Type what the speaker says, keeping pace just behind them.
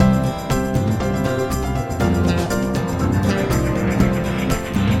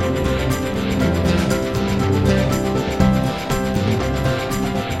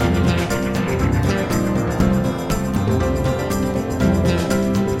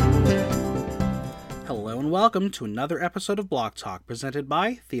and welcome to another episode of Block Talk, presented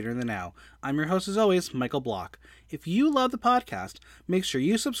by Theater in the Now. I'm your host, as always, Michael Block. If you love the podcast, make sure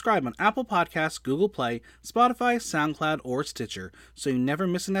you subscribe on Apple Podcasts, Google Play, Spotify, SoundCloud, or Stitcher, so you never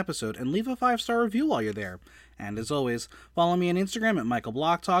miss an episode, and leave a 5-star review while you're there. And as always, follow me on Instagram at Michael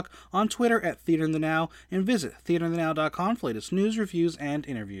Block Talk, on Twitter at Theater in the Now, and visit theaterinthenow.com for latest news, reviews, and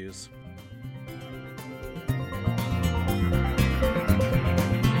interviews.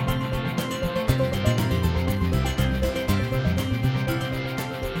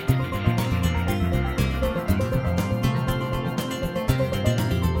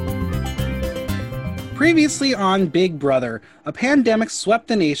 Previously on Big Brother, a pandemic swept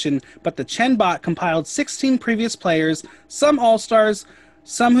the nation, but the Chenbot compiled 16 previous players, some all-stars,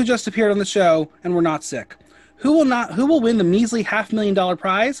 some who just appeared on the show and were not sick. Who will win the measly $500,000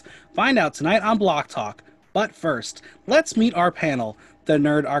 prize? Find out tonight on Block Talk. But first, let's meet our panel. The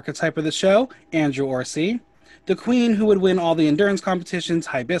nerd archetype of the show, Andrew Orsi. The queen who would win all the endurance competitions,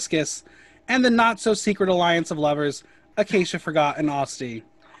 Hibiscus. And the not-so-secret alliance of lovers, Acacia Forgot and Austin.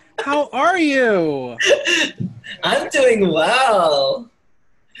 How are you? I'm doing well.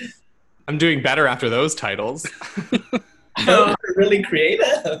 I'm doing better after those titles. Really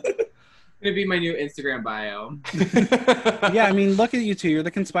creative. Gonna be my new Instagram bio. Yeah, I mean, look at you two. You're the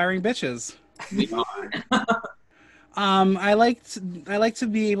conspiring bitches. I like to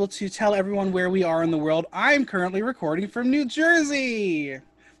be able to tell everyone where we are in the world. I'm currently recording from New Jersey,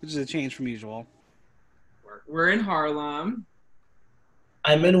 which is a change from usual. We're in Harlem.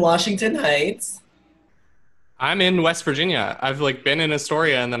 I'm in Washington Heights. I'm in West Virginia. I've been in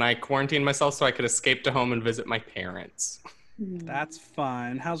Astoria and then I quarantined myself so I could escape to home and visit my parents. That's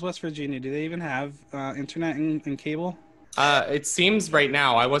fun. How's West Virginia? Do they even have internet and cable? It seems right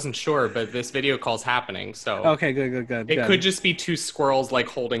now, I wasn't sure, but this video call's happening, so... Okay, good. It could just be two squirrels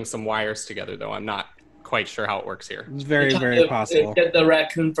holding some wires together, though. I'm not quite sure how it works here. It's very, very possible. Get the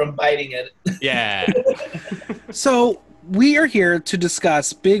raccoon from biting it. Yeah. So... we are here to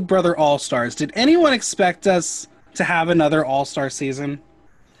discuss Big Brother All-Stars. Did anyone expect us to have another All-Star season?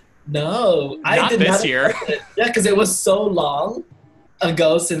 No, I did not this year. Yeah, because it was so long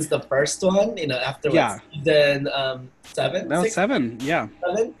ago since the first one. After season 7. That was 7. Yeah.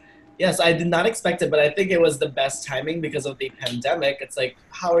 7. Yes, I did not expect it, but I think it was the best timing because of the pandemic. It's like,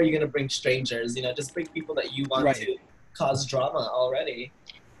 how are you going to bring strangers? Just bring people that you want to cause drama already.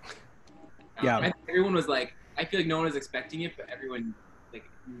 Yeah. Everyone was like. I feel like no one was expecting it, but everyone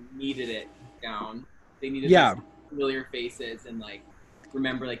needed it down. They needed familiar faces and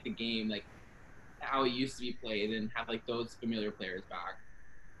remember the game, how it used to be played, and have those familiar players back.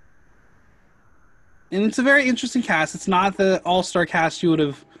 And it's a very interesting cast. It's not the all-star cast you would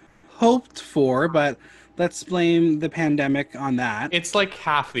have hoped for, but let's blame the pandemic on that. It's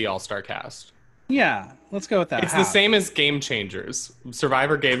half the all-star cast. Yeah, let's go with that. It's the same as Game Changers,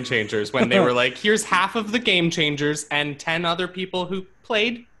 Survivor Game Changers, when they were here's half of the Game Changers and 10 other people who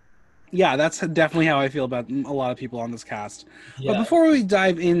played. Yeah, that's definitely how I feel about a lot of people on this cast. Yeah. But before we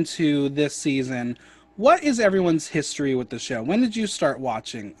dive into this season, what is everyone's history with the show? When did you start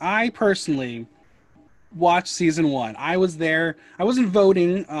watching? I personally watched season 1. I was there. I wasn't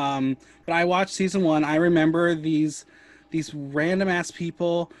voting, but I watched season 1. I remember these random ass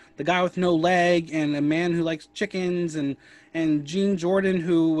people, the guy with no leg, and a man who likes chickens, and Jean Jordan,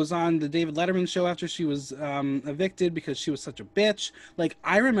 who was on the David Letterman show after she was evicted because she was such a bitch.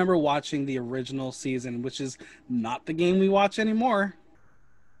 I remember watching the original season, which is not the game we watch anymore.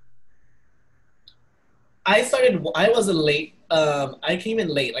 I came in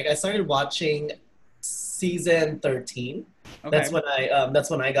late. I started watching season 13. Okay. That's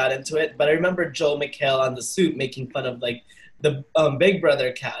when I got into it. But I remember Joel McHale on The Suit making fun of the Big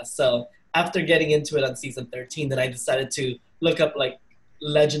Brother cast. So after getting into it on season 13, then I decided to look up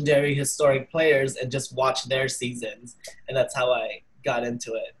legendary historic players and just watch their seasons, and that's how I got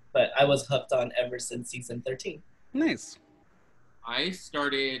into it. But I was hooked on ever since season 13. Nice. I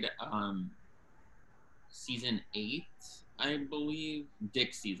started season 8, I believe,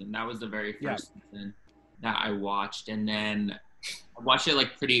 Dick's season. That was the very first season that I watched, and then I watched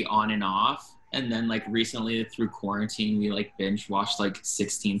it pretty on and off, and then recently through quarantine we binge watched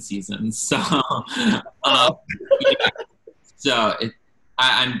 16 seasons. So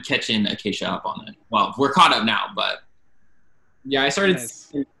I'm catching Acacia up on it. Well, we're caught up now, but yeah, I started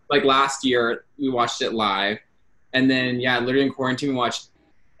last year. We watched it live, and then literally in quarantine we watched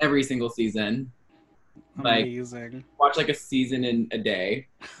every single season. Amazing. Watch a season in a day.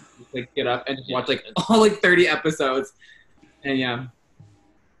 Get up and just watch all 30 episodes, and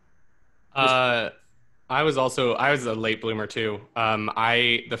I'm I was a late bloomer too.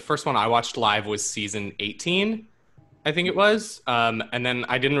 The first one I watched live was season 18, I think it was. And then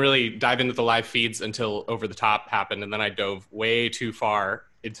I didn't really dive into the live feeds until Over the Top happened. And then I dove way too far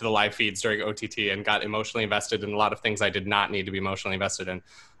into the live feeds during OTT and got emotionally invested in a lot of things I did not need to be emotionally invested in.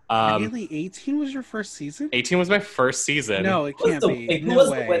 Really? 18 was your first season? 18 was my first season. No, it can't be. Who No was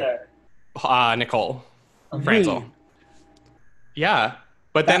way. the winner? Nicole Okay. Franzel. Yeah.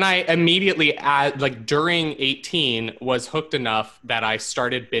 But then I immediately, during 18, was hooked enough that I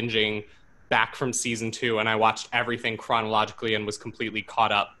started binging back from season 2, and I watched everything chronologically and was completely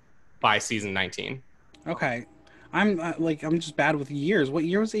caught up by season 19. Okay. I'm just bad with years. What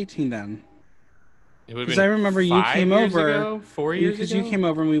year was 18 then? Because I remember you came over 4 years ago. Because you came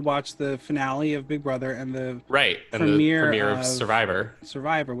over and we watched the finale of Big Brother and the and premiere, the premiere of Survivor,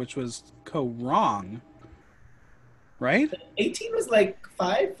 which was wrong. Right? 18 was like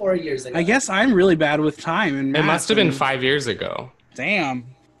 4 years ago. I guess I'm really bad with time and math. It must have been 5 years ago. Damn.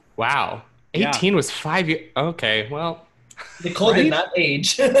 Wow. 18 was 5 years. Okay, well. Nicole did not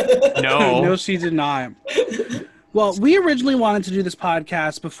age. No. No, she did not. Well, we originally wanted to do this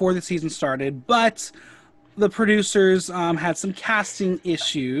podcast before the season started, but the producers had some casting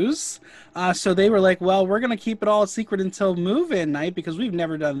issues. So they were like, well, we're going to keep it all a secret until move-in night because we've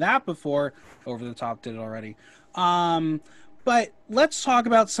never done that before. Over the Top did it already. But let's talk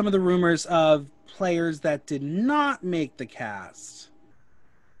about some of the rumors of players that did not make the cast.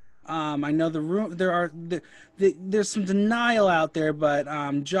 I know there's some denial out there,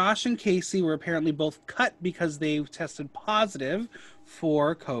 but Josh and Casey were apparently both cut because they tested positive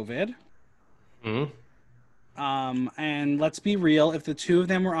for COVID. And let's be real, if the two of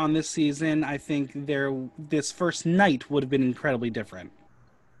them were on this season, I think this first night would have been incredibly different.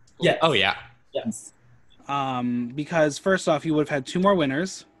 Yes. Oh, yeah. Yes. Because first off, you would have had 2 more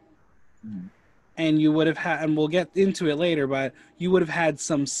winners. And you would have had, and we'll get into it later, but you would have had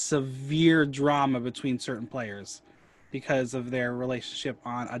some severe drama between certain players because of their relationship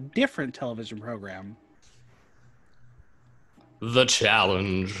on a different television program. The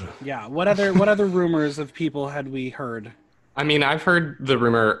Challenge. Yeah. What other rumors of people had we heard? I mean, I've heard the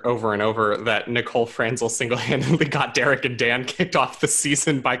rumor over and over that Nicole Franzel single-handedly got Derek and Dan kicked off the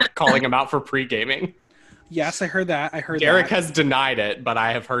season by calling them out for pre-gaming. Yes, I heard that. Derek has denied it, but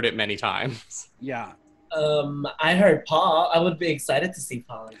I have heard it many times. Yeah. I heard Paul. I would be excited to see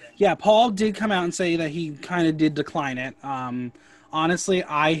Paul again. Yeah, Paul did come out and say that he kind of did decline it. Honestly,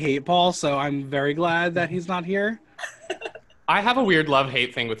 I hate Paul, so I'm very glad that he's not here. I have a weird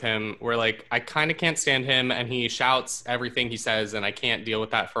love-hate thing with him where, like, I kind of can't stand him, and he shouts everything he says, and I can't deal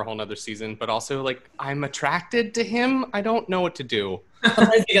with that for a whole nother season. But also, like, I'm attracted to him. I don't know what to do.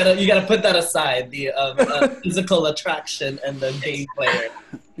 you gotta put that aside, the physical attraction and the game player.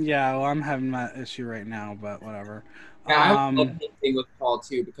 Yeah, well, I'm having that issue right now, but whatever. Yeah, I love the thing with Paul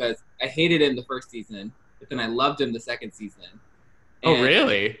too because I hated him the first season, but then I loved him the second season. Oh,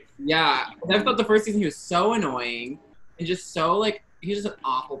 really? Yeah, I thought the first season he was so annoying and just so like he's just an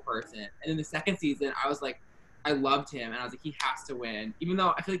awful person. And in the second season, I was like, I loved him, and I was like, he has to win, even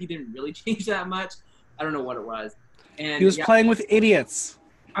though I feel like he didn't really change that much. I don't know what it was. And he was playing with idiots.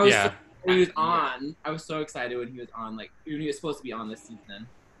 I was when he was on. I was so excited when he was on. Like when he was supposed to be on this season.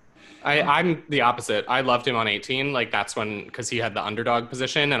 I'm the opposite. I loved him on 18. Like that's when, because he had the underdog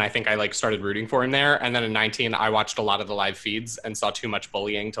position, and I think I like started rooting for him there. And then in 19, I watched a lot of the live feeds and saw too much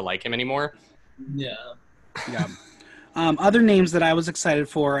bullying to like him anymore. Yeah. Yeah. Other names that I was excited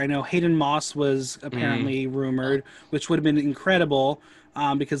for, I know Hayden Moss was apparently rumored, which would have been incredible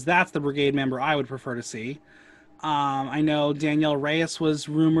because that's the brigade member I would prefer to see. I know Danielle Reyes was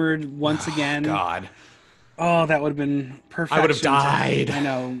rumored once again. God. Oh, that would have been perfect. I would have died. I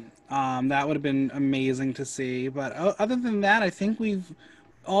know. That would have been amazing to see. But other than that, I think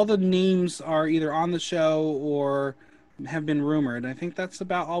all the names are either on the show or have been rumored. I think that's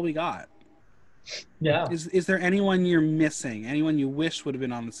about all we got. Yeah. Is there anyone you're missing? Anyone you wish would have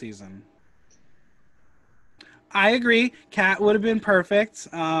been on the season? I agree. Kat would have been perfect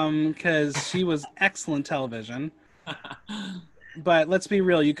because she was excellent television. But let's be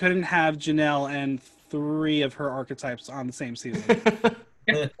real. You couldn't have Janelle and 3 of her archetypes on the same season.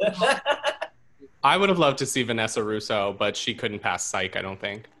 I would have loved to see Vanessa Russo, but she couldn't pass Psych, I don't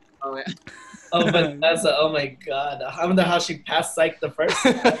think. Oh yeah. Oh, Vanessa! Oh my God! I wonder how she passed Psych the first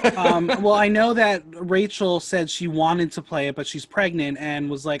time. Well, I know that Rachel said she wanted to play it, but she's pregnant and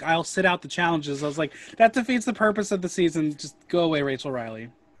was like, "I'll sit out the challenges." I was like, "That defeats the purpose of the season. Just go away, Rachel Riley."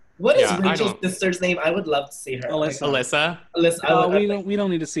 What is Rachel's sister's name? I would love to see her. Alyssa. Alyssa. We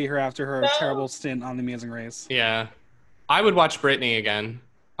don't need to see her after her terrible stint on The Amazing Race. Yeah, I would watch Brittany again.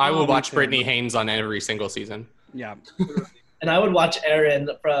 I will me watch too. Brittany Haynes on every single season. Yeah. And I would watch Erin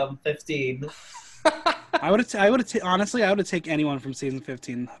from 15. I would honestly, I would have taken anyone from season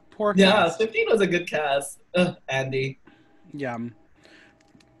 15. Poor Yeah, cast. 15 was a good cast. Ugh, Andy. Yeah.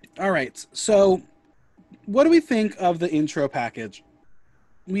 All right. So, what do we think of the intro package?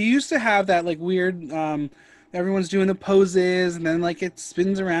 We used to have that like weird. Everyone's doing the poses, and then like it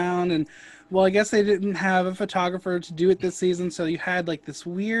spins around, and well, I guess they didn't have a photographer to do it this season, so you had like this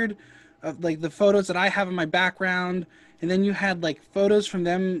weird, like the photos that I have in my background, and then you had like photos from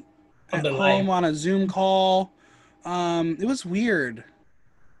them From at the home live. on a Zoom call. It was weird.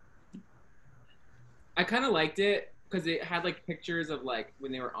 I kind of liked it because it had like pictures of like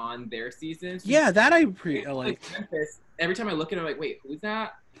when they were on their seasons. Yeah, that I liked. Like Memphis, every time I look at it, I'm like, wait, who's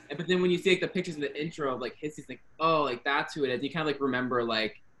that? But then when you see like the pictures in the intro of like his season, like, oh, like that's who it is. You kind of like remember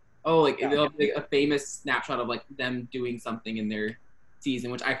like, oh, like they'll have like, a famous snapshot of like them doing something in their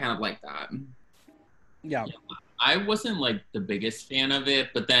season, which I kind of like that. Yeah. I wasn't like the biggest fan of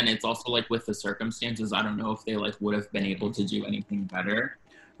it, but then it's also like with the circumstances, I don't know if they like would have been able to do anything better.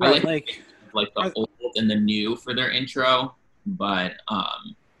 Right. I like the old and the new for their intro, but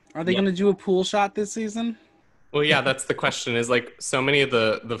Are they going to do a pool shot this season? Well, yeah, that's the question. Is like so many of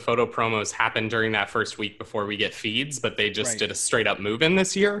the photo promos happen during that first week before we get feeds, but they just did a straight up move in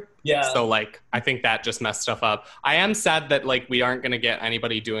this year. Yeah. So like I think that just messed stuff up. I am sad that like we aren't going to get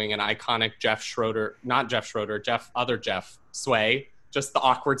anybody doing an iconic Jeff sway, just the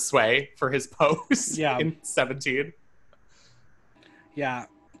awkward sway for his pose in 17. Yeah.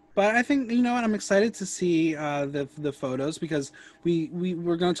 But I think, you know what, I'm excited to see the photos because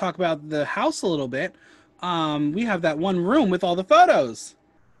we're going to talk about the house a little bit. We have that one room with all the photos.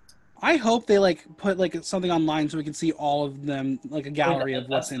 I hope they like put like something online so we can see all of them, like a gallery of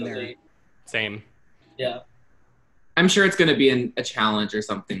what's in there. Same. Yeah. I'm sure it's going to be a challenge or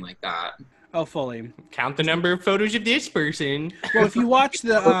something like that. Oh, fully. Count the number of photos of this person. Well, if you watch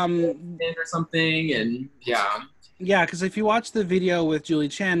the or something, and yeah, because if you watch the video with Julie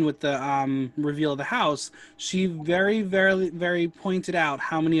Chen with the reveal of the house, she very, very, very pointed out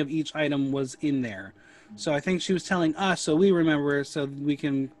how many of each item was in there. So I think she was telling us so we remember, so we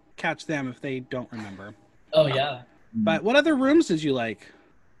can catch them if they don't remember. Oh, yeah. But what other rooms did you like?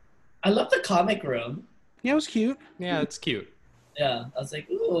 I love the comic room. Yeah, it was cute. Yeah, it's cute. Yeah, I was like,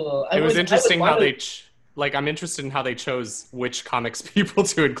 ooh. It was interesting how they... I'm interested in how they chose which comics people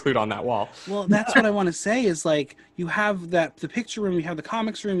to include on that wall. Well, that's what I want to say is like you have the picture room, you have the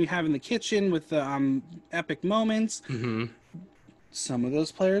comics room, you have in the kitchen with the epic moments. Mm-hmm. Some of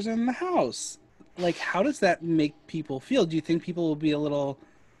those players are in the house. Like, how does that make people feel? Do you think people will be a little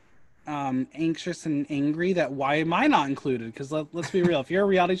anxious and angry that why am I not included? Because let's be real, if you're a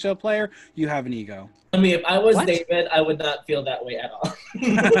reality show player, you have an ego. I mean, if I was David, I would not feel that way at all.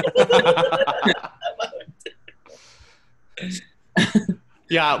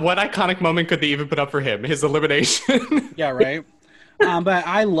 Yeah, what iconic moment could they even put up for him? His elimination. Yeah, right. But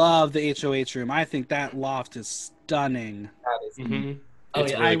I love the HOH room. I think that loft is stunning. Mm-hmm. Oh,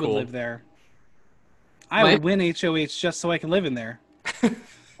 It's yeah. really I would cool. live there. I would win HOH just so I can live in there.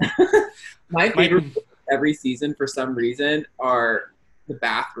 My favorite every season for some reason are the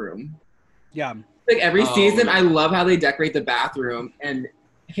bathroom. Yeah. Like every season, I love how they decorate the bathroom. And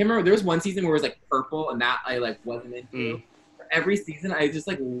I can't remember, there was one season where it was like purple, and that I like wasn't into. Every season, I just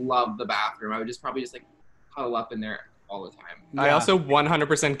like love the bathroom. I would just probably just like huddle up in there all the time. I also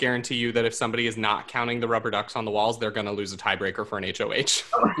 100% guarantee you that if somebody is not counting the rubber ducks on the walls, they're going to lose a tiebreaker for an HOH.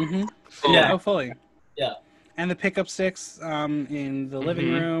 Mm-hmm. Yeah. Oh, fully. Yeah. And the pickup sticks in the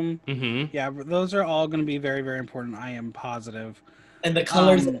living room. Mm-hmm. Yeah, those are all going to be very, very important. I am positive. And the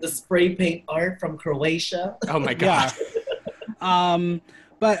colors of the spray paint art from Croatia. Oh my god. Yeah.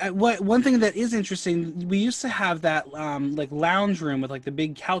 But one thing that is interesting, we used to have that like lounge room with like the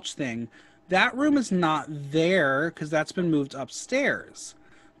big couch thing. That room is not there because that's been moved upstairs.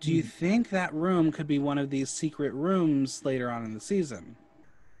 Do you think that room could be one of these secret rooms later on in the season?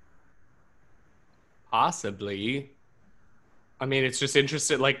 Possibly. I mean, it's just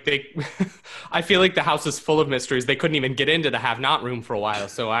interesting. Like I feel like the house is full of mysteries. They couldn't even get into the have-not room for a while.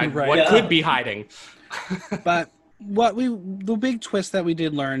 So what could be hiding? But the big twist that we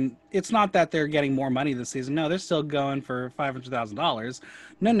did learn, it's not that they're getting more money this season. No, they're still going for $500,000.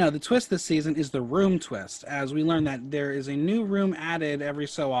 No, the twist this season is the room twist, as we learned that there is a new room added every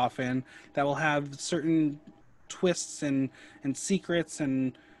so often that will have certain twists and secrets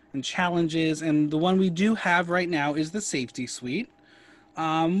and challenges. And the one we do have right now is the safety suite.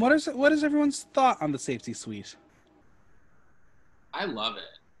 What is everyone's thought on the safety suite? I love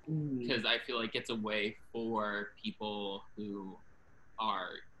it because I feel like it's a way for people who are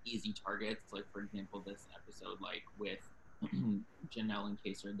easy targets. Like for example, this episode, like with Janelle and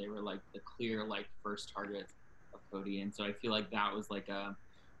Kaser, they were like the clear like first targets of Cody, and so I feel like that was like a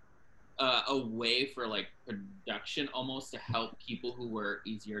way for like production almost to help people who were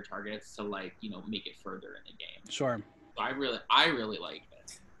easier targets to like make it further in the game. Sure. So I really like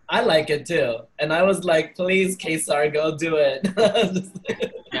it. I like it too, and I was like, please, Kesar, go do it.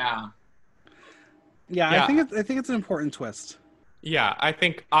 Yeah. Yeah, Yeah. I think it's an important twist. Yeah, I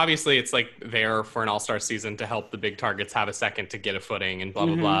think obviously it's like there for an all-star season to help the big targets have a second to get a footing and blah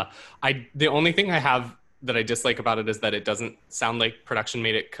blah blah. The only thing I have that I dislike about it is that it doesn't sound like production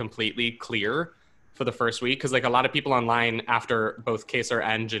made it completely clear for the first week, because like a lot of people online after both Kaser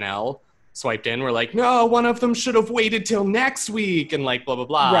and Janelle swiped in were like, no, one of them should have waited till next week and like blah blah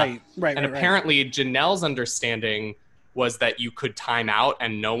blah. Right. And apparently Janelle's understanding was that you could time out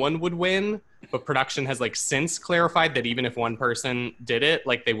and no one would win. But production has like since clarified that even if one person did it,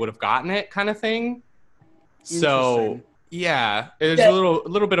 like they would have gotten it, kind of thing. So yeah, there's a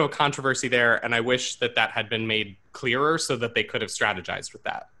little bit of a controversy there, and I wish that had been made clearer so that they could have strategized with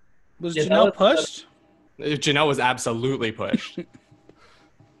that. Was Janelle pushed? Janelle was absolutely pushed. It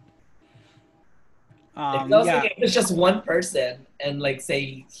feels like if it's just one person, and like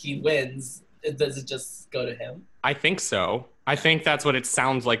say he wins, does it just go to him? I think so. I think that's what it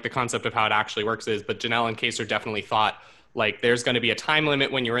sounds like the concept of how it actually works is, but Janelle and Kaser definitely thought like there's going to be a time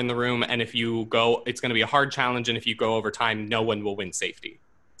limit when you're in the room, and if you go, it's going to be a hard challenge, and if you go over time, no one will win safety.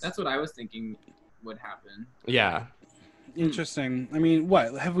 That's what I was thinking would happen. Yeah. Interesting. I mean,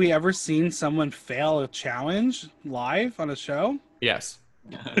 what, have we ever seen someone fail a challenge live on a show? Yes.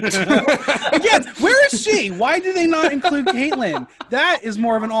 Again, where is she? Why do they not include Caitlyn? That is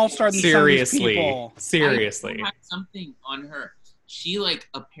more of an all-star than some of these people. Seriously. I had something on her. She like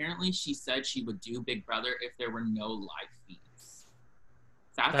apparently she said she would do Big Brother if there were no live feeds.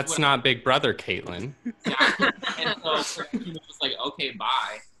 That's not Big Brother, Caitlyn. Exactly. And so she was just like, okay,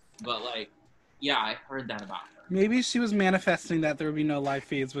 bye. But like, yeah, I heard that about her. Maybe she was manifesting that there would be no live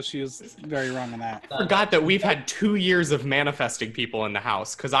feeds, but she was very wrong on that. I forgot that we've had 2 years of manifesting people in the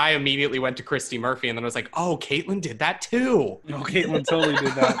house, because I immediately went to Christy Murphy and then I was like, oh, Caitlyn did that too. No, Caitlyn totally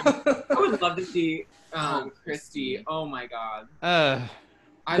did that. I would love to see Christy. Oh my god.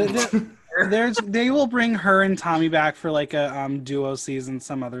 They will bring her and Tommy back for like a duo season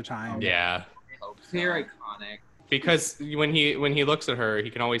some other time. Yeah. They're iconic. Because when he looks at her, he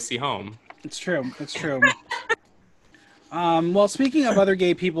can always see home. It's true. It's true. Well, speaking of other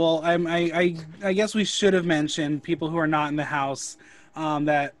gay people, I guess we should have mentioned people who are not in the house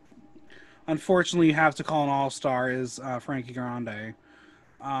that unfortunately you have to call an all-star is Frankie Grande.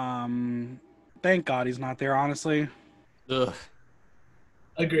 Thank God he's not there, honestly. Ugh.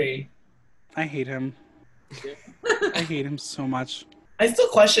 Agree. I hate him. I hate him so much. I still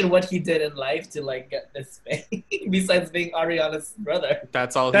question what he did in life to like get this fame, besides being Ariana's brother.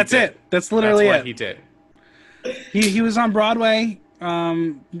 That's all. That's it. That's literally what it. he did. He was on Broadway.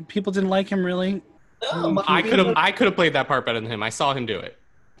 People didn't like him really. No, I could have played that part better than him. I saw him do it,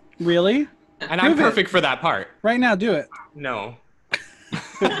 Really? and I'm perfect for that part. Right now, do it. No.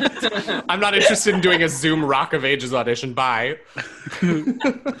 I'm not interested in doing a Zoom Rock of Ages audition. Bye.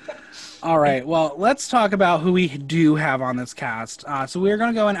 All right. Well, let's talk about who we do have on this cast. So we're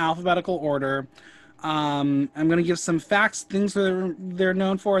going to go in alphabetical order. I'm going to give some facts, things that they're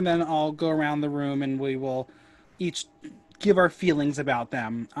known for, and then I'll go around the room and we will each give our feelings about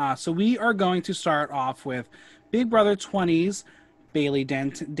them. So we are going to start off with Big Brother 20's Bailey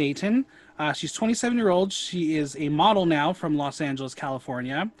Dayton. She's 27-year-old. She is a model now from Los Angeles,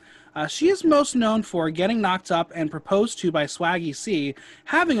 California. She is most known for getting knocked up and proposed to by Swaggy C,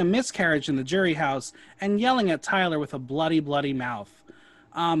 having a miscarriage in the jury house, and yelling at Tyler with a bloody, bloody mouth.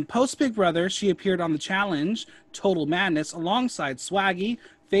 Post Big Brother, she appeared on The Challenge, Total Madness, alongside Swaggy,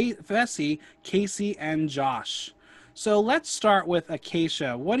 Fessy, Casey, and Josh. So let's start with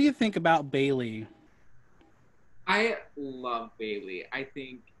Acacia. What do you think about Bailey? I love Bailey. I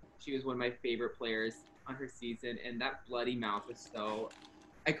think she was one of my favorite players on her season, and that bloody mouth was so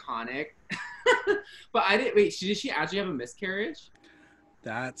iconic. But I didn't wait. Did she actually have a miscarriage?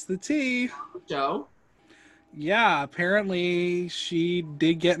 That's the tea. Joe? Yeah, apparently she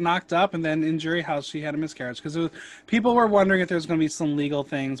did get knocked up, and then in jury house she had a miscarriage because people were wondering if there was going to be some legal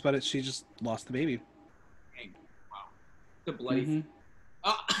things, but she just lost the baby. Dang. Wow. The bloody.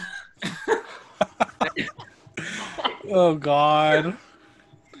 Oh God.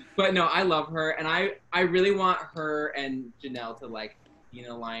 But no, I love her, and I really want her and Janelle to like be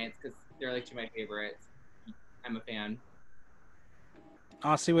an alliance because they're like two of my favorites. I'm a fan.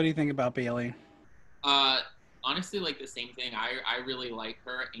 Aussie, what do you think about Bailey? honestly, like the same thing. I really like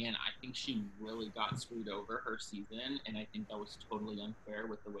her, and I think she really got screwed over her season, and I think that was totally unfair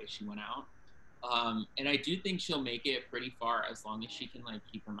with the way she went out. And I do think she'll make it pretty far as long as she can like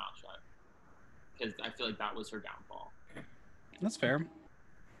keep her mouth shut, because I feel like that was her downfall. That's fair.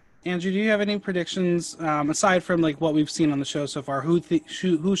 Andrew, do you have any predictions aside from like what we've seen on the show so far? Who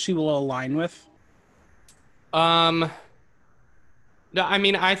she will align with? No, I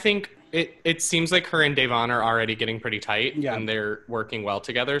mean, I think it seems like her and Devon are already getting pretty tight, and they're working well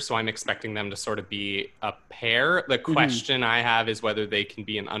together. So I'm expecting them to sort of be a pair. The question I have is whether they can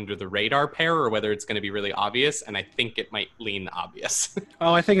be an under the radar pair or whether it's going to be really obvious. And I think it might lean obvious.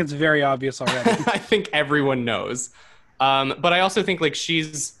 Oh, I think it's very obvious already. I think everyone knows. But I also think like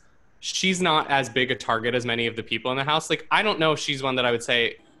she's not as big a target as many of the people in the house. Like, I don't know if she's one that I would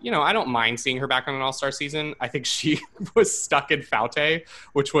say, you know, I don't mind seeing her back on an All-Star season. I think she was stuck in Faute,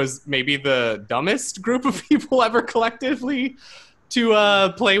 which was maybe the dumbest group of people ever collectively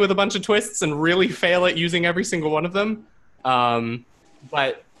to play with a bunch of twists and really fail at using every single one of them.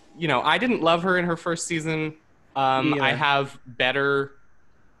 But, you know, I didn't love her in her first season. I have better...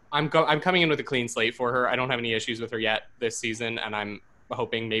 I'm coming in with a clean slate for her. I don't have any issues with her yet this season, and I'm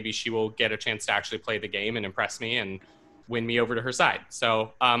hoping maybe she will get a chance to actually play the game and impress me and win me over to her side.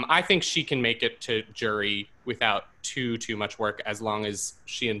 So I think she can make it to jury without too much work, as long as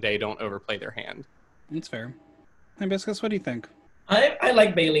she and Day don't overplay their hand. That's fair. Hibiscus, what do you think? I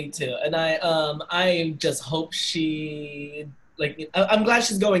like Bailey too, and I just hope she I'm glad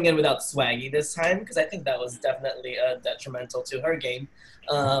she's going in without Swaggy this time, because I think that was definitely detrimental to her game.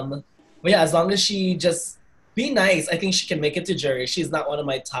 But yeah, as long as she just be nice, I think she can make it to jury. She's not one of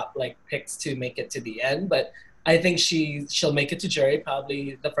my top picks to make it to the end, but I think she'll make it to jury,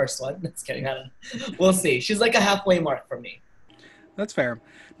 probably the first one. Just kidding. We'll see. She's like a halfway mark for me. That's fair.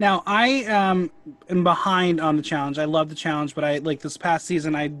 Now, I am behind on the challenge. I love the challenge, but this past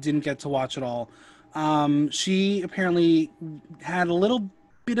season, I didn't get to watch it all. She apparently had a little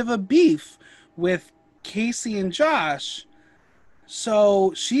bit of a beef with Casey and Josh.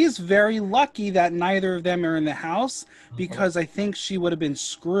 So she is very lucky that neither of them are in the house, because I think she would have been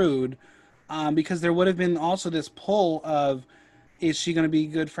screwed. Because there would have been also this pull of, is she going to be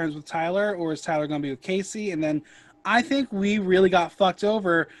good friends with Tyler, or is Tyler going to be with Casey? And then I think we really got fucked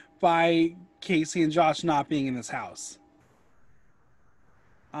over by Casey and Josh not being in this house.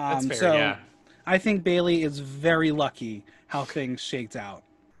 That's fair, so yeah. I think Bailey is very lucky how things shaked out.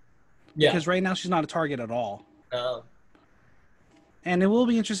 Yeah. Because right now she's not a target at all. No. And it will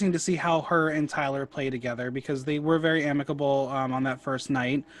be interesting to see how her and Tyler play together, because they were very amicable on that first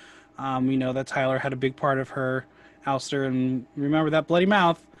night. We know that Tyler had a big part of her ouster, and remember that bloody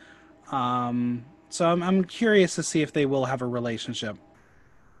mouth. So I'm curious to see if they will have a relationship.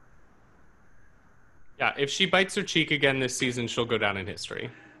 Yeah, if she bites her cheek again this season, she'll go down in history.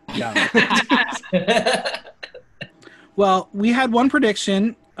 Yeah. Well, we had one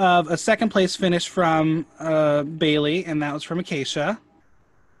prediction of a second place finish from Bailey, and that was from Acacia.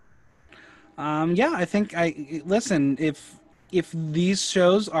 Yeah, I think listen, if these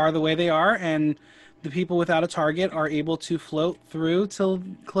shows are the way they are and the people without a target are able to float through till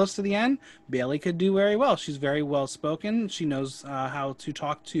close to the end, Bailey could do very well. She's very well spoken. She knows how to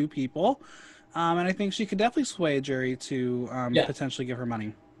talk to people. And I think she could definitely sway a jury to potentially give her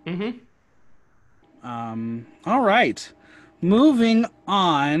money. Mm-hmm. All right. Moving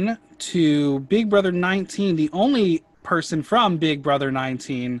on to Big Brother 19, the only person from Big Brother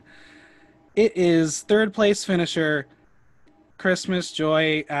 19. It is third place finisher Christmas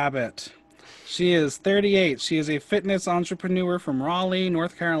Joy Abbott. She is 38. She is a fitness entrepreneur from Raleigh,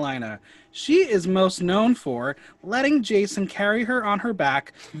 North Carolina. She is most known for letting Jason carry her on her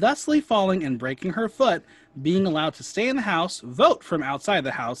back, thusly falling and breaking her foot, being allowed to stay in the house, vote from outside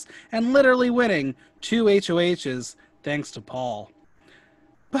the house, and literally winning 2 HOHs thanks to Paul.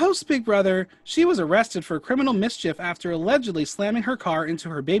 Post Big Brother, she was arrested for criminal mischief after allegedly slamming her car into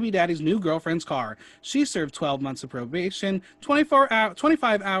her baby daddy's new girlfriend's car. She served 12 months of probation,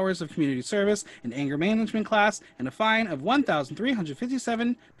 25 hours of community service, an anger management class, and a fine of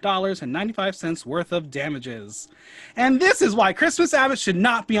 $1,357.95 worth of damages. And this is why Christmas Abbott should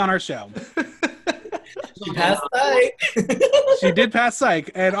not be on our show. She passed psych. She did pass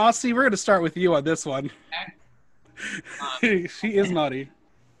psych. And Aussie, we're going to start with you on this one. She is naughty.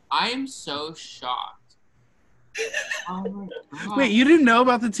 I'm so shocked. Oh my God. Wait, you didn't know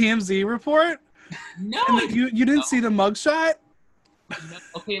about the TMZ report? No. You didn't see the mugshot? No.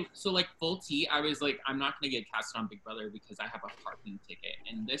 Okay, so full tea, I was I'm not gonna get casted on Big Brother because I have a parking ticket,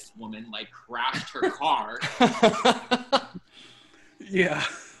 and this woman crashed her car. Yeah.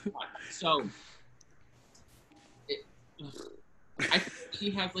 So I think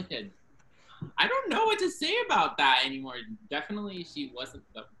she has like a. I don't know what to say about that anymore. Definitely, she wasn't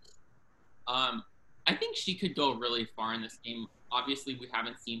the. I think she could go really far in this game. Obviously, we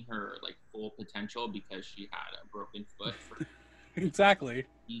haven't seen her like full potential because she had a broken foot for exactly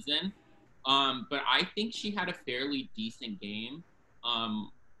season. But I think she had a fairly decent game.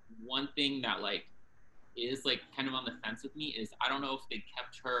 One thing that like is like kind of on the fence with me is I don't know if they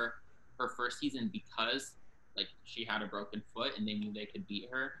kept her first season because like she had a broken foot and they knew they could beat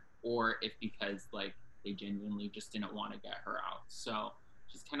her, or if because like they genuinely just didn't want to get her out. So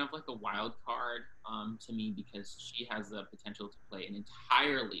she's kind of like a wild card to me because she has the potential to play an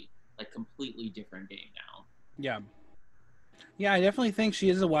entirely like completely different game now. Yeah, I definitely think she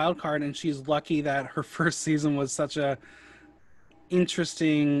is a wild card, and she's lucky that her first season was such a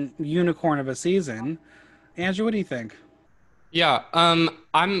interesting unicorn of a season. Andrew, what do you think? Yeah, I'm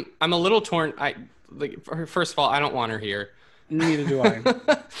a little torn. First of all, I don't want her here. Neither do I.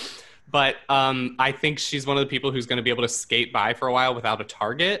 But I think she's one of the people who's going to be able to skate by for a while without a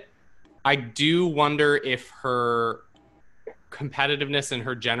target. I do wonder if her competitiveness and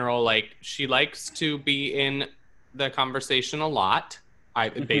her general, like, she likes to be in the conversation a lot,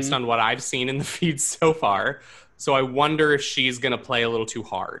 based on what I've seen in the feed so far. So I wonder if she's going to play a little too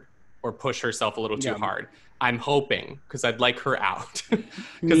hard or push herself a little too hard. I'm hoping, because I'd like her out.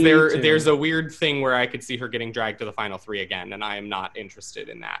 Because there's a weird thing where I could see her getting dragged to the final three again, and I am not interested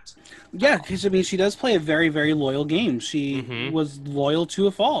in that. Yeah, because I mean, she does play a very, very loyal game. She was loyal to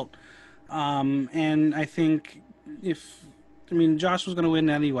a fault. And I think Josh was going to win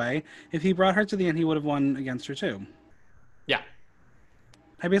anyway. If he brought her to the end, he would have won against her too. Yeah.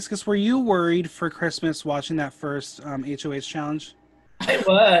 Hibiscus, were you worried for Christmas watching that first HOH challenge? I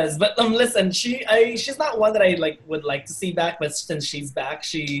was, but listen, she's not one that I would like to see back. But since she's back,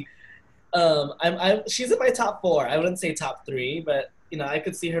 she's in my top 4. I wouldn't say top 3, but I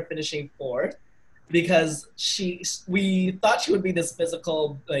could see her finishing 4th because we thought she would be this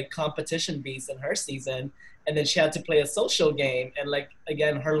physical competition beast in her season, and then she had to play a social game, and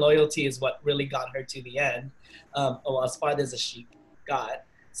again, her loyalty is what really got her to the end, as far as she got.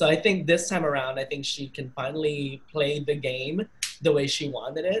 So I think this time around, I think she can finally play the game the way she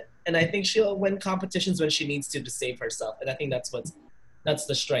wanted it, and I think she'll win competitions when she needs to save herself, and I think that's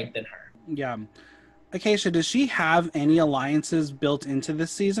the strength in her. Yeah. Acacia, does she have any alliances built into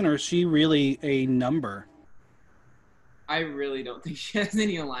this season, or is she really a number? I really don't think she has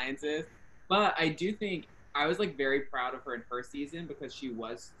any alliances, but I do think I was very proud of her in her season because she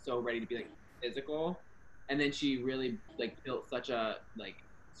was so ready to be physical, and then she really built such a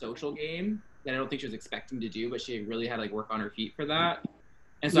social game that I don't think she was expecting to do, but she really had to work on her feet for that.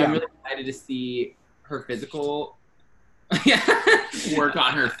 And so I'm really excited to see her physical work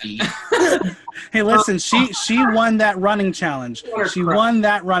on her feet. Hey, listen, she won that running challenge. She won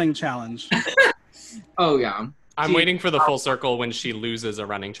that running challenge. Oh yeah. I'm waiting for the full circle when she loses a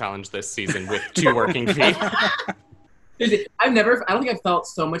running challenge this season with 2 working feet. I don't think I've felt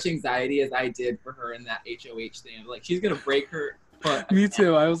so much anxiety as I did for her in that HOH thing. She's gonna break her foot. Me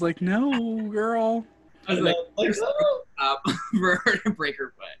too. I was like, no, girl. I was up for her to break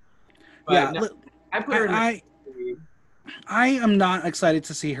her foot. But yeah, no, I put her in I am not excited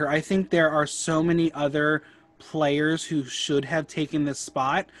to see her. I think there are so many other players who should have taken this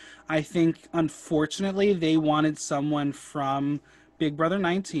spot. I think, unfortunately, they wanted someone from Big Brother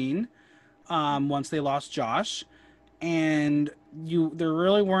 19 once they lost Josh. And there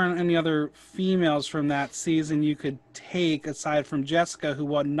really weren't any other females from that season you could take aside from Jessica, who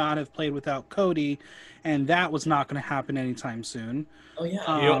would not have played without Cody. And that was not going to happen anytime soon. Oh,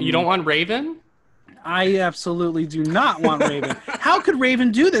 yeah. You don't want Raven? I absolutely do not want Raven. How could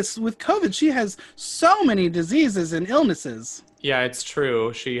Raven do this with COVID? She has so many diseases and illnesses. Yeah, it's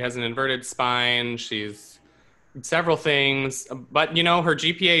true. She has an inverted spine. She's several things, but her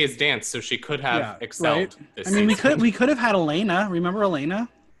GPA is dance, so she could have excelled this season. we could have had Elena. Remember Elena?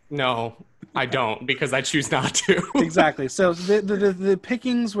 No, I don't, because I choose not to. Exactly. So the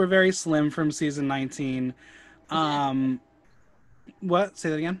pickings were very slim from season 19. What? Say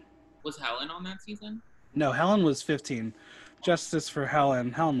that again. Was Helen on that season? No, Helen was 15. Justice for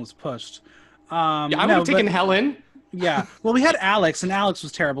Helen. Helen was pushed. I would have taken Helen. Yeah. Well, we had Alex, and Alex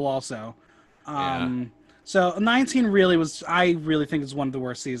was terrible also. So 19 really was, I really think is one of the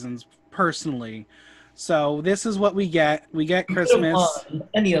worst seasons, personally. So this is what we get. We get Christmas.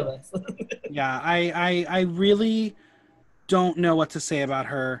 Any of us. Yeah, I really don't know what to say about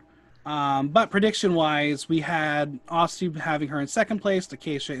her. But prediction-wise, we had Austin having her in second place,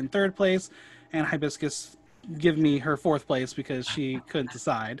 Acacia in third place, and Hibiscus give me her fourth place because she couldn't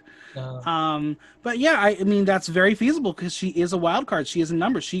decide. No. But yeah, I mean, that's very feasible because she is a wild card. She is a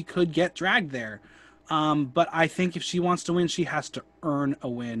number. She could get dragged there. But I think if she wants to win, she has to earn a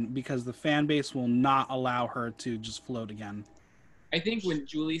win because the fan base will not allow her to just float again. I think when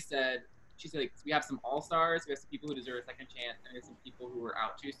Julie said, she said, like, we have some all-stars, we have some people who deserve a second chance, and there's some people who were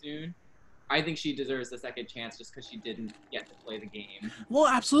out too soon. I think she deserves a second chance just because she didn't get to play the game. Well,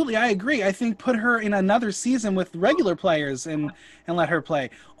 absolutely. I agree. I think put her in another season with regular players and let her play.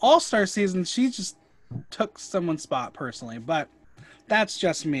 All-star season, she just took someone's spot personally, but that's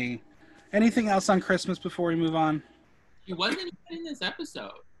just me. Anything else on Christmas before we move on? She wasn't even in this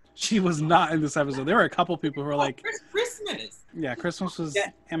episode. She was not in this episode. There were a couple people who were like, Christmas. Yeah, Christmas was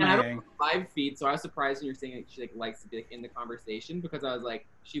Yeah, and I don't MIA. know live feed, so I was surprised when you're saying like, she like likes to be like in the conversation because I was like,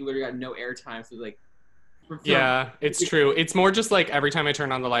 she literally got no airtime, so like. Yeah, it's true. It's more just like every time I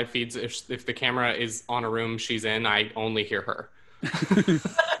turn on the live feeds, if the camera is on a room she's in, I only hear her.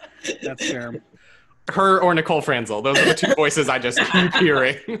 That's fair. Her or Nicole Franzel. Those are the two voices I just keep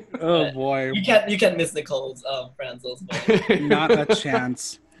hearing. Oh boy, You can't miss Nicole's Franzel's voice. not a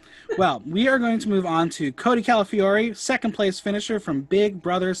chance. Well, we are going to move on to Cody Calafiore, second place finisher from Big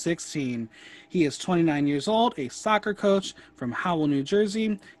Brother 16. He is 29 years old, a soccer coach from Howell, New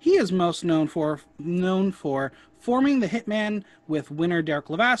Jersey. He is most known for forming the Hitman with winner Derek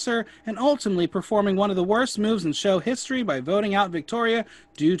Levasseur and ultimately performing one of the worst moves in show history by voting out Victoria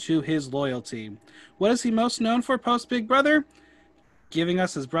due to his loyalty. What is he most known for post Big Brother? Giving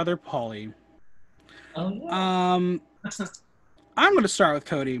us his brother Paulie. Oh, yeah. I'm going to start with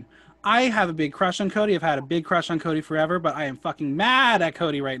Cody. I have a big crush on Cody. I've had a big crush on Cody forever, but I am fucking mad at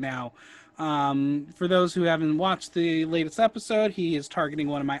Cody right now. For those who haven't watched the latest episode, he is targeting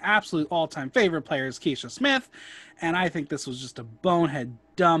one of my absolute all-time favorite players, Keisha Smith, and I think this was just a bonehead,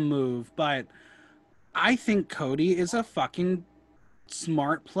 dumb move, but I think Cody is a fucking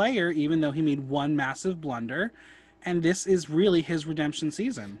smart player, even though he made one massive blunder, and this is really his redemption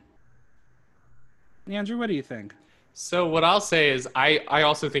season. Andrew, what do you think? So what I'll say is I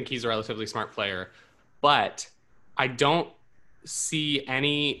also think he's a relatively smart player, but I don't see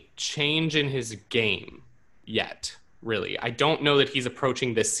any change in his game yet, really. I don't know that he's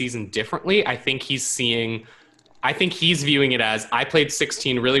approaching this season differently. I think he's viewing it as I played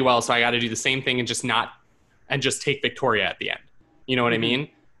 16 really well, so I got to do the same thing and just take Victoria at the end. You know what I mean?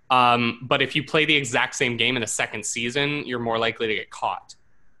 But if you play the exact same game in a second season, you're more likely to get caught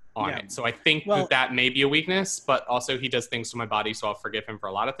on it. So I think that may be a weakness, but also he does things to my body, so I'll forgive him for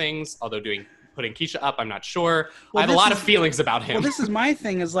a lot of things. Although putting Keisha up, I'm not sure. I have a lot of feelings about him. Well, this is my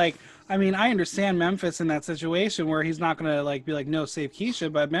thing is like, I mean, I understand Memphis in that situation where he's not going to like be like, no, save Keisha,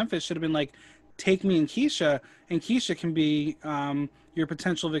 but Memphis should have been like, take me and Keisha can be your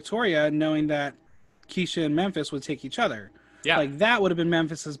potential Victoria, knowing that Keisha and Memphis would take each other. Yeah. Like that would have been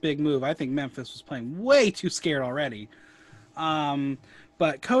Memphis's big move. I think Memphis was playing way too scared already.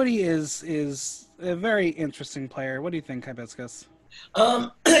 But Cody is a very interesting player. What do you think, Hibiscus?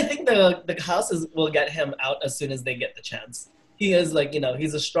 I think the houses will get him out as soon as they get the chance. He is like,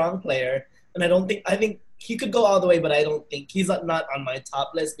 he's a strong player, and I think he could go all the way, but I don't think he's not on my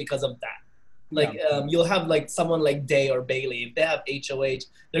top list because of that. Like, you'll have like someone like Day or Bailey. If they have HOH,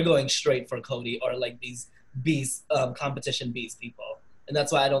 they're going straight for Cody or like these beast competition beast people. And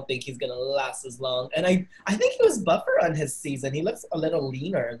that's why I don't think he's going to last as long. And I think he was buffer on his season. He looks a little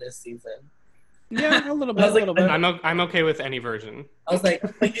leaner this season. Yeah, a little bit. I'm okay with any version. I was like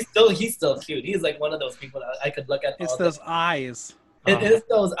he's still cute. He's like one of those people that I could look at. It's those eyes. It is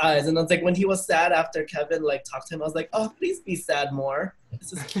those eyes. And I was like, when he was sad after Kevin like talked to him, I was like, oh, please be sad more.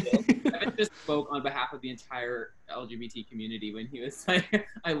 This is cute. Kevin just spoke on behalf of the entire LGBT community when he was like,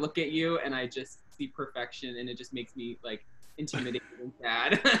 I look at you and I just see perfection and it just makes me like intimidated and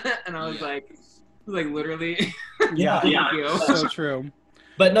sad. And I was like literally. Yeah. Thank you. So true.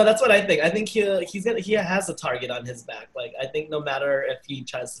 But no, that's what I think. I think he has a target on his back. Like, I think no matter if he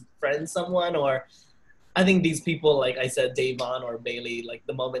tries to friend someone or, I think these people, like I said, Davon or Bailey, like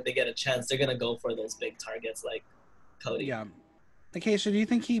the moment they get a chance, they're gonna go for those big targets like Cody. Yeah. Acacia, do you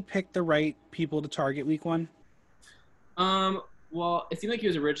think he picked the right people to target week 1? Well, it seemed like he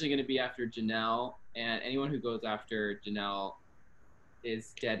was originally going to be after Janelle, and anyone who goes after Janelle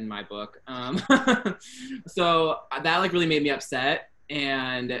is dead in my book. So that like really made me upset,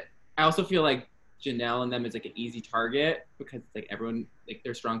 and I also feel like Janelle and them is like an easy target because like everyone like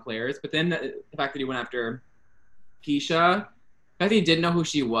they're strong players. But then the fact that he went after Keisha, the fact that he didn't know who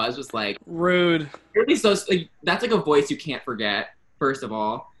she was like rude. Really, so like, that's like a voice you can't forget. First of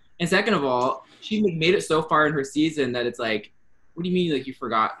all, and second of all, she like, made it so far in her season that it's like, what do you mean like you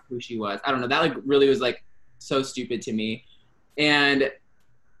forgot who she was? I don't know. That like really was like so stupid to me. And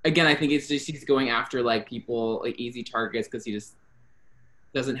again, I think it's just he's going after like people like easy targets because he just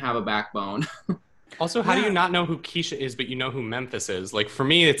doesn't have a backbone. Also, how do you not know who Keisha is, but you know who Memphis is? Like, for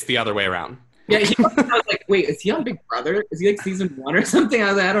me, it's the other way around. Yeah, I was like, wait, is he on Big Brother? Is he like season 1 or something? I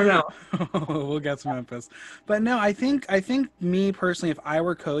was like, I don't know. We'll get to Memphis. But no, I think me personally, if I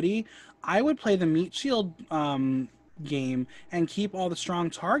were Cody, I would play the meat shield game and keep all the strong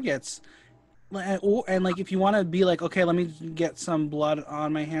targets. And like, if you want to be like, okay, let me get some blood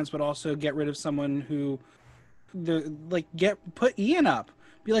on my hands, but also get rid of someone who, put Ian up.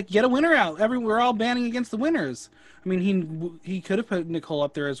 Be like, get a winner out. We're all banning against the winners. I mean, he could have put Nicole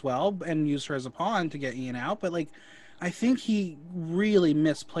up there as well and used her as a pawn to get Ian out, but like, I think he really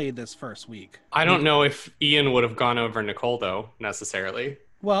misplayed this first week. I don't know if Ian would have gone over Nicole though, necessarily.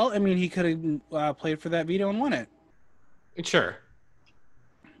 Well, I mean, he could have played for that veto and won it. Sure.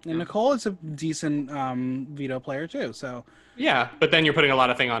 And Nicole is a decent veto player too, so. Yeah, but then you're putting a lot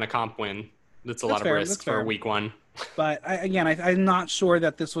of thing on a comp win. That's a lot of risk for fair. week 1. But I'm not sure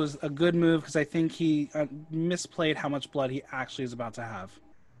that this was a good move because I think he misplayed how much blood he actually is about to have.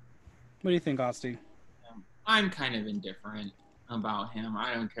 What do you think, Asti? I'm kind of indifferent about him.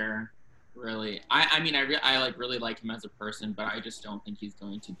 I don't care, really. I really like him as a person, but I just don't think he's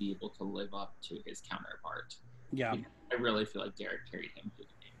going to be able to live up to his counterpart. Yeah. I really feel like Derek carried him through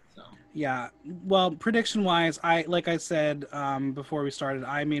the game. So. Yeah. Well, prediction-wise, like I said before we started,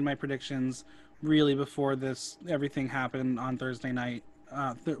 I made my predictions really before everything happened on Thursday night,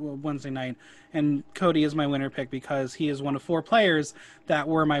 Wednesday night, and Cody is my winner pick because he is one of 4 players that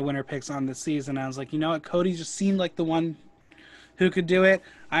were my winner picks on this season. I was like, you know what, Cody just seemed like the one who could do it.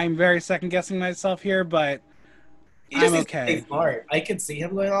 I'm very second guessing myself here, but I'm okay. Play smart. I could see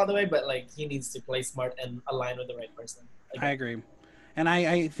him going all the way, but like he needs to play smart and align with the right person. I agree. And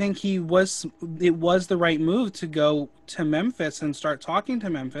I think it was the right move to go to Memphis and start talking to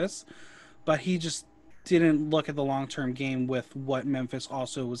Memphis, but he just didn't look at the long-term game with what Memphis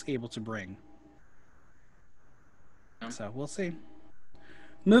also was able to bring. So we'll see.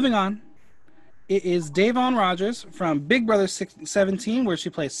 Moving on, it is Davon Rogers from Big Brother 17, where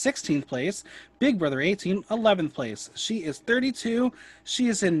she plays 16th place, Big Brother 18, 11th place. She is 32. She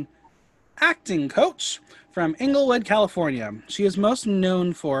is an acting coach from Inglewood, California. She is most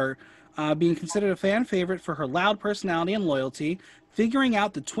known for being considered a fan favorite for her loud personality and loyalty, figuring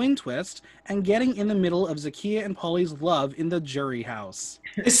out the twin twist, and getting in the middle of Zakiya and Paulie's love in the jury house.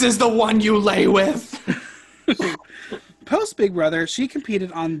 This is the one you lay with! Post Big Brother, she competed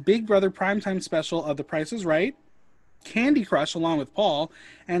on Big Brother Primetime Special of The Price is Right, Candy Crush along with Paul,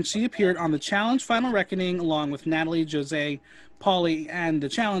 and she appeared on The Challenge Final Reckoning along with Natalie, Jose, Paulie, and The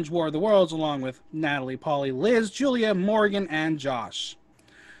Challenge War of the Worlds along with Natalie, Paulie, Liz, Julia, Morgan, and Josh.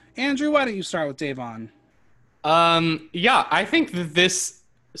 Andrew, why don't you start with Davon? Yeah, I think that this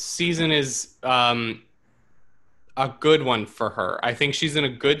season is a good one for her. I think she's in a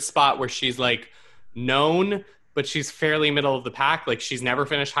good spot where she's like known, but she's fairly middle of the pack. Like she's never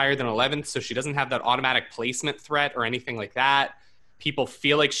finished higher than 11th, so she doesn't have that automatic placement threat or anything like that. People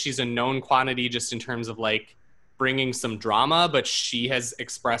feel like she's a known quantity just in terms of like bringing some drama, but she has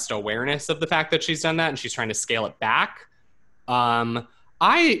expressed awareness of the fact that she's done that and she's trying to scale it back.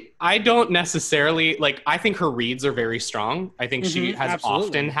 I don't necessarily like. I think her reads are very strong. I think she has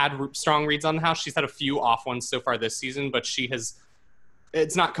often had strong reads on the house. She's had a few off ones so far this season, but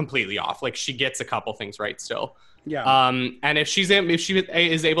it's not completely off. Like she gets a couple things right still. Yeah. And if she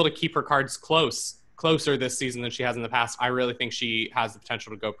is able to keep her cards closer this season than she has in the past, I really think she has the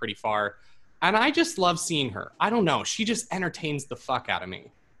potential to go pretty far. And I just love seeing her. I don't know. She just entertains the fuck out of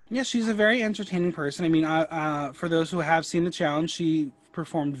me. Yeah, she's a very entertaining person. I mean, for those who have seen the challenge, she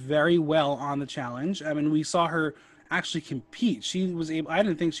performed very well on the challenge. I mean, we saw her actually compete. She was able. I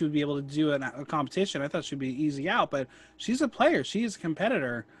didn't think she would be able to do a competition. I thought she'd be easy out, but she's a player. She is a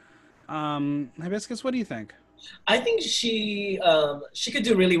competitor. Hibiscus, what do you think? I think she could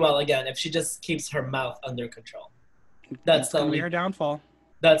do really well again if she just keeps her mouth under control. That's the only her downfall.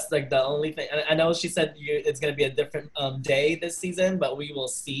 That's like the only thing. I know she said it's gonna be a different day this season, but we will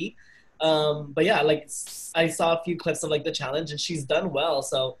see. But yeah, like I saw a few clips of like the challenge, and she's done well.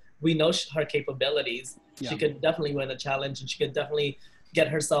 So we know her capabilities. Yeah. She could definitely win a challenge, and she could definitely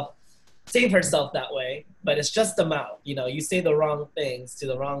save herself that way. But it's just the mouth. You know, you say the wrong things to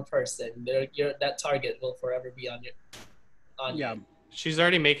the wrong person, that target will forever be on you. She's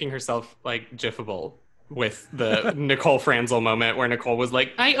already making herself like GIFable with the Nicole Franzel moment where Nicole was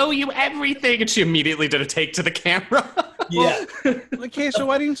like, "I owe you everything," and she immediately did a take to the camera. Yeah. Acacia,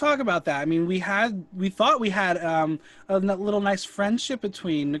 why didn't you talk about that? I mean, we thought we had a little nice friendship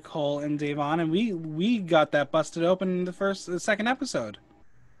between Nicole and Davon, and we got that busted open in the second episode.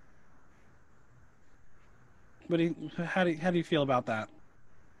 How do you feel about that?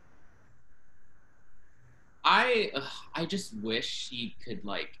 I just wish she could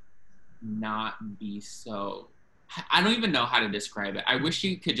like not be so. I don't even know how to describe it. I wish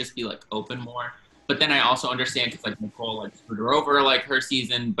she could just be like open more. But then I also understand because like Nicole like screwed her over like her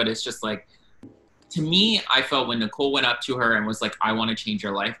season. But it's just like, to me, I felt when Nicole went up to her and was like, "I want to change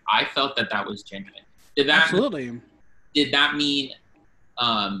your life," I felt that was genuine. Absolutely. Did that mean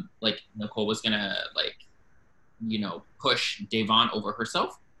like Nicole was gonna like, you know, push Davon over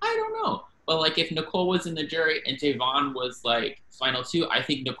herself? I don't know. But like if Nicole was in the jury and Davon was like final two, I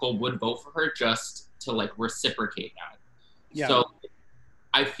think Nicole would vote for her just to like reciprocate that. Yeah. So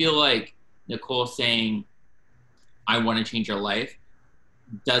I feel like Nicole saying, "I want to change your life,"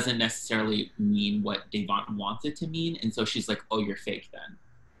 doesn't necessarily mean what Davon wants it to mean. And so she's like, "Oh, you're fake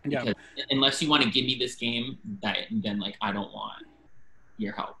then." Yeah. Because unless you want to give me this game, then like I don't want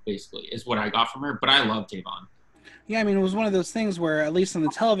your help, basically, is what I got from her. But I love Davon. Yeah, I mean, it was one of those things where, at least on the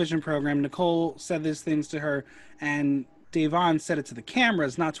television program, Nicole said these things to her, and Davon said it to the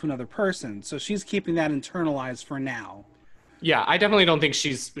cameras, not to another person. So she's keeping that internalized for now. Yeah, I definitely don't think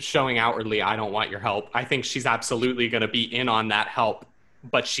she's showing outwardly, "I don't want your help." I think she's absolutely going to be in on that help,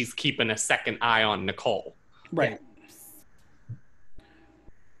 but she's keeping a second eye on Nicole. Right. Yeah.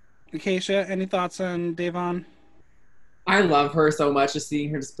 Acacia, any thoughts on Davon? I love her so much. Just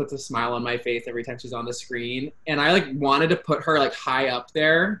seeing her just puts a smile on my face every time she's on the screen. And I like wanted to put her like high up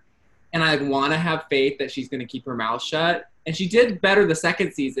there. And I like want to have faith that she's going to keep her mouth shut. And she did better the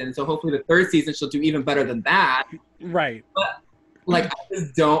second season. So hopefully the third season she'll do even better than that. Right. But like I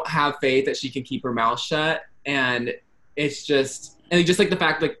just don't have faith that she can keep her mouth shut. And it's just like the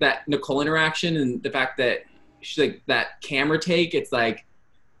fact like that Nicole interaction and the fact that she like that camera take, it's like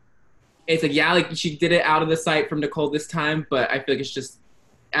yeah, like she did it out of the sight from Nicole this time, but I feel like it's just,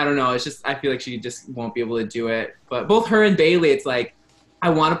 I don't know, it's just, I feel like she just won't be able to do it. But both her and Bailey, it's like, I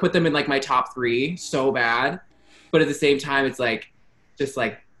want to put them in like my top 3 so bad, but at the same time, it's like, just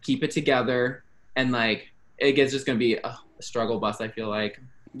like keep it together, and like, it's just going to be a struggle bus, I feel like.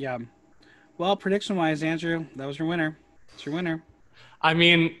 Yeah. Well, prediction-wise, Andrew, that was your winner. It's your winner. I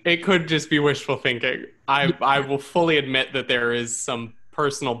mean, it could just be wishful thinking. I will fully admit that there is some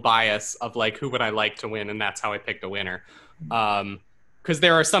personal bias of like who would I like to win, and that's how I picked a winner. Because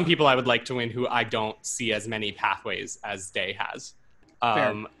there are some people I would like to win who I don't see as many pathways as Day has.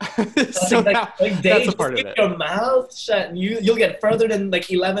 So that's a part of it. Your mouth shut, and you'll get further than like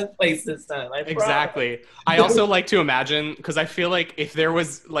 11th place this time. Exactly. I also like to imagine, because I feel like if there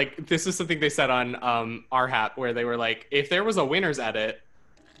was like, this is something they said on our hat, where they were like, if there was a winner's edit,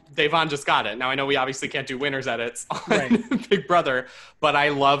 Davon just got it. Now, I know we obviously can't do winner's edits on right. Big Brother, but I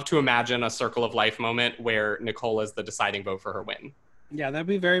love to imagine a circle of life moment where Nicole is the deciding vote for her win. Yeah, that'd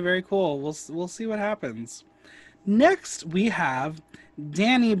be very, very cool. We'll see what happens. Next, we have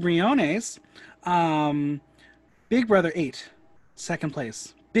Danny Briones, Big Brother 8, second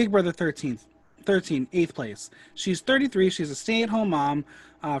place. Big Brother 13, 8th place. She's 33. She's a stay-at-home mom.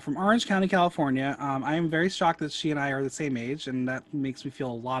 From Orange County, California. I am very shocked that she and I are the same age, and that makes me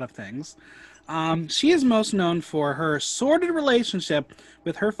feel a lot of things. She is most known for her sordid relationship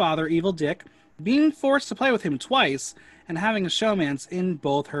with her father, Evil Dick, being forced to play with him twice, and having a showmance in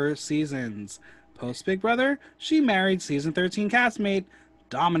both her seasons. Post Big Brother, she married season 13 castmate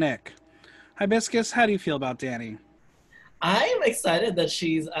Dominic. Hibiscus, how do you feel about Danny? I am excited that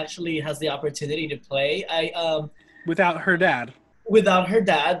she's actually has the opportunity to play. Without her dad. Without her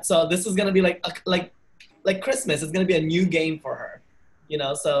dad, so this is gonna be like Christmas. It's gonna be a new game for her, you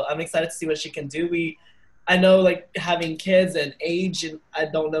know. So I'm excited to see what she can do. I know like having kids and age, and I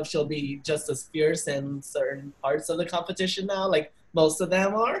don't know if she'll be just as fierce in certain parts of the competition now, like most of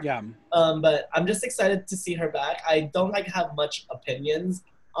them are. Yeah. But I'm just excited to see her back. I don't have much opinions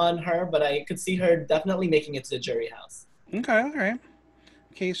on her, but I could see her definitely making it to the jury house. Okay, all right.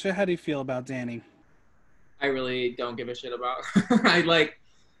 Keisha, how do you feel about Danny? I really don't give a shit about her.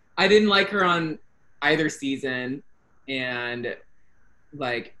 I didn't like her on either season, and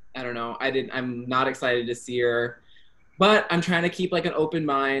like, I don't know, I'm not excited to see her, but I'm trying to keep like an open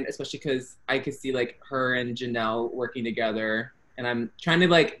mind, especially because I could see like her and Janelle working together, and I'm trying to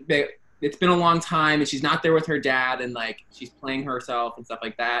like, it's been a long time, and she's not there with her dad, and like she's playing herself and stuff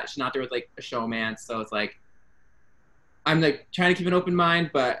like that. She's not there with like a showman, so it's like I'm like trying to keep an open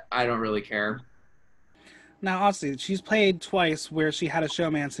mind, but I don't really care. Now, honestly, she's played twice where she had a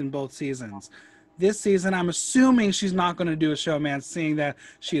showmance in both seasons. This season, I'm assuming she's not going to do a showman, seeing that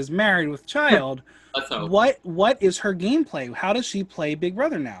she is married with child. Let's hope. What is her gameplay? How does she play Big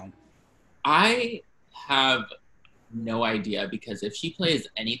Brother now? I have no idea, because if she plays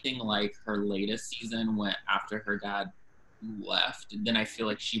anything like her latest season when after her dad left, then I feel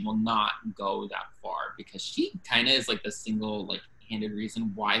like she will not go that far, because she kind of is like the single like handed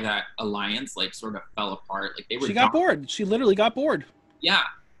reason why that alliance like sort of fell apart. Like she got bored. She literally got bored. Yeah.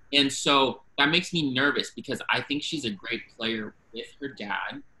 And so that makes me nervous, because I think she's a great player with her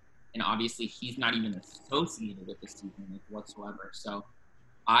dad, and obviously he's not even associated with the season like whatsoever. So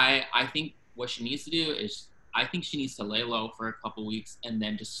I think what she needs to do is, I think she needs to lay low for a couple weeks and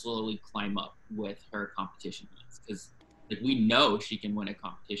then just slowly climb up with her competition wins, because like we know she can win a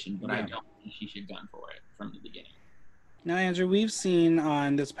competition, but I don't think she should gun for it from the beginning. Now, Andrew, we've seen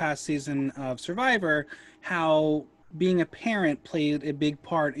on this past season of Survivor how being a parent played a big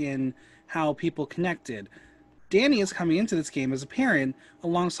part in how people connected. Danny is coming into this game as a parent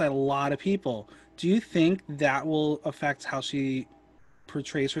alongside a lot of people. Do you think that will affect how she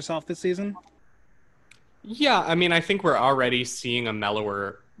portrays herself this season? Yeah, I mean, I think we're already seeing a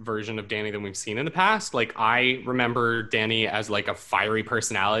mellower version of Danny than we've seen in the past. Like, I remember Danny as like a fiery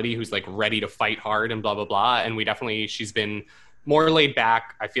personality who's like ready to fight hard and blah, blah, blah. And she's been more laid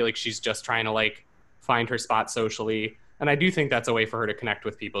back. I feel like she's just trying to like find her spot socially. And I do think that's a way for her to connect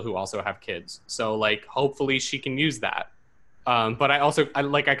with people who also have kids. So like, hopefully she can use that. But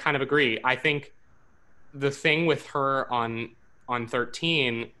I kind of agree. I think the thing with her on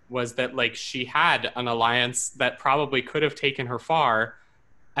 13 was that like she had an alliance that probably could have taken her far,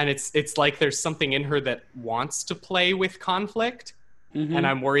 and it's like there's something in her that wants to play with conflict, and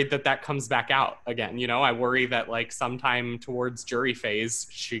I'm worried that comes back out again. You know, I worry that like sometime towards jury phase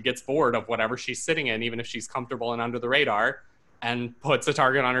she gets bored of whatever she's sitting in, even if she's comfortable and under the radar, and puts a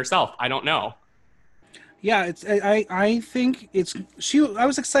target on herself. I don't know. Yeah, I think I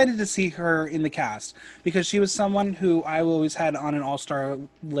was excited to see her in the cast, because she was someone who I always had on an all-star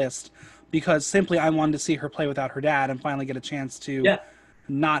list, because simply I wanted to see her play without her dad and finally get a chance to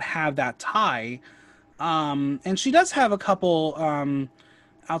not have that tie. And she does have a couple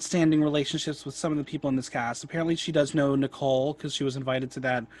outstanding relationships with some of the people in this cast. Apparently she does know Nicole, because she was invited to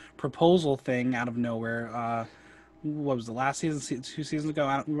that proposal thing out of nowhere. What was the last season, 2 seasons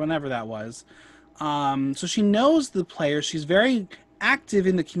ago, whenever that was. So she knows the players. She's very active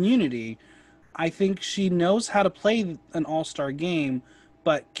in the community. I think she knows how to play an all-star game,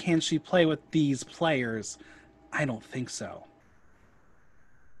 but can she play with these players? I don't think so.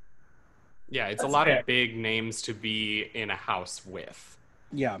 Yeah, it's a lot of big names to be in a house with.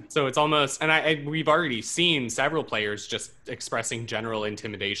 Yeah. So it's almost, and we've already seen several players just expressing general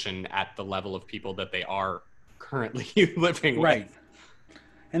intimidation at the level of people that they are currently living with. Right.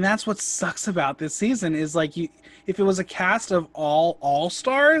 And that's what sucks about this season is like if it was a cast of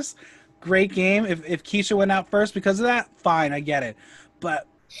all-stars, great game. If Keisha went out first because of that, fine, I get it. But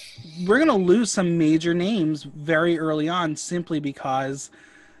we're going to lose some major names very early on simply because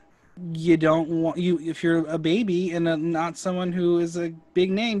you don't want if you're a baby and not someone who is a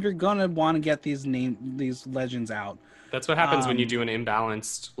big name, you're going to want to get these legends out. That's what happens when you do an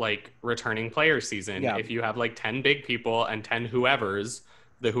imbalanced like returning player season. Yeah. If you have like 10 big people and 10 whoever's,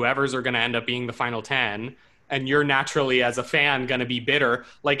 the whoever's are going to end up being the final 10, and you're naturally as a fan going to be bitter.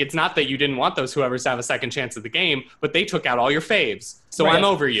 Like, it's not that you didn't want those whoever's to have a second chance at the game, but they took out all your faves. So right. I'm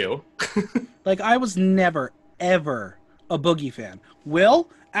over you. Like, I was never, ever a Boogie fan. Will?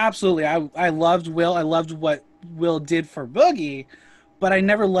 Absolutely. I loved Will. I loved what Will did for Boogie, but I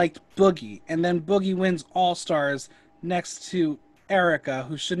never liked Boogie. And then Boogie wins All-Stars next to Erica,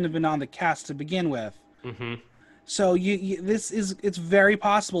 who shouldn't have been on the cast to begin with. Mm-hmm. So it's very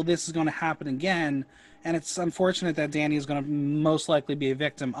possible this is going to happen again, and it's unfortunate that Danny is going to most likely be a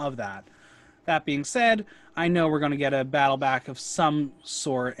victim of that. That being said, I know we're going to get a battle back of some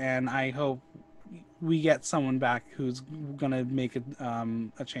sort, and I hope we get someone back who's going to make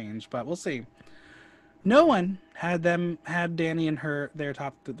a change, but we'll see. No one had Danny in their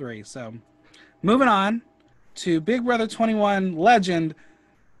top 3. So moving on to Big Brother 21 legend,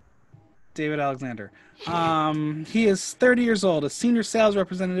 David Alexander. He is 30 years old, a senior sales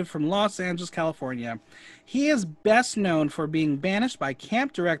representative from Los Angeles, California. He is best known for being banished by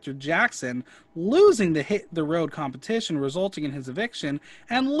camp director Jackson, losing the Hit the Road competition, resulting in his eviction,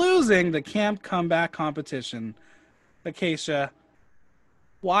 and losing the camp comeback competition. Acacia,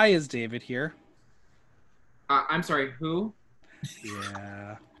 why is David here? I'm sorry, who?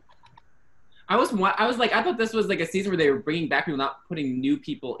 Yeah. I was like, I thought this was like a season where they were bringing back people, not putting new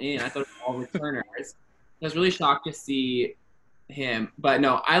people in. I thought it was all returners. I was really shocked to see him. But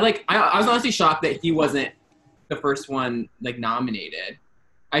no, I was honestly shocked that he wasn't the first one like nominated.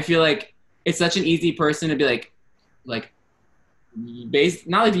 I feel like it's such an easy person to be like based,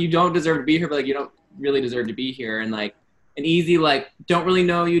 not like you don't deserve to be here, but like you don't really deserve to be here, and like an easy like don't really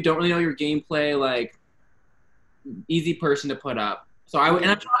know your gameplay, like easy person to put up. So I'm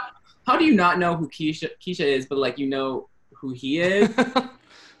shocked, how do you not know who Keisha is, but like you know who he is?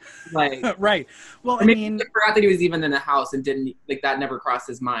 Like right. Well, I mean, I forgot that he was even in the house and didn't like that never crossed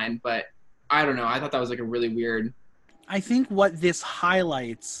his mind. But I don't know. I thought that was like a really weird. I think what this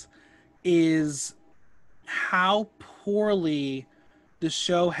highlights is how poorly the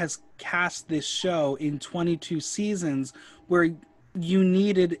show has cast this show in 22 seasons, where you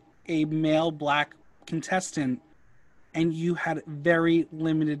needed a male black contestant and you had very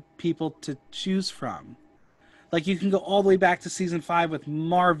limited people to choose from. Like, you can go all the way back to season 5 with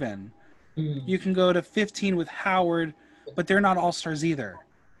Marvin. You can go to 15 with Howard, but they're not all-stars either.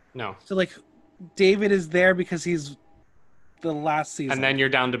 No. So, like, David is there because he's the last season. And then you're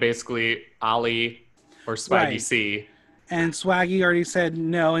down to basically Ali or Swaggy C. And Swaggy already said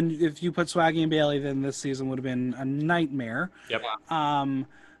no, and if you put Swaggy and Bailey, then this season would have been a nightmare. Yep.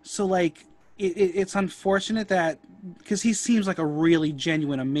 So, like, it's unfortunate that, because he seems like a really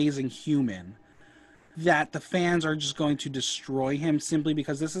genuine, amazing human, that the fans are just going to destroy him simply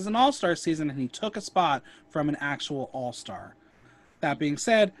because this is an all-star season and he took a spot from an actual all-star. That being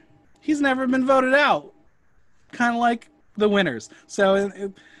said, he's never been voted out, kind of like the winners. So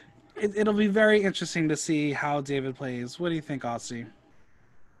it'll be very interesting to see how David plays. What do you think, Aussie?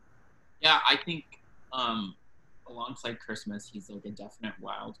 Yeah, I think alongside Christmas, he's like a definite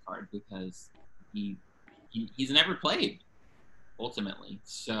wild card because he's never played ultimately.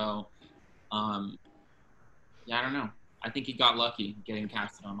 So, yeah, I don't know. I think he got lucky getting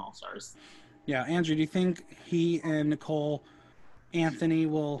casted on All Stars. Yeah, Andrew, do you think he and Nicole Anthony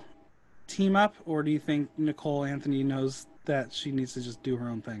will team up, or do you think Nicole Anthony knows that she needs to just do her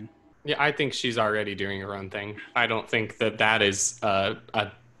own thing? Yeah, I think she's already doing her own thing. I don't think that is a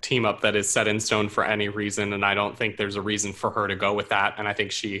team up that is set in stone for any reason, and I don't think there's a reason for her to go with that. And I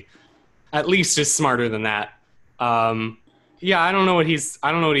think she, at least, is smarter than that. Yeah, I don't know what he's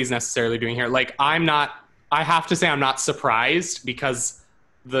necessarily doing here. Like, I have to say I'm not surprised, because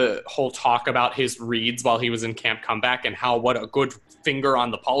the whole talk about his reads while he was in Camp Comeback and what a good finger on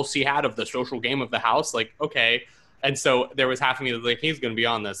the pulse he had of the social game of the house. Like, okay. And so there was half of me that was like, he's going to be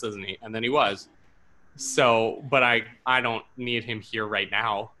on this, isn't he? And then he was. So, but I don't need him here right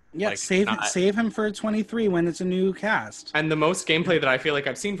now. Yeah, like, save him for 23 when it's a new cast. And the most gameplay that I feel like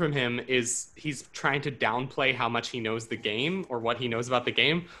I've seen from him is he's trying to downplay how much he knows the game or what he knows about the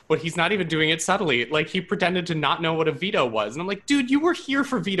game, but he's not even doing it subtly. Like, he pretended to not know what a veto was. And I'm like, dude, you were here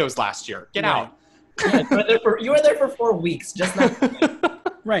for vetoes last year. Get out. Yeah, you were there for 4 weeks, just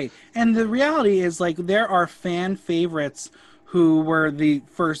not. Right. And the reality is, like, there are fan favorites who were the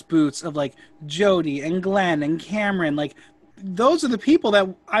first boots of, like, Jody and Glenn and Cameron. Like, those are the people that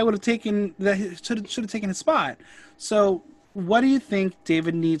I would have taken, that should have taken his spot. So what do you think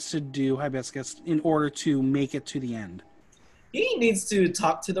David needs to do, Hibiscus, in order to make it to the end? He needs to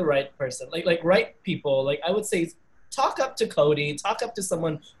talk to the right person, like right people. Like, I would say, talk up to Cody, talk up to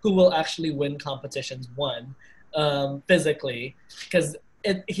someone who will actually win competitions physically, because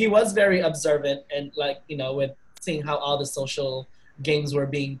he was very observant and, like, you know, with seeing how all the social games were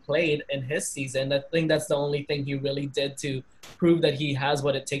being played in his season. I think that's the only thing he really did to prove that he has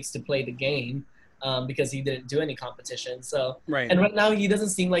what it takes to play the game, because he didn't do any competition. So, right. And right now he doesn't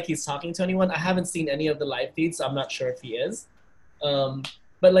seem like he's talking to anyone. I haven't seen any of the live feeds, so I'm not sure if he is.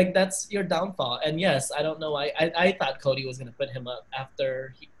 But, like, that's your downfall. And yes, I don't know why. I thought Cody was going to put him up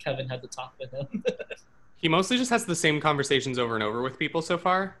after Kevin had to talk with him. He mostly just has the same conversations over and over with people so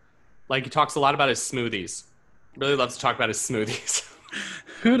far. Like, he talks a lot about his smoothies. Really loves to talk about his smoothies.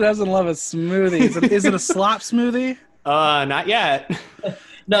 Who doesn't love a smoothie? Is it a slop smoothie? Not yet.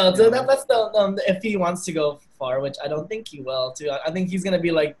 No, so that's the if he wants to go far, which I don't think he will. Too, I think he's gonna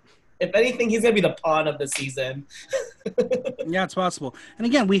be like, if anything, he's gonna be the pawn of the season. Yeah, it's possible. And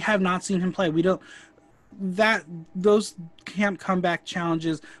again, we have not seen him play. We don't. Those Camp Comeback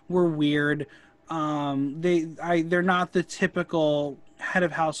challenges were weird. They're not the typical head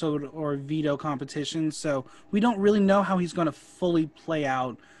of household or veto competition, so we don't really know how he's going to fully play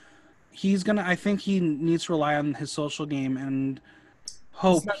out. I think he needs to rely on his social game and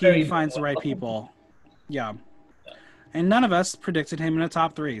hope he finds the right people. Yeah. And none of us predicted him in a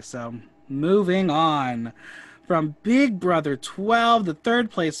top 3, so moving on. From Big Brother 12, the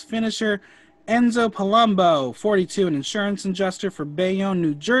third place finisher, Enzo Palumbo, 42, an insurance adjuster for Bayonne,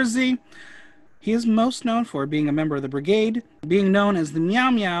 New Jersey. He is most known for being a member of the Brigade, being known as the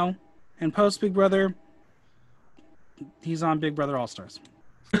Meow Meow, and post Big Brother, he's on Big Brother All Stars.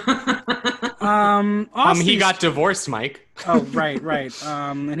 He got divorced, Mike. Oh, right.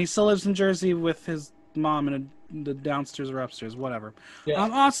 And he still lives in Jersey with his mom in the downstairs or upstairs, whatever. Yeah.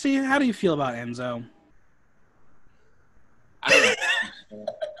 Austin, how do you feel about Enzo? I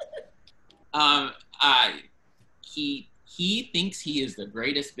don't know. He thinks he is the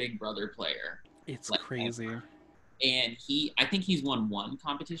greatest Big Brother player. It's crazy. Ever. And I think he's won one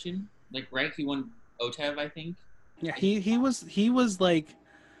competition. Like, right? He won OTEV, I think. Yeah, he was like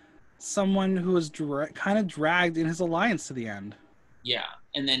someone who was kind of dragged in his alliance to the end. Yeah,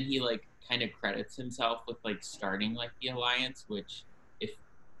 and then he like kind of credits himself with like starting like the alliance, which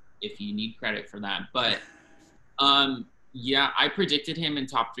if you need credit for that, but yeah, I predicted him in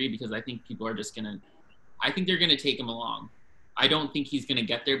top 3 because I think people are just I think they're gonna take him along. I don't think he's gonna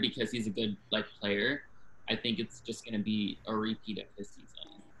get there because he's a good like player. I think it's just gonna be a repeat of his season.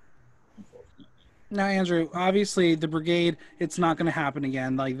 Unfortunately. Now, Andrew, obviously the Brigade, it's not going to happen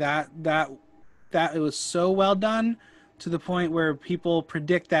again. Like that it was so well done to the point where people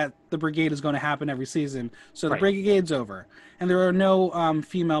predict that the Brigade is going to happen every season. So the Brigade's over, and there are no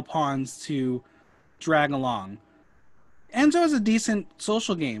female pawns to drag along. Enzo is a decent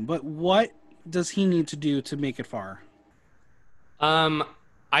social game, but what does he need to do to make it far?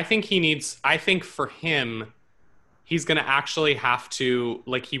 I think for him, he's going to actually have to,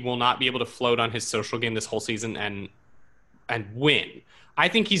 like, he will not be able to float on his social game this whole season and win. I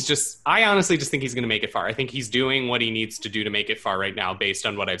honestly just think he's going to make it far. I think he's doing what he needs to do to make it far right now based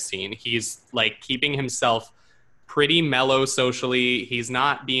on what I've seen. He's, like, keeping himself pretty mellow socially. He's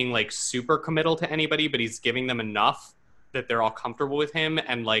not being, like, super committal to anybody, but he's giving them enough that they're all comfortable with him.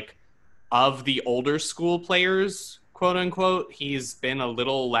 And, like, of the older school players, quote unquote, he's been a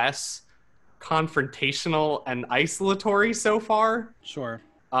little less confrontational and isolatory so far. Sure.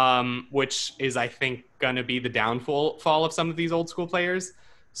 Which is, I think, going to be the downfall of some of these old school players.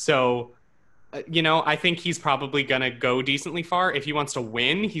 So, I think he's probably going to go decently far. If he wants to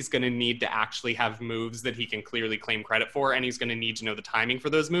win, he's going to need to actually have moves that he can clearly claim credit for, and he's going to need to know the timing for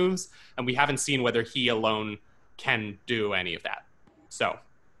those moves. And we haven't seen whether he alone can do any of that. So,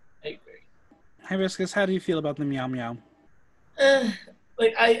 I agree. Hibiscus, how do you feel about the Meow Meow?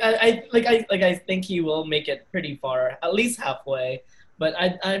 I think he will make it pretty far, at least halfway. But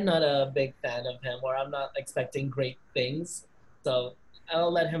I'm not a big fan of him, or I'm not expecting great things. So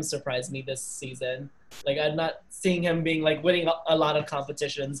I'll let him surprise me this season. Like, I'm not seeing him being like winning a lot of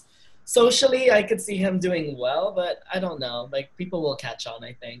competitions. Socially, I could see him doing well, but I don't know. Like, people will catch on.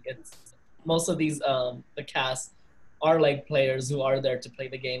 I think most of these the cast are like players who are there to play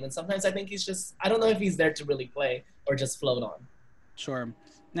the game, and sometimes I think I don't know if he's there to really play or just float on. Sure.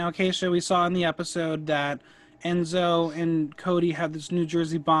 Now, Acacia, we saw in the episode that Enzo and Cody have this New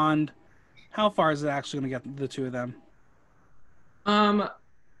Jersey bond. How far is it actually going to get the two of them?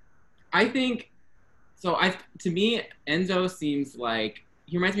 I think so. To me, Enzo seems like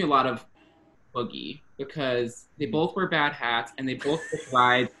he reminds me a lot of Boogie because they both wear bad hats and they both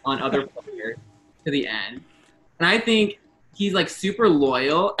ride on other players to the end. And I think he's like super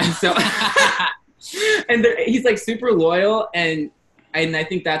loyal, and so he's like super loyal, and I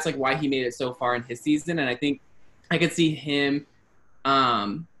think that's like why he made it so far in his season. And I think I could see him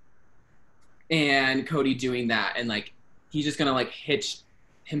and Cody doing that, and like he's just gonna like hitch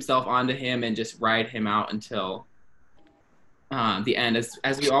himself onto him and just ride him out until the end,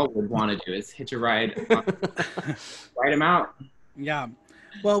 as we all would want to do, is hitch a ride, ride him out. Yeah.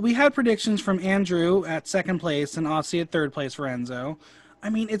 Well, we had predictions from Andrew at second place and Aussie at third place for Enzo. I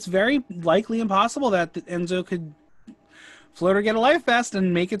mean, it's very likely impossible that Enzo could float or get a life vest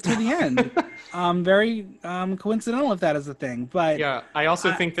and make it to the end. Very coincidental if that is the thing. But yeah, I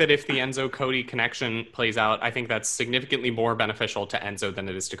also think that if the Enzo-Cody connection plays out, I think that's significantly more beneficial to Enzo than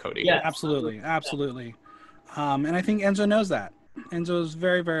it is to Cody. Yeah, absolutely. And I think Enzo knows that. Enzo is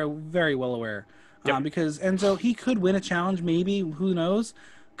very, very, very well aware. Yep. Because Enzo, he could win a challenge, maybe, who knows?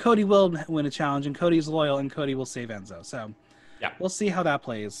 Cody will win a challenge, and Cody's loyal, and Cody will save Enzo. So yeah, we'll see how that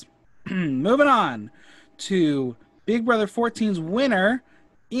plays. Moving on to Big Brother 14's winner,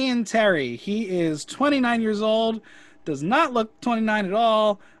 Ian Terry. He is 29 years old, does not look 29 at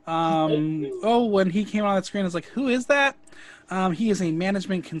all. When he came on that screen, I was like, who is that? He is a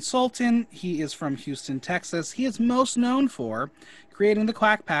management consultant. He is from Houston, Texas. He is most known for creating the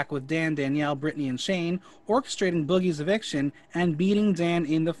Quack Pack with Dan, Danielle, Brittany, and Shane, orchestrating Boogie's eviction, and beating Dan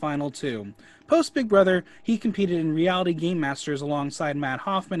in the final 2. Post Big Brother, he competed in Reality Game Masters alongside Matt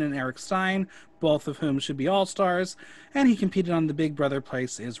Hoffman and Eric Stein, both of whom should be All-Stars, and he competed on the Big Brother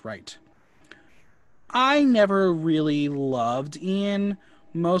Price is Right. I never really loved Ian,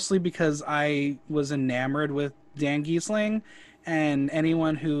 mostly because I was enamored with Dan Giesling, and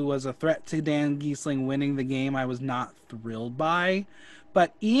anyone who was a threat to Dan Giesling winning the game, I was not thrilled by.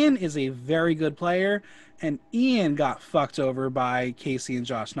 But Ian is a very good player, and Ian got fucked over by Casey and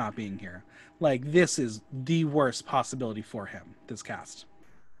Josh not being here. Like, this is the worst possibility for him, this cast.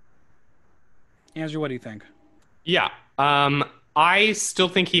 Andrew, what do you think? Yeah. I still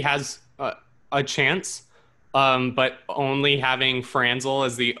think he has a chance, but only having Franzel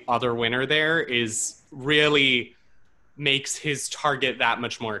as the other winner there is really makes his target that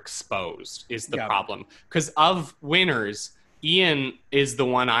much more exposed is the problem. Because of winners, Ian is the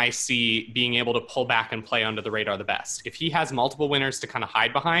one I see being able to pull back and play under the radar the best. If he has multiple winners to kind of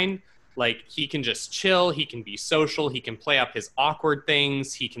hide behind, like, he can just chill, he can be social, he can play up his awkward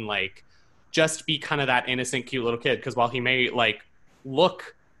things, he can, like, just be kind of that innocent, cute little kid. Because while he may, like,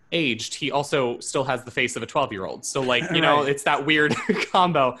 look aged, he also still has the face of a 12-year-old. So, like, you know, it's that weird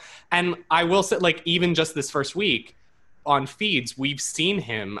combo. And I will say, like, even just this first week on feeds, we've seen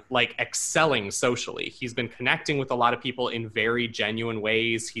him, like, excelling socially. He's been connecting with a lot of people in very genuine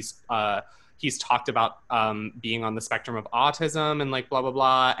ways. He's talked about being on the spectrum of autism and, like, blah, blah,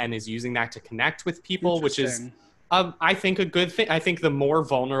 blah, and is using that to connect with people, which is, I think, a good thing. I think the more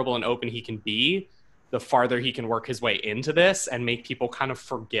vulnerable and open he can be, the farther he can work his way into this and make people kind of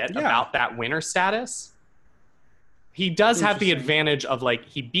forget about that winner status. He does have the advantage of, like,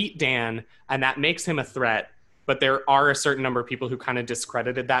 he beat Dan, and that makes him a threat, but there are a certain number of people who kind of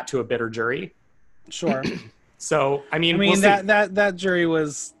discredited that to a bitter jury. Sure. So, I mean we'll that jury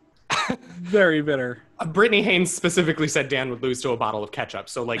was very bitter. Brittany Haynes specifically said Dan would lose to a bottle of ketchup.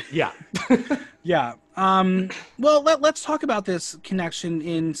 So, like, yeah. Yeah. Well, let's talk about this connection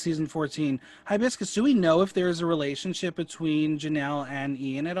in season 14. Hibiscus, do we know if there's a relationship between Janelle and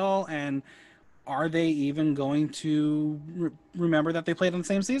Ian at all? And are they even going to remember that they played on the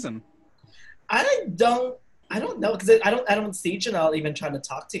same season? I don't know, because I don't see Janelle even trying to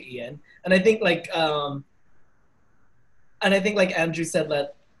talk to Ian. And I think, like Andrew said,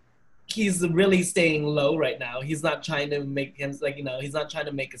 that he's really staying low right now. He's not trying to make him, like, you know, he's not trying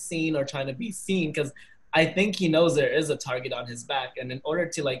to make a scene or trying to be seen, because I think he knows there is a target on his back. And in order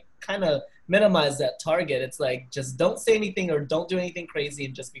to, like, kind of minimize that target, it's like, just don't say anything or don't do anything crazy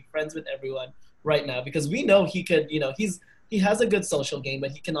and just be friends with everyone right now, because we know he could, you know, he has a good social game,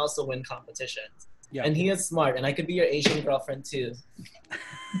 but he can also win competitions. Yeah. And he is smart, and I could be your Asian girlfriend too.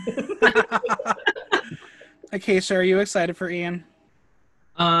 Acacia, are you excited for Ian?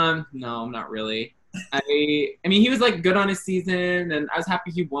 No, I'm not really. I mean, he was, like, good on his season, and I was happy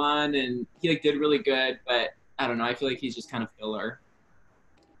he won, and he, like, did really good. But I don't know. I feel like he's just kind of filler.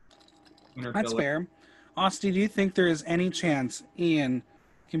 That's fair. Austin, do you think there is any chance Ian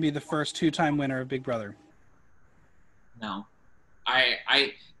can be the first 2-time winner of Big Brother? No,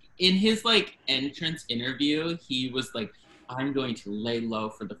 I in his, like, entrance interview, he was like, I'm going to lay low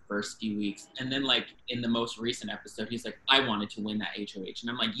for the first few weeks. And then, like, in the most recent episode, he's like, I wanted to win that HOH. And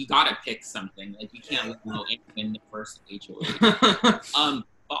I'm like, you got to pick something. Like, you can't lay low and win the first HOH.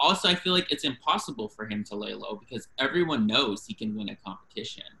 But also, I feel like it's impossible for him to lay low, because everyone knows he can win a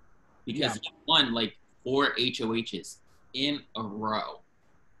competition. Because he won, like, 4 HOHs in a row.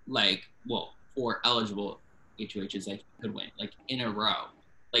 Like, well, 4 eligible HOHs that he could win, like, in a row.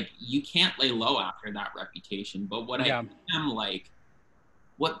 Like, you can't lay low after that reputation. But what I am, like,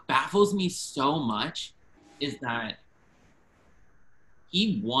 what baffles me so much is that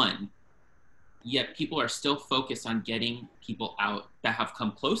he won, yet people are still focused on getting people out that have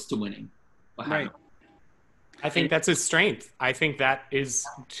come close to winning. I think that's his strength. I think that is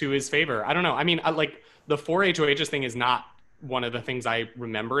to his favor. I don't know. I mean, like, the 4 HOHs thing is not one of the things I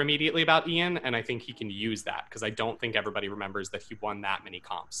remember immediately about Ian, and I think he can use that, because I don't think everybody remembers that he won that many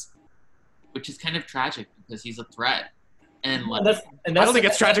comps. Which is kind of tragic, because he's a threat. And, like, I don't think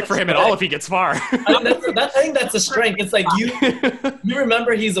it's tragic for him at all if he gets far. I think that's a strength. It's like, you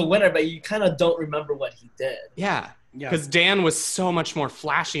remember he's a winner, but you kind of don't remember what he did. Yeah. Because Dan was so much more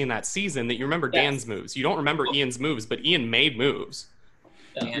flashy in that season that you remember Dan's moves. You don't remember Ian's moves, but Ian made moves.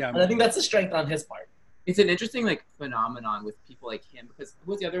 Yeah. And I think that's a strength on his part. It's an interesting, like, phenomenon with people like him, because who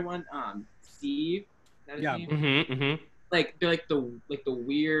was the other one? Steve. Is that his name? Mm-hmm, mm-hmm. Like, they're like the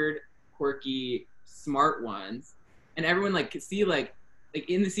weird, quirky, smart ones, and everyone, like, could see, like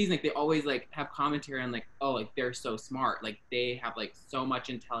in the season, like, they always, like, have commentary on, like, oh, like, they're so smart, like, they have, like, so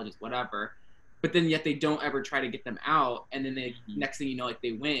much intelligence, whatever, but then yet they don't ever try to get them out, and then they next thing you know, like,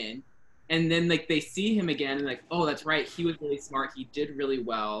 they win, and then, like, they see him again and, like, oh, that's right, he was really smart, he did really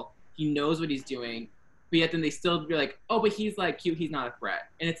well, he knows what he's doing. but yet then they still be like, oh, but he's like cute, he's not a threat.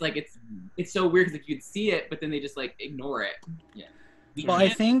 And it's like it's so weird because like, you'd see it, but then they just like ignore it. Yeah. Well, I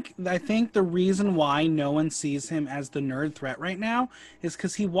think the reason why no one sees him as the nerd threat right now is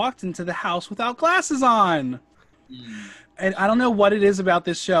because he walked into the house without glasses on. And I don't know what it is about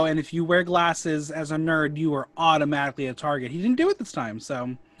this show, and if you wear glasses as a nerd, you are automatically a target. He didn't do it this time,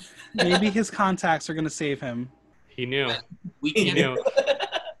 so maybe his contacts are going to save him. He knew. He knew.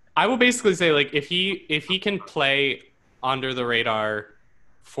 I will basically say, like, if he can play under the radar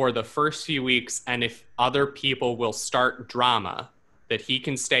for the first few weeks, and if other people will start drama that he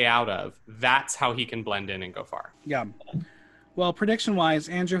can stay out of, that's how he can blend in and go far. Yeah. Well, prediction-wise,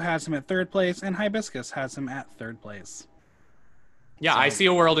 Andrew has him at 3rd place, and Hibiscus has him at 3rd place. Yeah, so, I see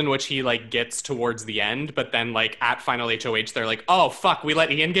a world in which he, like, gets towards the end, but then, like, at Final HOH, they're like, oh, fuck, we let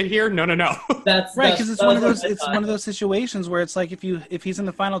Ian get here? No. That's right, because it's one of those situations where it's like, if he's in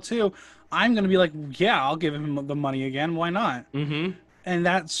the final 2, I'm going to be like, yeah, I'll give him the money again. Why not? Mm-hmm. And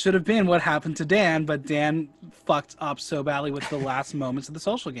that should have been what happened to Dan, but Dan fucked up so badly with the last moments of the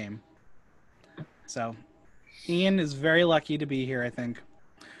social game. So, Ian is very lucky to be here, I think.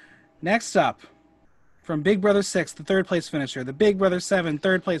 Next up, from Big Brother 6, the 3rd place finisher, the Big Brother 7,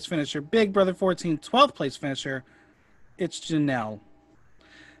 3rd place finisher, Big Brother 14, 12th place finisher, it's Janelle.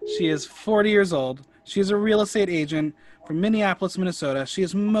 She is 40 years old. She is a real estate agent from Minneapolis, Minnesota. She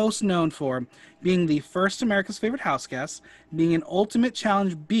is most known for being the first America's Favorite Houseguest, being an ultimate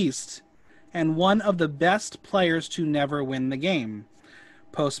challenge beast, and one of the best players to never win the game.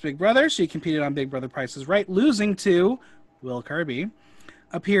 Post Big Brother, she competed on Big Brother Price is Right, losing to Will Kirby.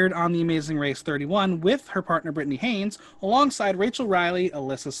 Appeared on The Amazing Race 31 with her partner Brittany Haynes, alongside Rachel Riley,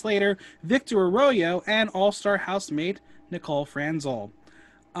 Alyssa Slater, Victor Arroyo, and all-star housemate Nicole Franzel.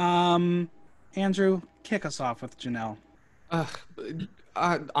 Andrew, kick us off with Janelle.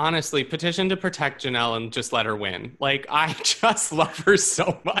 Honestly, petition to protect Janelle and just let her win. Like, I just love her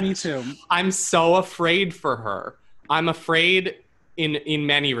so much. Me too. I'm so afraid for her. I'm afraid in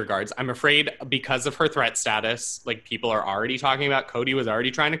many regards. I'm afraid because of her threat status. Like, people are already talking about Cody was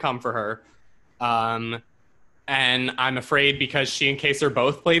already trying to come for her. And I'm afraid because she and Kaser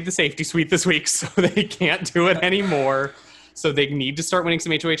both played the safety suite this week, so they can't do it anymore. So they need to start winning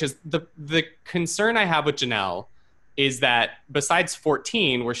some HOHs. The concern I have with Janelle is that besides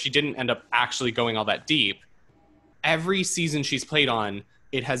 14, where she didn't end up actually going all that deep, every season she's played on,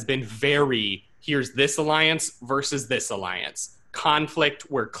 it has been very, here's this alliance versus this alliance. Conflict,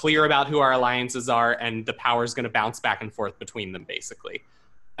 we're clear about who our alliances are, and the power is going to bounce back and forth between them, basically.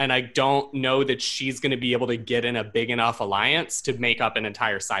 And I don't know that she's going to be able to get in a big enough alliance to make up an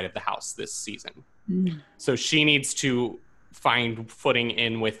entire side of the house this season. So she needs to find footing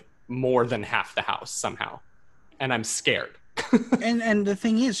in with more than half the house somehow. And I'm scared. and the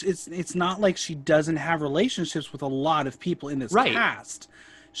thing is, it's not like she doesn't have relationships with a lot of people in this cast.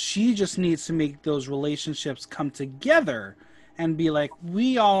 She just needs to make those relationships come together and be like,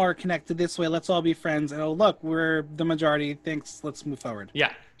 we all are connected this way. Let's all be friends. And oh, look, we're the majority. Thanks. Let's move forward.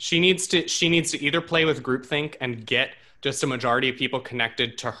 Yeah. She needs to either play with groupthink and get just a majority of people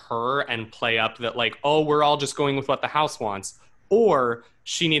connected to her and play up that, like, oh, we're all just going with what the house wants. Or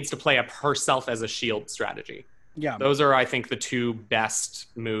she needs to play up herself as a shield strategy. Yeah. Those are, I think, the two best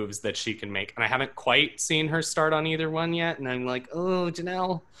moves that she can make. And I haven't quite seen her start on either one yet. And I'm like, oh,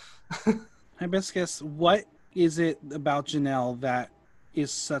 Janelle. Hibiscus, what is it about Janelle that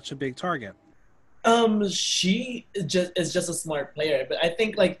is such a big target? She is just a smart player. But I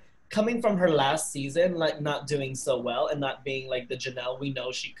think, like, coming from her last season, like, not doing so well and not being, like, the Janelle we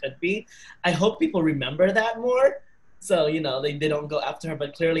know she could be, I hope people remember that more. So, you know, they don't go after her,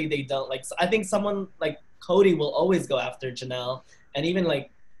 but clearly they don't. Like, so I think someone like Cody will always go after Janelle, and even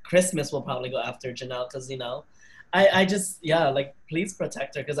like Christmas will probably go after Janelle because, you know, I just, yeah, like, please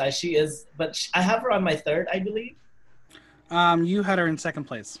protect her because she is, but I have her on my 3rd, I believe. You had her in 2nd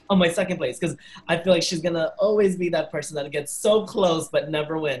place. Oh, my 2nd place, because I feel like she's gonna always be that person that gets so close but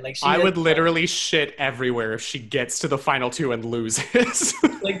never win. Like, I would literally shit everywhere if she gets to the final 2 and loses.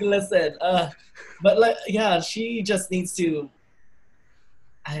 Like, listen, but like, yeah, she just needs to.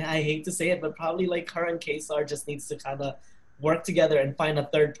 I hate to say it, but probably like her and Kaysar just needs to kind of work together and find a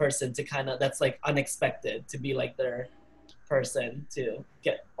 3rd person to kind of that's like unexpected to be like their person to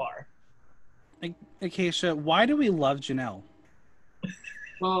get far. Acacia, why do we love Janelle?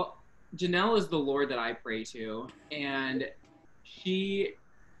 Well, Janelle is the Lord that I pray to, and she,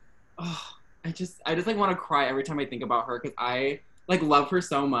 I just like want to cry every time I think about her because I like love her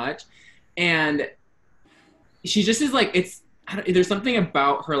so much, and she just is like there's something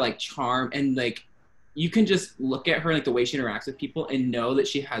about her like charm and like you can just look at her like the way she interacts with people and know that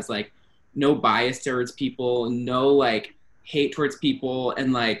she has like no bias towards people, no like hate towards people,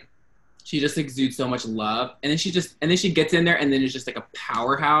 and like she just exudes so much love. And then she gets in there, and then it's just like a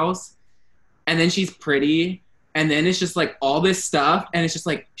powerhouse. And then she's pretty, and then it's just like all this stuff, and it's just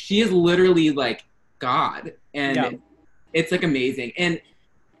like she is literally like God, and it's like amazing. And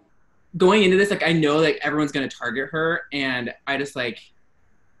going into this, like I know like everyone's gonna target her, and I just like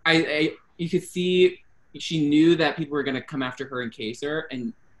I you could see she knew that people were gonna come after her and Kaser,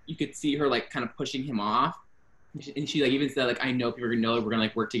 and you could see her like kind of pushing him off, and she like even said like I know people are gonna know we're gonna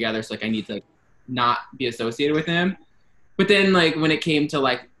like work together, so like I need to like not be associated with him. But then like when it came to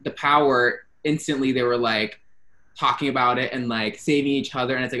like the power, instantly they were like talking about it and like saving each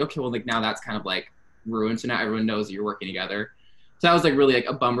other, and it's like okay, well like now that's kind of like ruined, so now everyone knows that you're working together. So that was like really like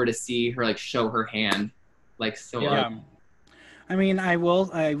a bummer to see her like show her hand, like so. Yeah. I mean,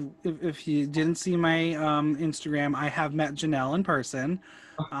 if you didn't see my Instagram, I have met Janelle in person.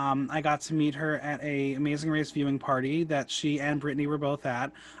 I got to meet her at a Amazing Race viewing party that she and Brittany were both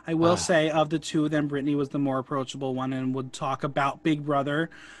at. I will say of the two of them, Brittany was the more approachable one and would talk about Big Brother.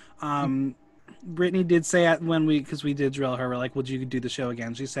 Brittany did say because we did drill her, we're like, would you do the show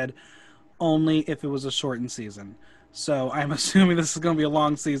again? She said, only if it was a shortened season. So I'm assuming this is going to be a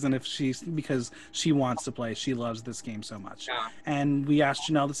long season because she wants to play. She loves this game so much. Yeah. And we asked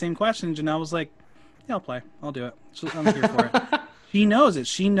Janelle the same question. Janelle was like, yeah, I'll play. I'll do it. I'm here for it. She knows it.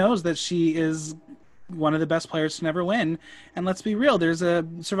 She knows that she is one of the best players to never win. And let's be real. There's a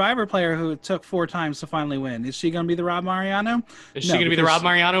Survivor player who it took 4 times to finally win. Is she going to be the Rob Mariano? Is she going to be the Rob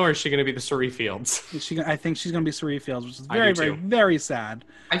Mariano, or is she going to be the Cirie Fields? I think she's going to be Cirie Fields, which is very, very, very sad.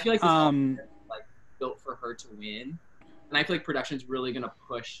 I feel like this like built for her to win, and I feel like production's really going to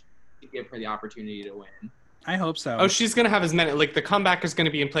push to give her the opportunity to win. I hope so. Oh, she's going to have as many, like the comeback is going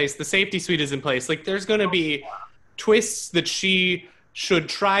to be in place. The safety suite is in place. Like there's going to be twists that she should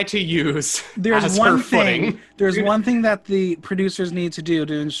try to use as her footing. There's one thing that the producers need to do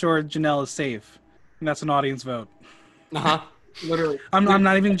to ensure Janelle is safe, and that's an audience vote. Literally. I'm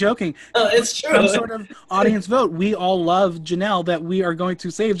not even joking. Oh, it's true. Some sort of audience vote. We all love Janelle, that we are going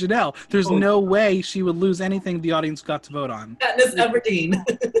to save Janelle. There's no way she would lose anything the audience got to vote on. Katniss Everdeen.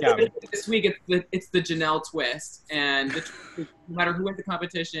 Yeah. This week it's the Janelle twist, and no matter who wins the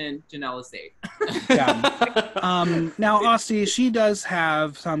competition, Janelle is safe. Yeah. Now, Austin, she does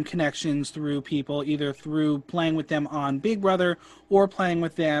have some connections through people, either through playing with them on Big Brother or playing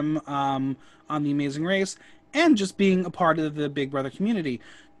with them on The Amazing Race, and just being a part of the Big Brother community.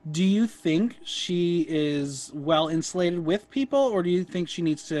 Do you think she is well insulated with people, or do you think she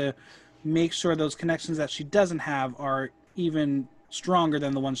needs to make sure those connections that she doesn't have are even stronger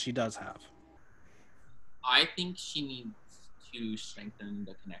than the ones she does have? I think she needs to strengthen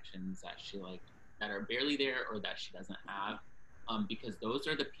the connections that are barely there or that she doesn't have, because those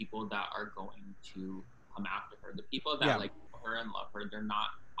are the people that are going to come after her. The people that like her and love her,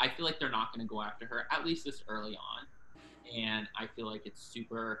 I feel like they're not going to go after her, at least this early on. And I feel like it's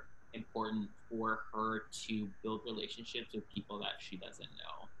super important for her to build relationships with people that she doesn't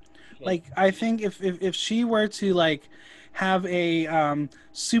know. Like, I think if she were to, like, have a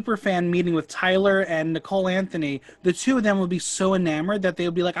super fan meeting with Tyler and Nicole Anthony, the two of them would be so enamored that they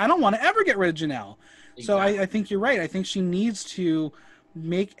would be like, I don't want to ever get rid of Janelle. Exactly. So I think you're right. I think she needs to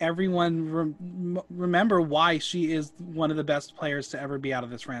make everyone remember why she is one of the best players to ever be out of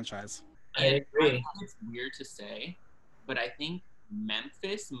this franchise. I agree. It's weird to say, but I think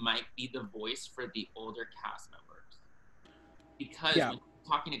Memphis might be the voice for the older cast members. Because when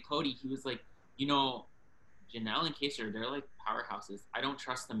talking to Cody, he was like, Janelle and Kaser, they're like powerhouses. I don't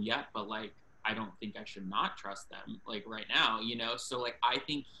trust them yet, but like, I don't think I should not trust them like right now, So like, I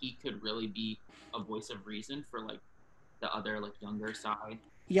think he could really be a voice of reason for like the other like younger side.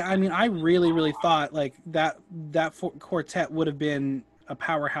 Yeah, I mean, I really thought like that quartet would have been a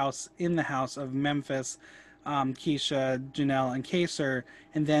powerhouse in the house of Memphis, Keisha, Janelle, and Kaser,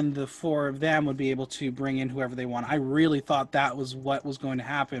 and then the 4 of them would be able to bring in whoever they want. I really thought that was what was going to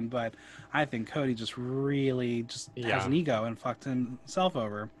happen, but I think Cody just really has an ego and fucked himself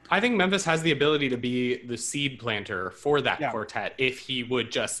over. I think Memphis has the ability to be the seed planter for that quartet if he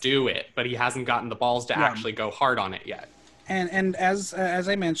would just do it, but he hasn't gotten the balls to actually go hard on it yet. And as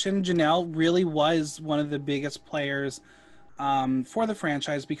I mentioned, Janelle really was one of the biggest players for the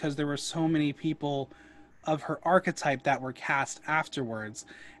franchise because there were so many people of her archetype that were cast afterwards.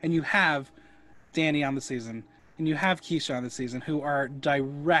 And you have Danny on the season, and you have Keisha on the season, who are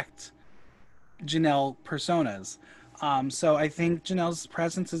direct Janelle personas. So I think Janelle's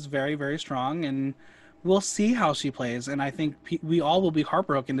presence is very, very strong, and we'll see how she plays. And I think we all will be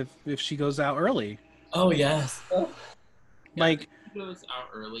heartbroken if she goes out early. Oh, yes. Like, she goes out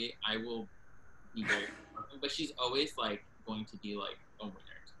early, I will be very but she's always like going to be like a winner.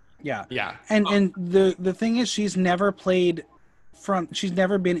 Yeah. Yeah. And the thing is, she's never been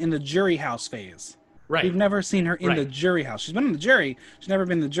in the jury house phase. Right. We've never seen her in the jury house. She's been in the jury. She's never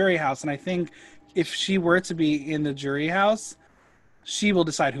been in the jury house. And I think if she were to be in the jury house, she will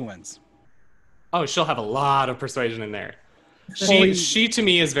decide who wins. Oh, she'll have a lot of persuasion in there. She to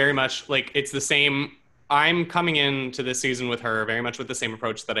me is very much like, it's the same. I'm coming into this season with her very much with the same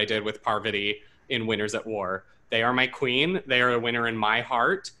approach that I did with Parvati in Winners at War. They are my queen. They are a winner in my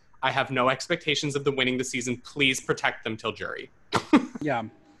heart. I have no expectations of them winning the season. Please protect them till jury. Yeah.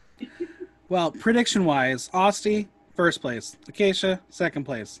 Well, prediction-wise, Austin, first place. Acacia, second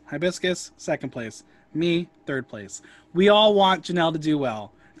place. Hibiscus, second place. Me, third place. We all want Janelle to do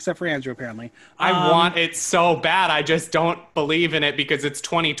well, except for Andrew, apparently. I want it so bad. I just don't believe in it because it's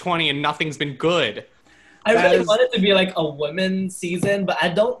 2020 and nothing's been good. I really want it to be like a women's season, but I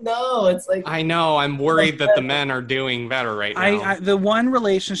don't know. It's like, I know. I'm worried that the men are doing better right now. The one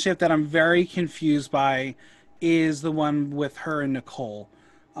relationship that I'm very confused by is the one with her and Nicole.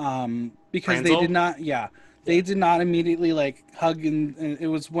 Because Franzel? they did not immediately like hug, and it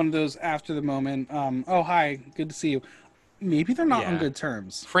was one of those after the moment. Oh, hi, good to see you. Maybe they're not on good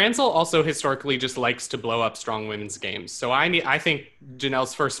terms. Franzel also historically just likes to blow up strong women's games. So I think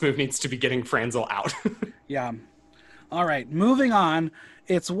Janelle's first move needs to be getting Franzel out. Yeah. All right, moving on.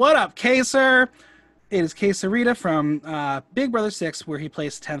 It's What Up, Kaser? It is Kaserita from Big Brother 6, where he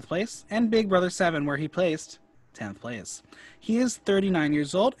placed 10th place, and Big Brother 7, where he placed 10th place. He is 39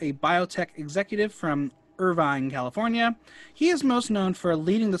 years old, a biotech executive from Irvine, California. He is most known for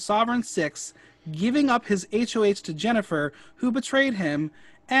leading the Sovereign Six, giving up his HOH to Jennifer, who betrayed him,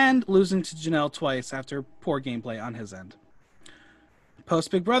 and losing to Janelle twice after poor gameplay on his end. Post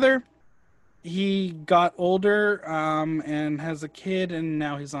Big Brother, he got older and has a kid, and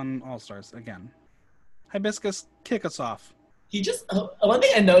now he's on All Stars again. Hibiscus, kick us off. He just, one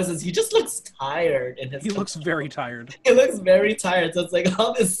thing I noticed is he just looks tired in his. He looks very tired. He looks very tired, so it's like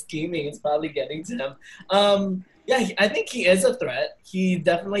all this scheming is probably getting to him. Yeah, I think he is a threat. He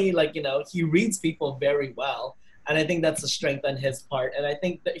definitely, he reads people very well. And I think that's a strength on his part. And I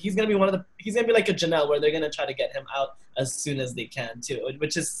think that he's going to be he's going to be like a Janelle, where they're going to try to get him out as soon as they can, too.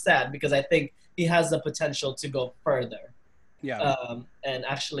 Which is sad, because I think he has the potential to go further. Yeah. And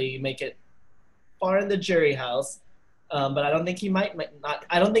actually make it far in the jury house. But I don't think he might not.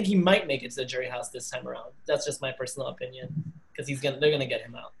 I don't think he might make it to the jury house this time around. That's just my personal opinion, because they're going to get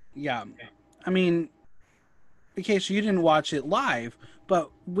him out. Yeah. I mean, in case you didn't watch it live,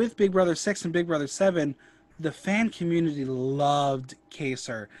 but with Big Brother 6 and Big Brother 7, the fan community loved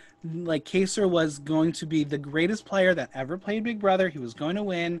Kaser. Like, Kaser was going to be the greatest player that ever played Big Brother. He was going to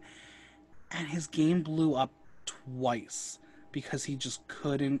win, and his game blew up twice because he just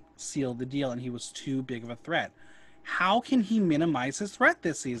couldn't seal the deal, and he was too big of a threat. How can he minimize his threat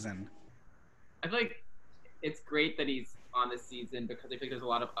this season? I feel like it's great that he's on this season, because I think there's a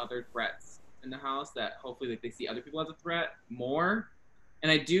lot of other threats in the house that hopefully they see other people as a threat more.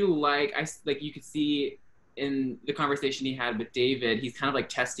 And I do you could see in the conversation he had with David, he's kind of like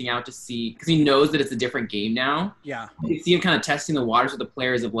testing out to see, because he knows that it's a different game now. Yeah. You see him kind of testing the waters with the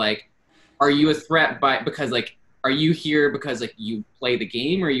players of like, are you a threat because are you here because you play the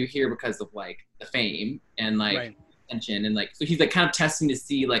game, or are you here because of the fame and attention, and so he's kind of testing to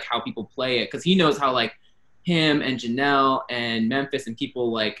see how people play it, because he knows how him and Janelle and Memphis and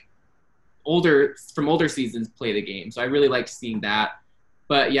people from older seasons play the game. So I really liked seeing that.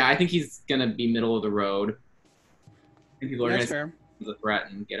 But yeah, I think he's gonna be middle of the road. I think people are gonna see the threat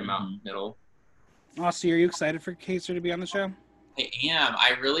and get him out in the middle. Austin, are you excited for Kaser to be on the show? I am.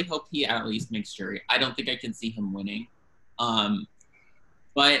 I really hope he at least makes jury. I don't think I can see him winning. But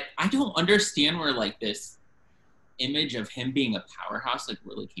I don't understand where this image of him being a powerhouse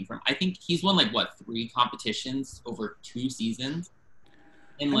really came from. I think he's won 3 competitions over 2 seasons.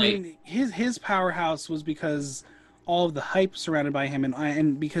 And I mean, his powerhouse was because all of the hype surrounded by him,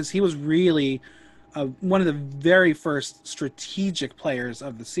 and because he was really one of the very first strategic players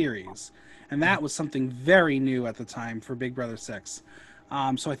of the series, and that was something very new at the time for Big Brother 6.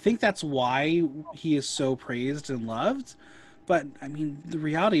 So I think that's why he is so praised and loved. But I mean, the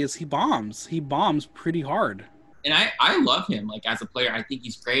reality is he bombs. He bombs pretty hard. And I love him as a player. I think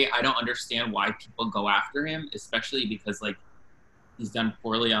he's great. I don't understand why people go after him, especially because he's done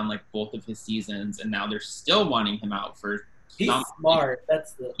poorly on both of his seasons, and now they're still wanting him out for. He's smart.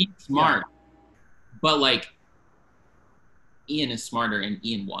 He's smart, but Ian is smarter, and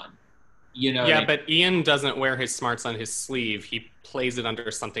Ian won. Yeah, but Ian doesn't wear his smarts on his sleeve. He plays it under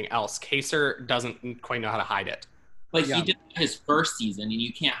something else. Kaser doesn't quite know how to hide it. But he did his first season, and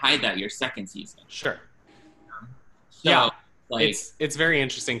you can't hide that your second season. Sure. So, yeah. like, it's very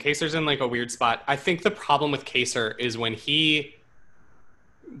interesting. Kaser's in like a weird spot. I think the problem with Kaser is when he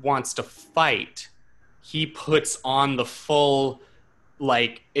wants to fight, he puts on the full,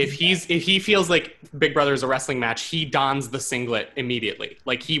 like, if he feels like Big Brother is a wrestling match, he dons the singlet immediately.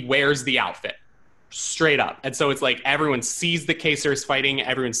 Like, he wears the outfit straight up. And so it's like everyone sees that Kaser is fighting,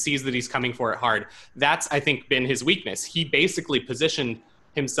 everyone sees that he's coming for it hard. That's, I think, been his weakness. He basically positioned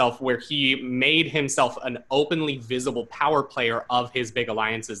himself where he made himself an openly visible power player of his big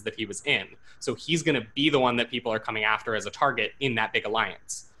alliances that he was in. So he's going to be the one that people are coming after as a target in that big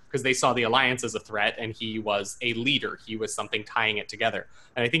alliance, because they saw the alliance as a threat, and he was a leader. He was something tying it together.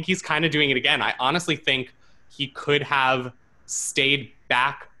 And I think he's kind of doing it again. I honestly think he could have stayed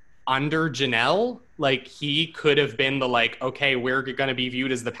back under Janelle. Like, he could have been the, like, okay, we're going to be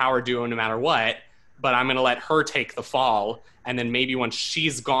viewed as the power duo no matter what, but I'm going to let her take the fall. And then maybe once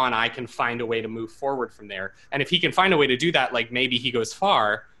she's gone, I can find a way to move forward from there. And if he can find a way to do that, like, maybe he goes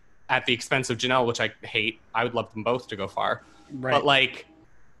far at the expense of Janelle, which I hate. I would love them both to go far. Right. But, like,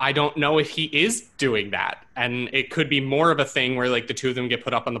 I don't know if he is doing that. And it could be more of a thing where, like, the two of them get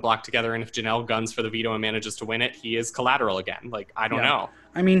put up on the block together, and if Janelle guns for the veto and manages to win it, he is collateral again. Like, I don't know.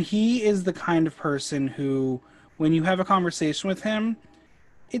 I mean, he is the kind of person who, when you have a conversation with him,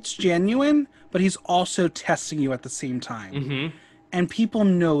 it's genuine, but he's also testing you at the same time. Mm-hmm. And people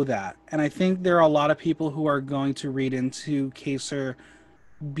know that. And I think there are a lot of people who are going to read into Kaser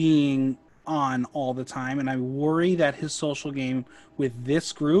being on all the time. And I worry that his social game with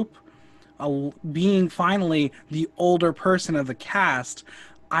this group, being finally the older person of the cast,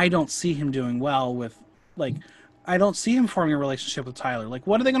 I don't see him doing well with, like, I don't see him forming a relationship with Tyler. Like,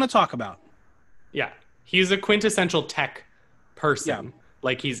 what are they going to talk about? Yeah. He's a quintessential tech person. Yeah.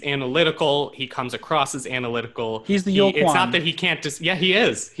 Like, he's analytical. He comes across as analytical. He's the Yul Kwon. It's not that he can't just... Yeah, he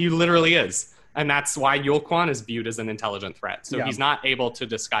is. He literally is. And that's why Yul Kwon is viewed as an intelligent threat. So he's not able to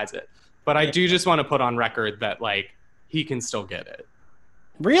disguise it. But I do just want to put on record that, like, he can still get it.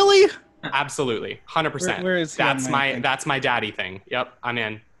 Really? Absolutely. 100%. Where is he? That's my daddy thing. Yep, I'm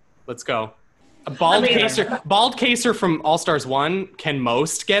in. Let's go. Bald Kaser from All-Stars 1 can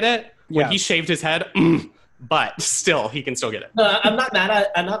most get it. When he shaved his head... But still, he can still get it. I'm not mad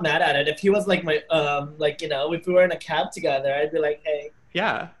at it. If he was like my, like, you know, if we were in a cab together, I'd be like, hey.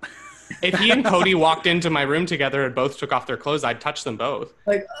 Yeah. If he and Cody walked into my room together and both took off their clothes, I'd touch them both.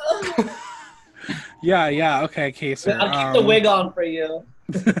 Like, Yeah, okay, Kaser. I'll keep the wig on for you.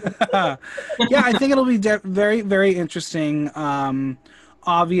 Yeah, I think it'll be very, very interesting.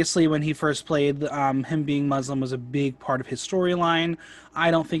 Obviously, when he first played, him being Muslim was a big part of his storyline.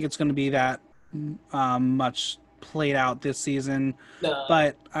 I don't think it's going to be that much played out this season,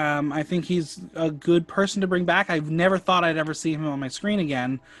 but I think he's a good person to bring back. I've never thought I'd ever see him on my screen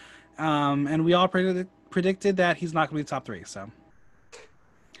again, and we all predicted that he's not going to be top 3. So,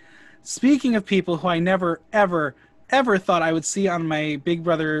 speaking of people who I never ever thought I would see on my Big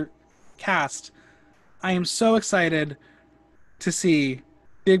Brother cast, I am so excited to see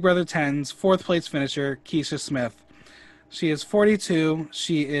Big Brother 10's 4th place finisher, Keisha Smith. She is 42.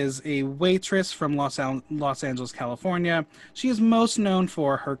 She is a waitress from Los Angeles, California. She is most known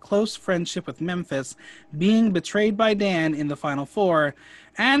for her close friendship with Memphis, being betrayed by Dan in the Final Four,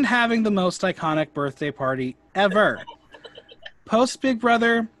 and having the most iconic birthday party ever. Post Big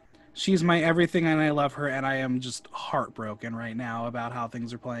Brother, she's my everything and I love her, and I am just heartbroken right now about how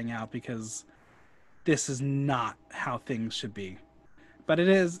things are playing out, because this is not how things should be. But it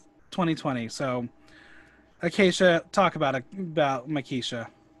is 2020, so... Acacia, talk about Makisha.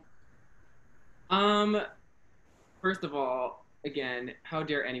 First of all, again, how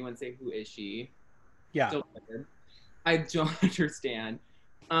dare anyone say who is she? Yeah. Still better. I don't understand.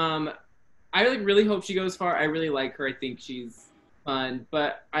 I really hope she goes far. I really like her. I think she's fun,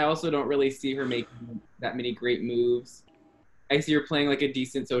 but I also don't really see her making that many great moves. I see her playing like a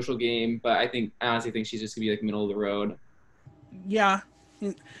decent social game, but I honestly think she's just gonna be like middle of the road. Yeah.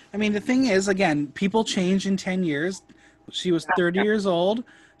 I mean, the thing is, again, people change in 10 years. She was 30 years old.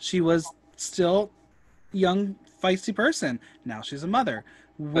 She was still a young, feisty person. Now she's a mother.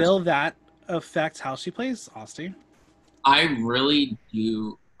 Will that affect how she plays, Austin? I really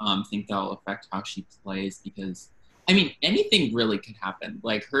do think that will affect how she plays, because, I mean, anything really could happen.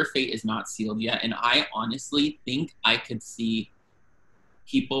 Like, her fate is not sealed yet, and I honestly think I could see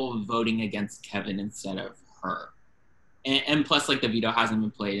people voting against Kevin instead of her. And plus, like, the veto hasn't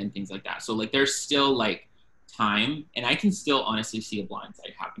been played and things like that. So, like, there's still, like, time. And I can still honestly see a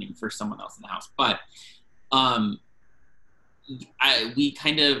blindside happening for someone else in the house. But, we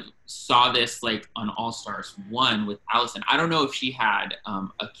kind of saw this like on All Stars 1 with Allison. I don't know if she had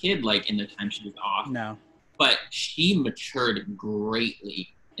a kid like in the time she was off. No. But she matured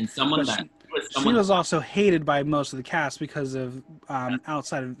greatly. And someone But she was also hated by most of the cast because of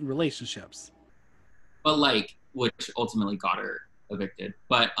outside of relationships. But like, which ultimately got her evicted.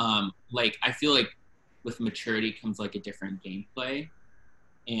 But like, I feel like with maturity comes like a different gameplay.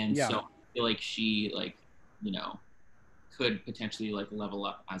 And so I feel like she like, you know, could potentially like level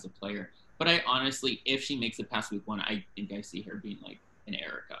up as a player. But I honestly, if she makes it past week 1, I think I see her being like an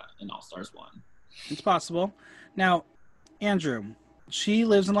Erica in All Stars 1. It's possible. Now, Andrew, she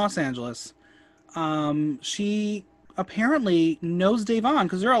lives in Los Angeles. She apparently knows Davon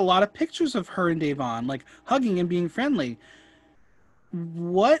because there are a lot of pictures of her and Davon, like hugging and being friendly.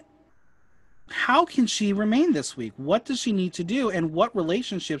 How can she remain this week? What does she need to do, and what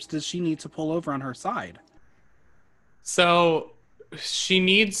relationships does she need to pull over on her side? So she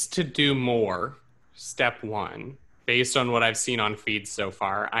needs to do more, step 1. Based on what I've seen on feeds so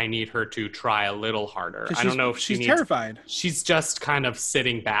far, I need her to try a little harder. I don't know if she's terrified. She's just kind of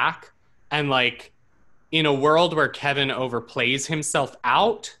sitting back, and like in a world where Kevin overplays himself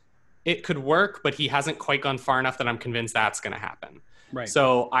out, it could work, but he hasn't quite gone far enough that I'm convinced that's going to happen. Right.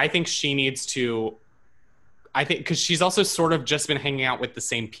 So I think she needs to, because she's also sort of just been hanging out with the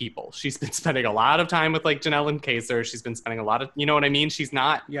same people. She's been spending a lot of time with like Janelle and Kaysar. She's been spending a lot of, you know what I mean? She's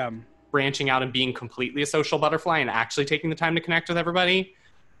not branching out and being completely a social butterfly and actually taking the time to connect with everybody.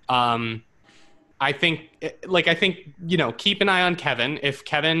 I think, you know, keep an eye on Kevin. If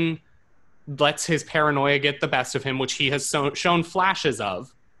Kevin lets his paranoia get the best of him, which he has shown flashes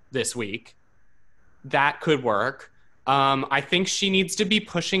of this week, that could work. I think she needs to be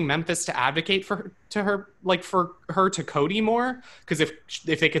pushing Memphis to advocate for her to Cody more, because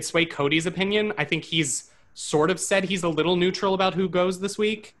if they could sway Cody's opinion, I think he's sort of said he's a little neutral about who goes this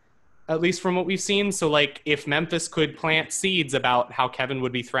week, at least from what we've seen. So like if Memphis could plant seeds about how Kevin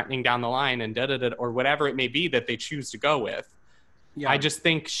would be threatening down the line and or whatever it may be that they choose to go with. Yeah. I just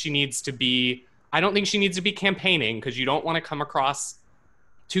think I don't think she needs to be campaigning, because you don't want to come across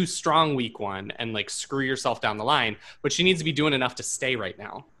too strong week 1 and like screw yourself down the line, but she needs to be doing enough to stay right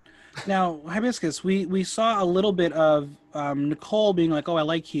now. Now, Hibiscus, we saw a little bit of Nicole being like, oh, I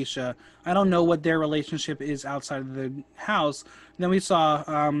like Keisha. I don't know what their relationship is outside of the house. And then we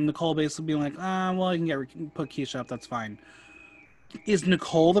saw Nicole basically being like, well, you can put Keisha up, that's fine. Is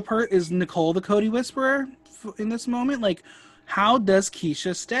Nicole the Cody Whisperer in this moment? Like, how does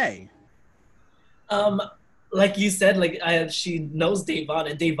Keisha stay? Like you said, she knows Davon,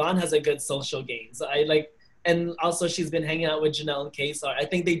 and Davon has a good social game. So and also she's been hanging out with Janelle and Kaysar. I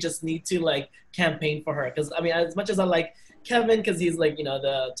think they just need to like campaign for her, because I mean, as much as I like Kevin, because he's like, you know,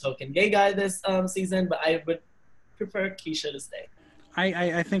 the token gay guy this season, but I would prefer Keisha to stay.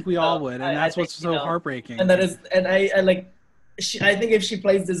 I think we all would, and that's what's so heartbreaking. And I think if she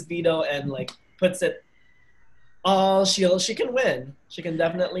plays this veto and like puts it all, she can win. She can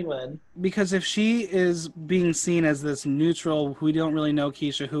definitely win. Because if she is being seen as this neutral, we don't really know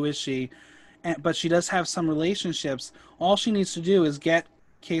Keisha, who is she? But she does have some relationships. All she needs to do is get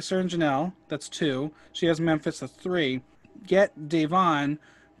Kaysar and Janelle, that's 2. She has Memphis, that's 3. Get Davon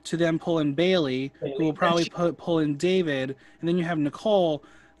to then pull in Bailey, who will probably pull in David, and then you have Nicole.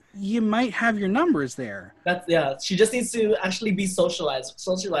 You might have your numbers there. She just needs to actually be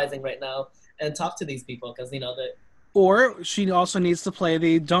socializing right now and talk to these people, because, you know, that. Or she also needs to play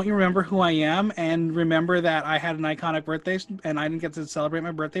the "Don't you remember who I am?" and remember that I had an iconic birthday and I didn't get to celebrate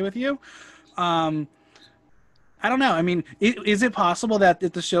my birthday with you. I don't know. I mean, is it possible that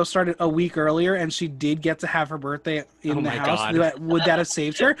if the show started a week earlier and she did get to have her birthday in the house, would that have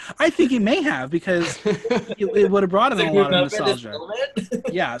saved her? I think it may have, because it would have brought in a lot of nostalgia.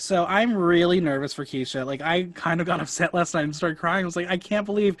 Yeah, so I'm really nervous for Keisha. Like, I kind of got upset last night and started crying. I was like, I can't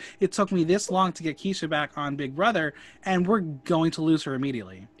believe it took me this long to get Keisha back on Big Brother, and we're going to lose her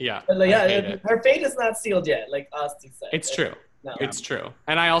immediately. Yeah, her fate is not sealed yet, like Asti said. It's true. No. It's true.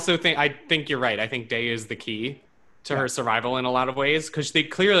 And I also think you're right. I think Day is the key to her survival in a lot of ways, because they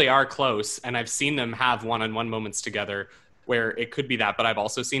clearly are close, and I've seen them have one-on-one moments together where it could be that, but I've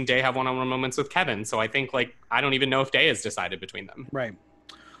also seen Day have one-on-one moments with Kevin, so I think, like, I don't even know if Day is decided between them. Right.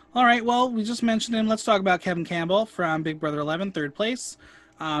 All right, well, we just mentioned him. Let's talk about Kevin Campbell from Big Brother 11, 3rd place.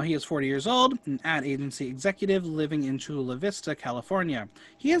 He is 40 years old, an ad agency executive living in Chula Vista, California.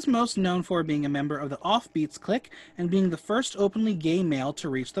 He is most known for being a member of the Offbeats clique and being the first openly gay male to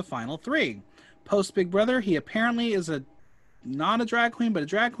reach the final 3. Post Big Brother, he apparently is not a drag queen, but a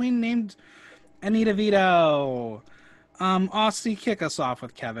drag queen named Anita Vito. Austin, kick us off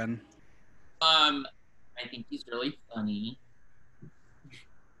with Kevin. I think he's really funny.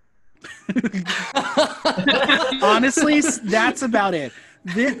 Honestly, that's about it.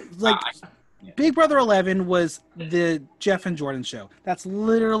 Big Brother 11 was the Jeff and Jordan show. That's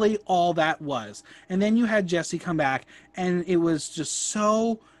literally all that was. And then you had Jesse come back, and it was just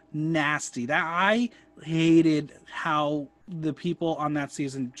so nasty that I hated how the people on that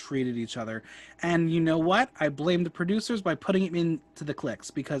season treated each other. And you know what? I blame the producers by putting it into the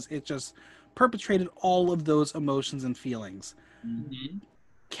clicks because it just perpetrated all of those emotions and feelings. Mm-hmm.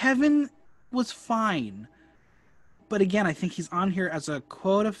 Kevin was fine. But again, I think he's on here as a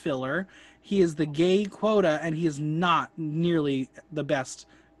quota filler. He is the gay quota, and he is not nearly the best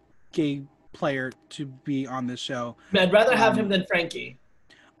gay player to be on this show. I'd rather have him than Frankie.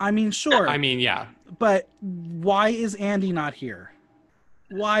 I mean, sure. I mean, yeah. But why is Andy not here?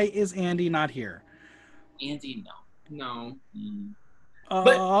 Why is Andy not here? Andy, No.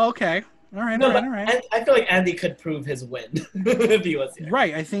 Okay. All right. I feel like Andy could prove his win if he was here.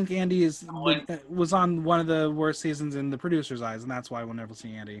 Right. I think Andy was on one of the worst seasons in the producer's eyes, and that's why we'll never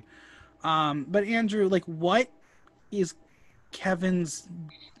see Andy. But Andrew, like, what is Kevin's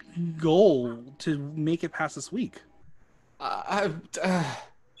goal to make it past this week? I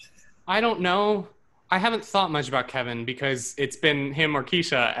don't know. I haven't thought much about Kevin because it's been him or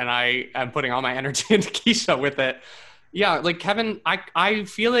Keisha, and I am putting all my energy into Keisha with it. Yeah, like Kevin, I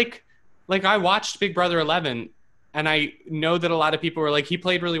feel like I watched Big Brother 11, and I know that a lot of people were like, he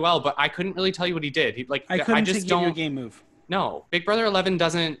played really well, but I couldn't really tell you what he did. I couldn't give you a game move. No, Big Brother 11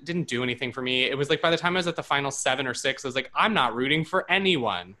 didn't do anything for me. It was like by the time I was at the final 7 or 6, I was like, I'm not rooting for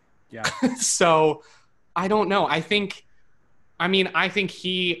anyone. Yeah. So I don't know.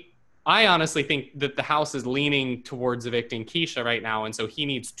 I honestly think that the house is leaning towards evicting Keisha right now, and so he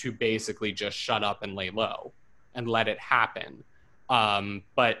needs to basically just shut up and lay low and let it happen.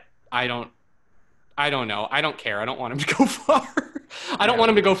 But I don't know. I don't care. I don't want him to go far. I don't want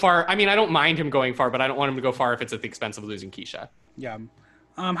him to go far. I mean, I don't mind him going far, but I don't want him to go far if it's at the expense of losing Keisha. Yeah.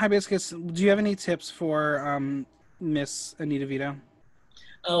 Hibiscus, do you have any tips for Miss Anita Vito?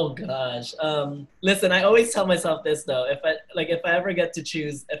 Oh gosh. Listen, I always tell myself this though. If I ever get to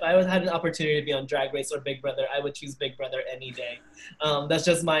choose, if I had an opportunity to be on Drag Race or Big Brother, I would choose Big Brother any day. That's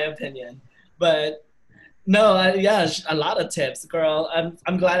just my opinion. But no, a lot of tips, girl.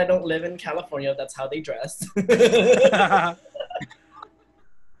 I'm glad I don't live in California. If that's how they dress.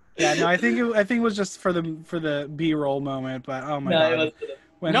 Yeah, no, I think it was just for the B-roll moment, but oh my god.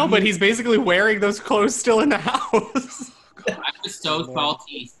 But he's basically wearing those clothes still in the house. I was so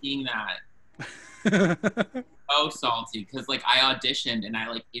salty seeing that. So salty because like I auditioned and I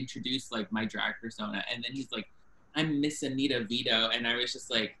like introduced like my drag persona, and then he's like, "I'm Miss Anita Vito," and I was just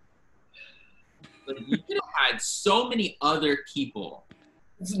like you could have had so many other people.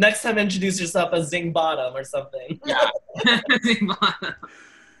 Next time, introduce yourself as Zing Bottom or something. Yeah, Zing Bottom.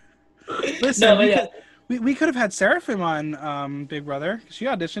 Listen, we could have had Seraphim on Big Brother. She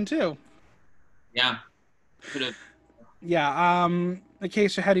auditioned too. Yeah, could have. Yeah.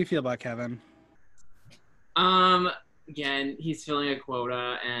 Acacia, how do you feel about Kevin? Again, he's filling a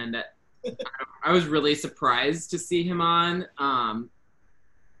quota, and I was really surprised to see him on.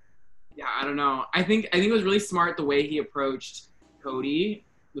 Yeah, I don't know. I think it was really smart the way he approached Cody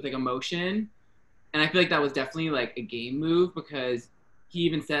with like emotion, and I feel like that was definitely like a game move because he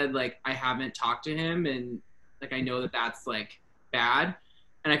even said like I haven't talked to him, and like I know that that's like bad.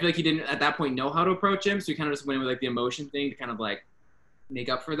 And I feel like he didn't, at that point, know how to approach him. So he kind of just went in with, like, the emotion thing to kind of, like, make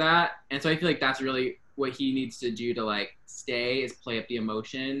up for that. And so I feel like that's really what he needs to do to, like, stay is play up the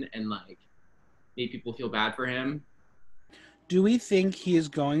emotion and, like, make people feel bad for him. Do we think he is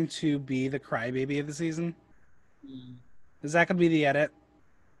going to be the crybaby of the season? Is that going to be the edit?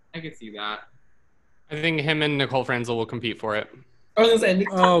 I could see that. I think him and Nicole Franzel will compete for it.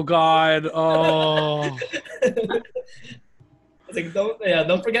 Oh, God. Oh... Like,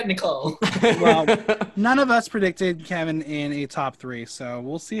 don't forget Nicole. Well, none of us predicted Kevin in a top 3, so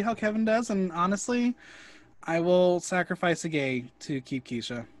we'll see how Kevin does. And honestly, I will sacrifice a gay to keep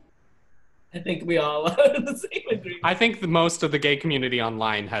Keisha. I think we all are in the same agreement. I think most of the gay community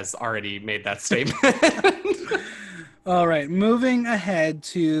online has already made that statement. All right, moving ahead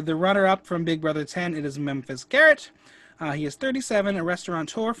to the runner-up from Big Brother 10, it is Memphis Garrett. He is 37, a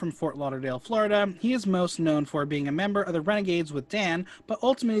restaurateur from Fort Lauderdale, Florida. He is most known for being a member of the Renegades with Dan, but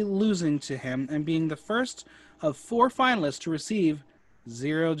ultimately losing to him and being the first of 4 finalists to receive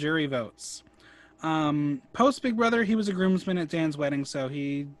 0 jury votes. Post Big Brother, he was a groomsman at Dan's wedding, so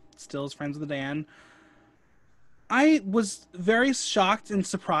he still is friends with Dan. I was very shocked and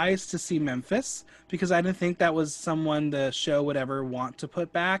surprised to see Memphis because I didn't think that was someone the show would ever want to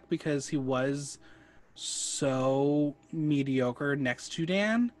put back because he was so mediocre next to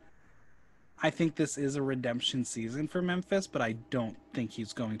Dan. I think this is a redemption season for Memphis, but I don't think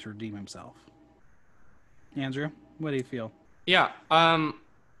he's going to redeem himself. Andrew, what do you feel? Yeah,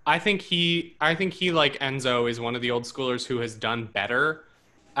 I think he like Enzo is one of the old schoolers who has done better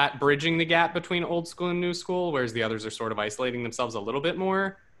at bridging the gap between old school and new school, whereas the others are sort of isolating themselves a little bit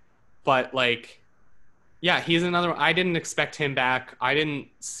more. But like, yeah, he's another. I didn't expect him back. I didn't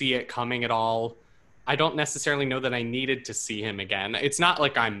see it coming at all. I don't necessarily know that I needed to see him again. It's not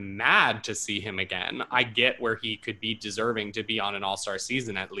like I'm mad to see him again. I get where he could be deserving to be on an all-star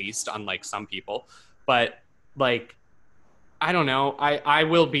season at least, unlike some people. But like, I don't know. I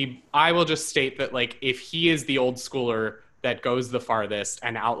will just state that like, if he is the old schooler that goes the farthest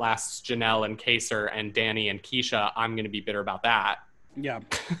and outlasts Janelle and Kaser and Danny and Keisha, I'm going to be bitter about that. Yeah.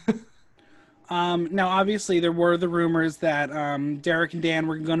 Now, obviously, there were the rumors that Derek and Dan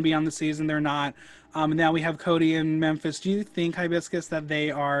were going to be on the season. They're not. Now we have Cody and Memphis. Do you think, Hibiscus, that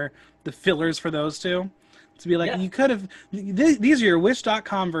they are the fillers for those two? To be like, you could have... These are your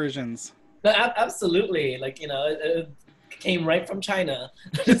Wish.com versions. No, absolutely. Like, it came right from China.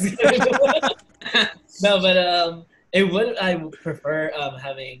 No, but I would prefer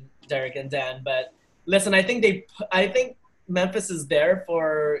having Derek and Dan. But listen, I think Memphis is there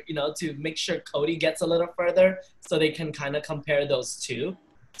for, to make sure Cody gets a little further so they can kind of compare those two.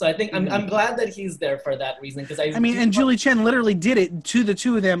 So I think I'm glad that he's there for that reason. Because and Julie Chen literally did it to the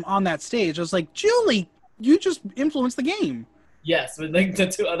two of them on that stage. I was like, Julie, you just influenced the game. Yes, with like the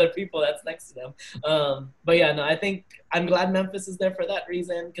two other people that's next to them. But yeah, no, I think I'm glad Memphis is there for that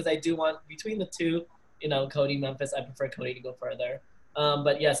reason, because I do want, between the two, Cody, Memphis, I prefer Cody to go further.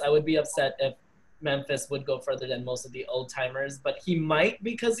 But yes, I would be upset if Memphis would go further than most of the old timers, but he might,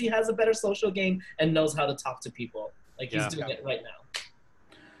 because he has a better social game and knows how to talk to people. Like he's doing it right now.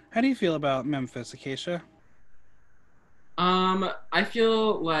 How do you feel about Memphis, Acacia? I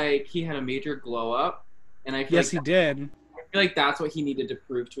feel like he had a major glow up, and I feel he did. I feel like that's what he needed to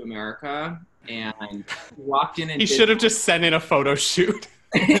prove to America, and he walked in and he should have just sent in a photo shoot.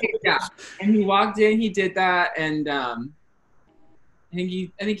 Yeah, and he walked in, he did that, and I think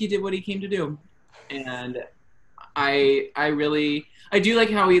he did what he came to do, and I do like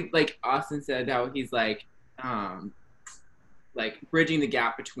how he, like Austin said, how he's like bridging the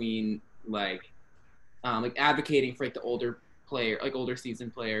gap between like advocating for like the older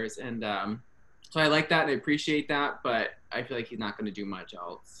seasoned players, and so I like that and I appreciate that, but I feel like he's not going to do much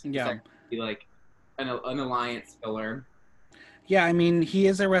else. Yeah, be like an alliance filler. Yeah, I mean, he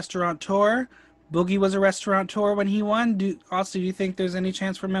is a restaurateur. Boogie was a restaurateur when he won. Do you think there's any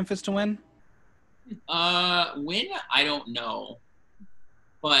chance for Memphis to win? Win? I don't know.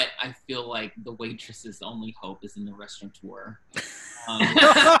 But I feel like the waitress's only hope is in the restaurateur.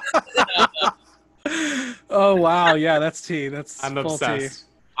 Oh, wow. Yeah, that's tea. I'm obsessed.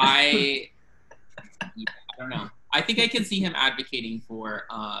 I don't know. I think I can see him advocating for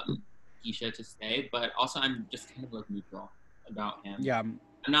Keisha to stay, but also I'm just kind of like neutral about him. Yeah. I'm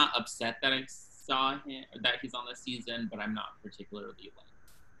not upset that I saw him, or that he's on the season, but I'm not particularly like.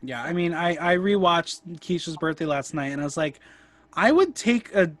 Yeah, I mean, I rewatched Keisha's birthday last night, and I was like, I would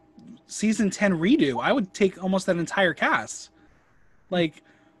take a season 10 redo. I would take almost that entire cast. Like,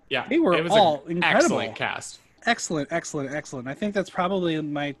 yeah, they were all incredible. Excellent cast. Excellent. I think that's probably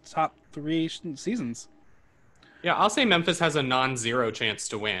my top 3 seasons. Yeah, I'll say Memphis has a non-zero chance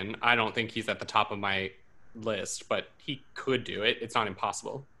to win. I don't think he's at the top of my list, but he could do it. It's not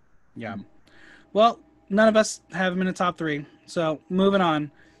impossible. Yeah. Well, none of us have him in the top 3. So moving on,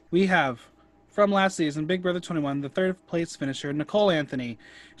 we have from last season, Big Brother 21, the third place finisher, Nicole Anthony.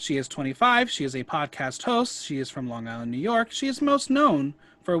 She is 25. She is a podcast host. She is from Long Island, New York. She is most known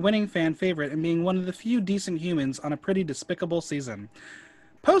for a winning fan favorite and being one of the few decent humans on a pretty despicable season.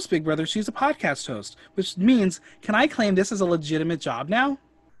 Post Big Brother, she's a podcast host, which means, can I claim this as a legitimate job now?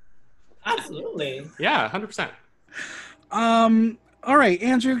 Absolutely. Yeah, 100%. All right,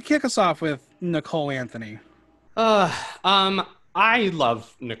 Andrew, kick us off with Nicole Anthony. I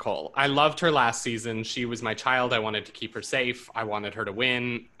love Nicole. I loved her last season. She was my child. I wanted to keep her safe. I wanted her to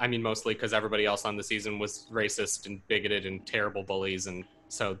win. I mean, mostly because everybody else on the season was racist and bigoted and terrible bullies, and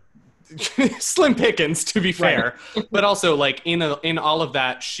so slim pickings, to be fair. Right. But also, like, in all of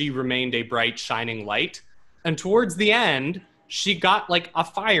that, she remained a bright, shining light. And towards the end, she got like a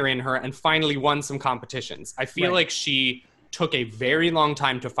fire in her and finally won some competitions. I feel like she took a very long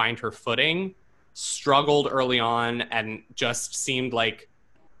time to find her footing, struggled early on, and just seemed like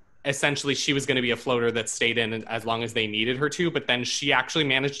essentially she was going to be a floater that stayed in as long as they needed her to. But then she actually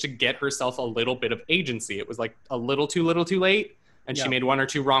managed to get herself a little bit of agency. It was like a little too late, and she made 1 or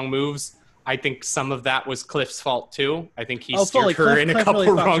 2 wrong moves. I think some of that was Cliff's fault too. I think he fully. steered her in a Cliff couple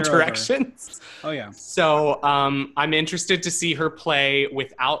really fucked wrong her over. directions. Oh yeah. So I'm interested to see her play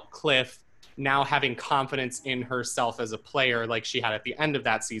without Cliff now having confidence in herself as a player like she had at the end of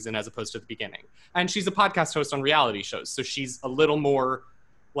that season as opposed to the beginning. And she's a podcast host on reality shows, so she's a little more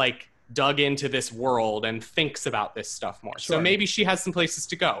like dug into this world and thinks about this stuff more. Sure. So maybe she has some places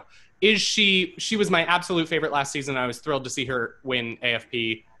to go. She was my absolute favorite last season. I was thrilled to see her win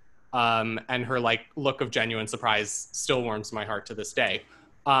AFP. And her like look of genuine surprise still warms my heart to this day.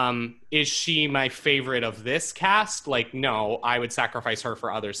 Is she my favorite of this cast? Like, no, I would sacrifice her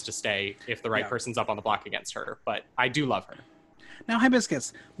for others to stay if the right person's up on the block against her. But I do love her. Now,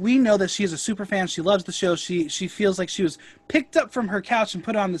 Hibiscus, we know that she's a super fan. She loves the show. She feels like she was picked up from her couch and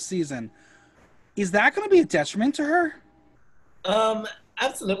put on the season. Is that going to be a detriment to her?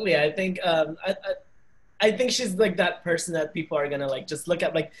 Absolutely. I think I think she's like that person that people are gonna like just look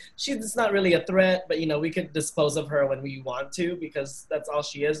at. Like, she's not really a threat, but we could dispose of her when we want to because that's all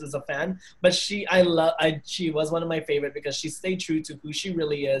she is a fan. But she was one of my favorite because she stayed true to who she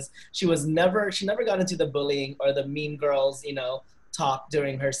really is. She never got into the bullying or the mean girls, talk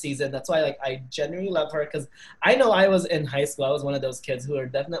during her season. That's why I genuinely love her because I know I was in high school. I was one of those kids who were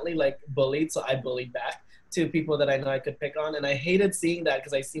definitely like bullied, so I bullied back to people that I know I could pick on, and I hated seeing that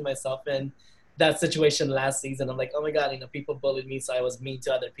because I see myself in that situation last season. I'm like, oh my God, people bullied me, so I was mean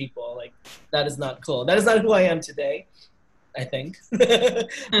to other people. Like, that is not cool. That is not who I am today, I think.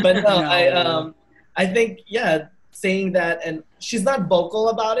 But no, I think, saying that, and she's not vocal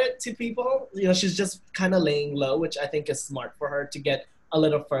about it to people. She's just kind of laying low, which I think is smart for her to get a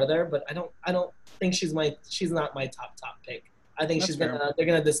little further. But I don't think she's not my top pick. I think they're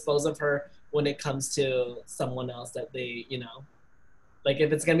gonna dispose of her when it comes to someone else that they, like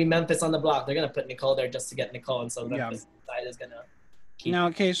if it's going to be Memphis on the block, they're going to put Nicole there just to get Nicole. And so Memphis side is going to keep. Now,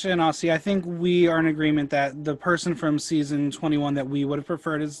 Keisha and Aussie, I think we are in agreement that the person from season 21 that we would have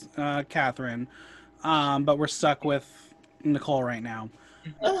preferred is Catherine. But we're stuck with Nicole right now.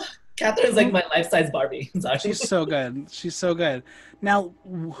 Catherine's like my life-size Barbie. Sorry. She's so good. She's so good. Now,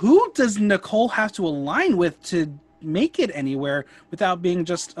 who does Nicole have to align with to make it anywhere without being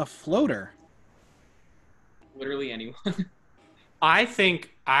just a floater? Literally anyone. I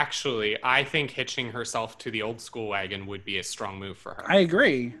think hitching herself to the old school wagon would be a strong move for her. I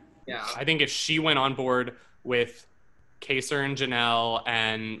agree. Yeah. I think if she went on board with Kaysar and Janelle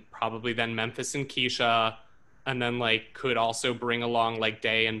and probably then Memphis and Keisha, and then could also bring along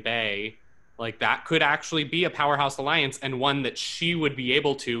Day and Bay, that could actually be a powerhouse alliance, and one that she would be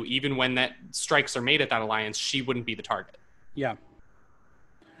able to, even when that strikes are made at that alliance, she wouldn't be the target. Yeah.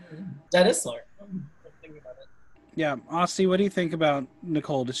 That is smart. Yeah, Aussie, what do you think about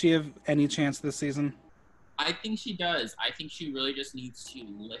Nicole? Does she have any chance this season? I think she does. I think she really just needs to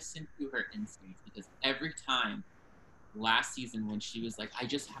listen to her instincts, because every time last season when she was like, I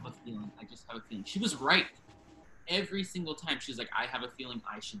just have a feeling, she was right. Every single time she was like, I have a feeling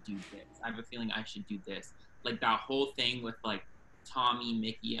I should do this. I have a feeling I should do this. That whole thing with Tommy,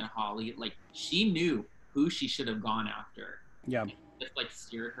 Mickey, and Holly, she knew who she should have gone after. Yeah. Just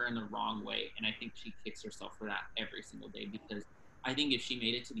steered her in the wrong way, and I think she kicks herself for that every single day, because I think if she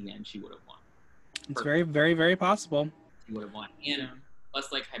made it to the end, she would have won. It's very, very, very possible. She would have won. And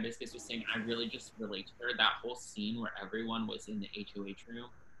plus, like Hibiscus was saying, I really just relate to her. That whole scene where everyone was in the HOH room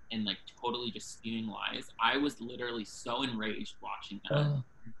and totally just spewing lies. I was literally so enraged watching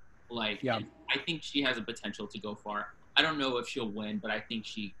that. Yeah. I think she has a potential to go far. I don't know if she'll win, but I think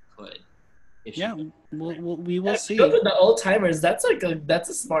she could. We will see. Go to the old timers. That's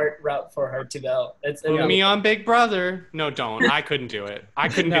a smart route for her to go. Put me on Big Brother. No, don't. I couldn't do it. I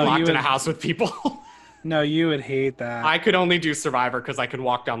couldn't be locked in a house with people. No, you would hate that. I could only do Survivor because I could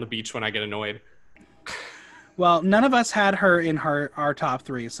walk down the beach when I get annoyed. Well, none of us had her in our top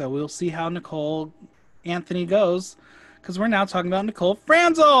three, so we'll see how Nicole Anthony goes, because we're now talking about Nicole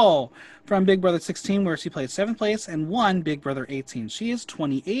Franzel from Big Brother 16, where she played 7th place and won Big Brother 18. She is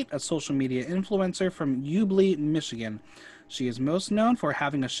 28, a social media influencer from Ubley, Michigan. She is most known for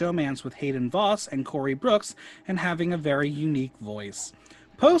having a showmance with Hayden Voss and Corey Brooks and having a very unique voice.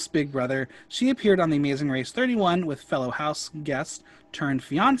 Post Big Brother, she appeared on The Amazing Race 31 with fellow house guest turned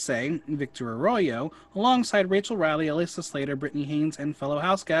fiance Victor Arroyo, alongside Rachel Riley, Alyssa Slater, Brittany Haynes, and fellow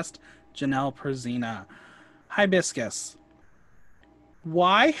house guest Janelle Perzina. Hibiscus,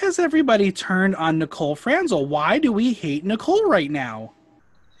 why has everybody turned on Nicole Franzel? Why do we hate Nicole right now?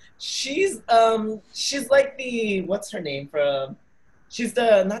 She's like the, what's her name from? She's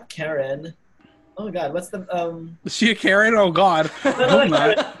the, not Karen. Oh my God, what's the Is she a Karen? Oh God.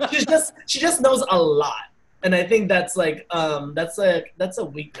 No, she just knows a lot. And I think that's like that's a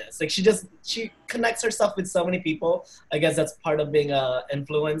weakness. Like she connects herself with so many people. I guess that's part of being a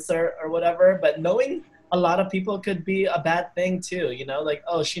influencer or whatever. But knowing a lot of people could be a bad thing too. You know, like,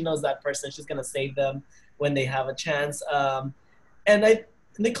 oh, she knows that person. She's gonna save them when they have a chance. And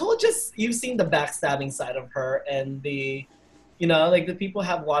Nicole, just, you've seen the backstabbing side of her, and the, you know, like the people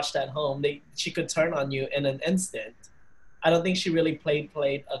have watched at home. She could turn on you in an instant. I don't think she really played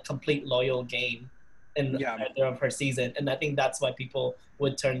a complete loyal game in either of her season, and I think that's why people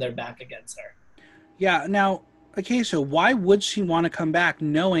would turn their back against her. Yeah. Now, Acacia, why would she want to come back,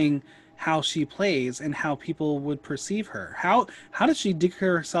 knowing how she plays and how people would perceive her? How did she dig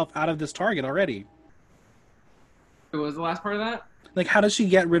herself out of this target already? What was the last part of that? Like, how does she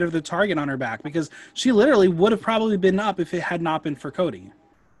get rid of the target on her back? Because she literally would have probably been up if it had not been for Cody.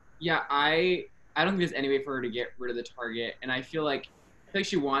 Yeah, I don't think there's any way for her to get rid of the target, and I feel like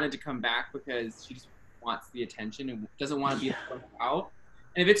she wanted to come back because she just wants the attention and doesn't want to be left out.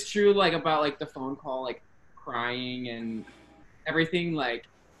 And if it's true, like, about like the phone call, like crying and everything, like,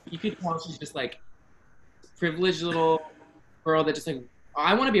 you could tell she's just like privileged little girl that just like,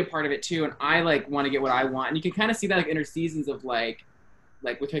 I want to be a part of it too, and I like want to get what I want. And you can kind of see that like in her seasons of like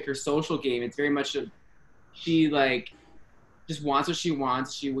with like her social game. It's very much of, she like just wants what she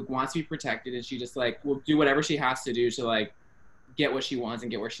wants. She wants to be protected, and she just like will do whatever she has to do to like get what she wants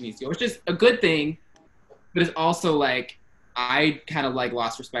and get where she needs to go, which is a good thing. But it's also like, I kind of like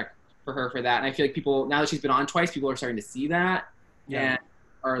lost respect for her for that, and I feel like people, now that she's been on twice, people are starting to see that and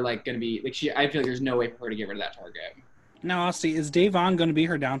are like going to be like, I feel like there's no way for her to get rid of that target. Now, Austin, is Da'Vonne going to be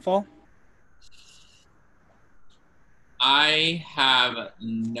her downfall? I have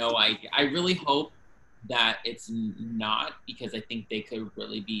no idea. I really hope that it's not, because I think they could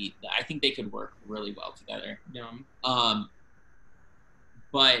work really well together. Yeah.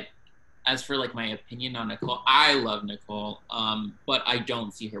 But as for like my opinion on Nicole, I love Nicole, but I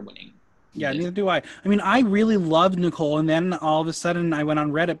don't see her winning. Yeah, neither do I. I mean, I really loved Nicole, and then all of a sudden I went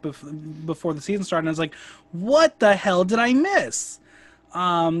on Reddit before the season started, and I was like, what the hell did I miss?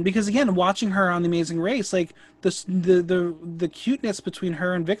 Because again, watching her on The Amazing Race, like the cuteness between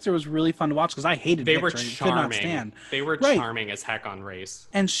her and Victor was really fun to watch, because I hated Victor. They were charming. Could not stand. They were charming as heck on Race.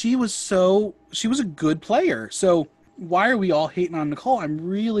 And she was a good player. So why are we all hating on Nicole? I'm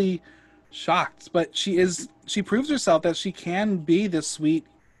really shocked. But she proves herself that she can be this sweet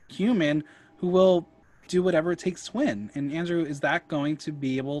human who will do whatever it takes to win. And Andrew, is that going to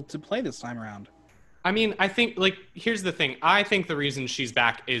be able to play this time around? I mean, I think, like, here's the thing. I think the reason she's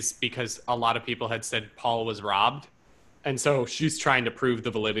back is because a lot of people had said Paul was robbed. And so she's trying to prove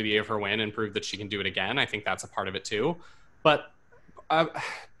the validity of her win and prove that she can do it again. I think that's a part of it too. But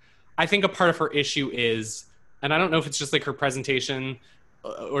I think a part of her issue is, and I don't know if it's just like her presentation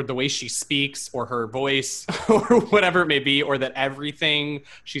or the way she speaks or her voice or whatever it may be, or that everything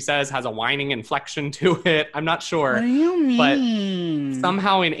she says has a whining inflection to it. I'm not sure. What do you mean? But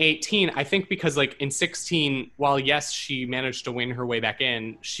somehow in 18, I think because like in 16, while yes, she managed to win her way back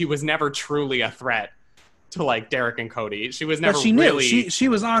in, she was never truly a threat to like Derek and Cody. She was never really... She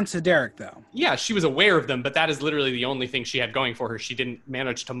was on to Derek though. Yeah, she was aware of them, but that is literally the only thing she had going for her. She didn't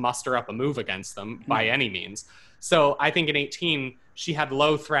manage to muster up a move against them by any means. So I think in 18, she had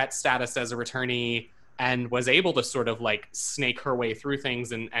low threat status as a returnee and was able to sort of like snake her way through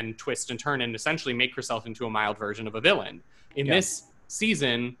things and twist and turn and essentially make herself into a mild version of a villain. In this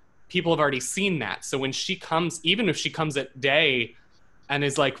season, people have already seen that. So when she comes, even if she comes at Day and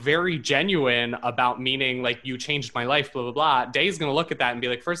is like very genuine about meaning like, you changed my life, blah, blah, blah, Day's going to look at that and be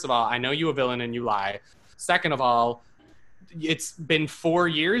like, first of all, I know you a villain and you lie. Second of all, it's been 4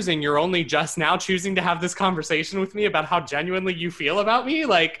 years and you're only just now choosing to have this conversation with me about how genuinely you feel about me.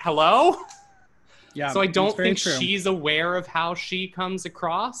 Like, hello? Yeah. So I don't think she's aware of how she comes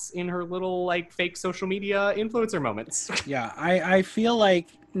across in her little like fake social media influencer moments. Yeah. I feel like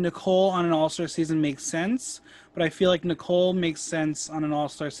Nicole on an All-Star season makes sense, but I feel like Nicole makes sense on an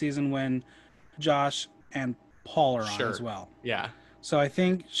All-Star season when Josh and Paul are on as well. Yeah. So I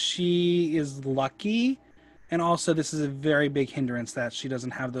think she is lucky. And also, this is a very big hindrance that she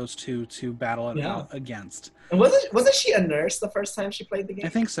doesn't have those two to battle it out against. And wasn't she a nurse the first time she played the game? I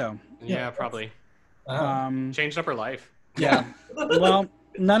think so. Yeah, probably. Wow. Changed up her life. Yeah. Well,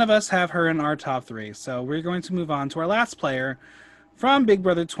 none of us have her in our top three, so we're going to move on to our last player from Big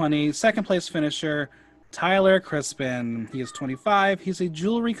Brother 20, second place finisher, Tyler Crispin. He is 25. He's a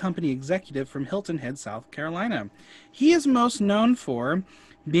jewelry company executive from Hilton Head, South Carolina. He is most known for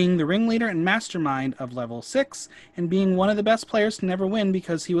being the ringleader and mastermind of Level 6, and being one of the best players to never win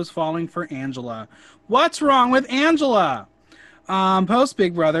because he was falling for Angela. What's wrong with Angela? Post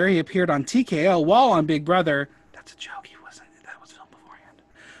Big Brother, he appeared on TKO while on Big Brother. That's a joke. He wasn't. That was filmed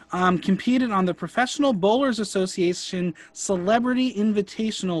beforehand. Competed on the Professional Bowlers Association Celebrity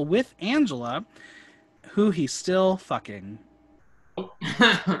Invitational with Angela, who he's still fucking.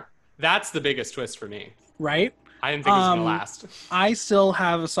 That's the biggest twist for me. Right? I didn't think it was gonna last. I still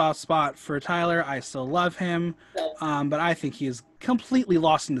have a soft spot for Tyler. I still love him, but I think he is completely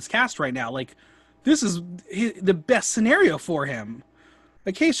lost in this cast right now. Like, this is the best scenario for him.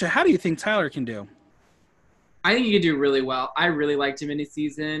 Acacia, how do you think Tyler can do? I think he could do really well. I really liked him in his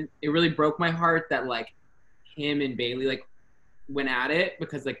season. It really broke my heart that like him and Bailey like went at it,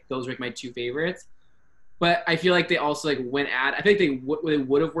 because like those were like my two favorites. But I feel like they also like went at. I think they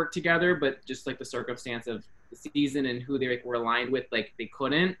would have worked together, but just like the circumstance of the season and who they like were aligned with, like they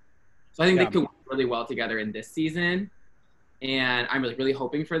couldn't. So I think they could work really well together in this season, and I'm really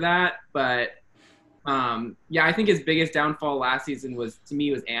hoping for that. But yeah, I think his biggest downfall last season was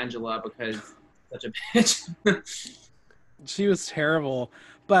Angela, because such a bitch. She was terrible.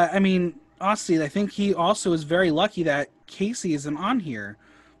 But I mean, honestly, I think he also is very lucky that Casey isn't on here,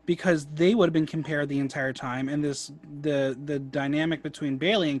 because they would have been compared the entire time, and the dynamic between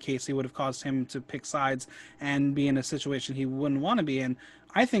Bailey and Casey would have caused him to pick sides and be in a situation he wouldn't want to be in.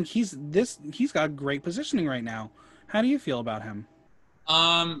 I think he's got great positioning right now. How do you feel about him?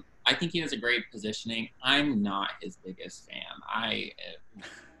 I think he has a great positioning. I'm not his biggest fan. I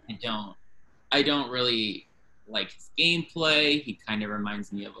don't really like his gameplay. He kind of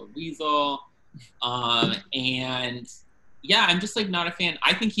reminds me of a weasel, and yeah, I'm just like not a fan.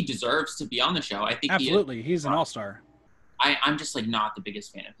 I think he deserves to be on the show. I think absolutely, he's an all-star. I'm just like not the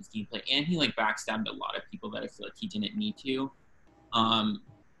biggest fan of his gameplay, and he like backstabbed a lot of people that I feel like he didn't need to.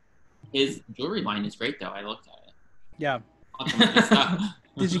 His jewelry line is great though. I looked at it. Yeah.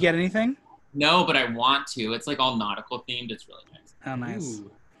 Did you get anything? No, but I want to. It's like all nautical themed. It's really nice. How nice. Ooh.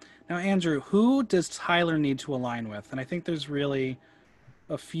 Now, Andrew, who does Tyler need to align with? And I think there's really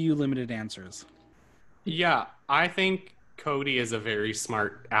a few limited answers. Yeah, I think Cody is a very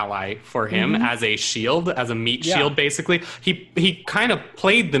smart ally for him as a shield, as a meat shield, basically. He kind of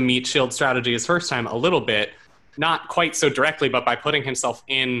played the meat shield strategy his first time a little bit, not quite so directly, but by putting himself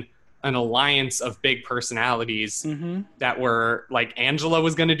in an alliance of big personalities that were like, Angela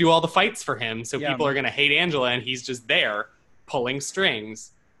was going to do all the fights for him, so people are going to hate Angela, and he's just there pulling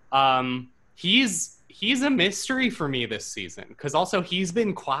strings. He's a mystery for me this season, because also he's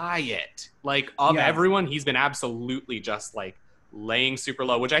been quiet. Like, of everyone, he's been absolutely just like laying super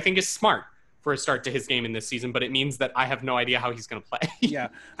low, which I think is smart for a start to his game in this season, but it means that I have no idea how he's going to play. Yeah,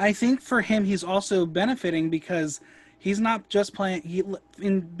 I think for him, he's also benefiting because he's not just playing.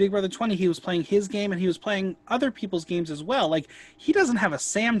 In Big Brother 20, he was playing his game, and he was playing other people's games as well. Like, he doesn't have a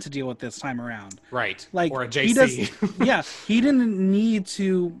Sam to deal with this time around. Right. Like, or a JC. He didn't need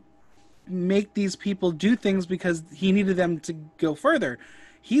to make these people do things because he needed them to go further.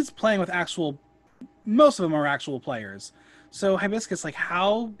 He's playing with most of them are actual players. So Hibiscus, like,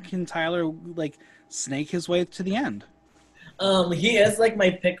 how can Tyler like snake his way to the end? He is like my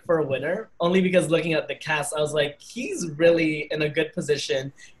pick for a winner, only because looking at the cast, I was like, he's really in a good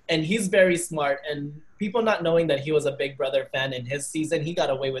position, and he's very smart. And people not knowing that he was a Big Brother fan in his season, he got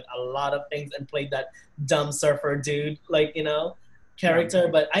away with a lot of things and played that dumb surfer dude, like, character.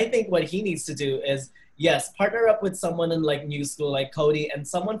 But I think what he needs to do is, yes, partner up with someone in like new school, like Cody, and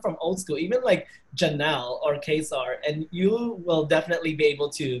someone from old school, even like Janelle or Kaysar, and you will definitely be able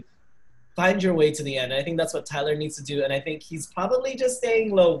to find your way to the end. I think that's what Tyler needs to do, and I think he's probably just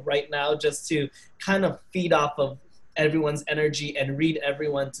staying low right now just to kind of feed off of everyone's energy and read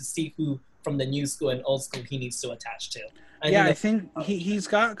everyone to see who from the new school and old school he needs to attach to. I think he's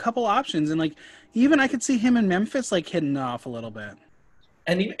got a couple options, and like even I could see him in Memphis like hitting off a little bit.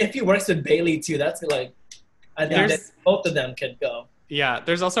 And if he works with Bailey too, that's like, I think that both of them could go. Yeah,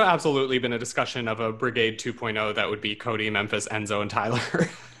 there's also absolutely been a discussion of a Brigade 2.0 that would be Cody, Memphis, Enzo, and Tyler.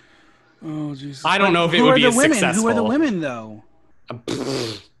 Oh, Jesus. I don't know if it would be as successful. Who are the women, though?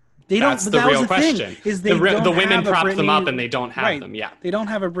 That's the real question. The women prop them up and they don't have them, They don't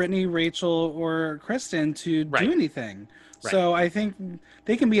have a Brittany, Rachel, or Kristen to do anything. Right. So I think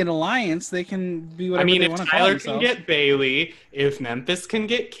they can be an alliance. They can be whatever they want to call themselves. If Tyler can get Bailey, if Memphis can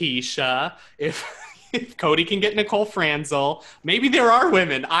get Keisha, if Cody can get Nicole Franzel, maybe there are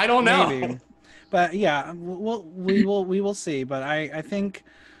women. I don't know. Maybe. But yeah, we will see. But I think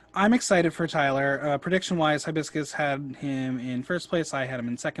I'm excited for Tyler. Prediction-wise, Hibiscus had him in first place. I had him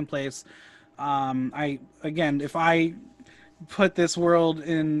in second place. If I put this world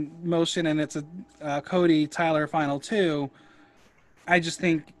in motion and it's a Cody Tyler final two, I just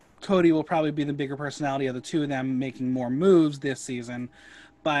think Cody will probably be the bigger personality of the two of them, making more moves this season.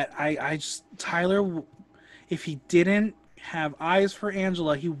 But I just, Tyler, if he didn't have eyes for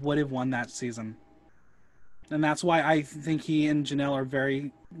Angela, he would have won that season. And that's why I think he and Janelle are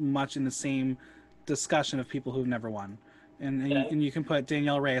very much in the same discussion of people who've never won. And you can put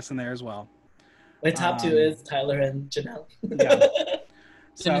Danielle Reyes in there as well. My top two is Tyler and Janelle. Yeah.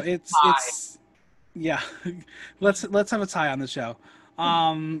 So it's yeah. Let's have a tie on the show.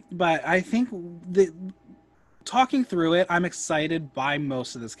 But I think talking through it, I'm excited by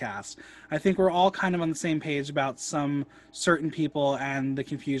most of this cast. I think we're all kind of on the same page about some certain people and the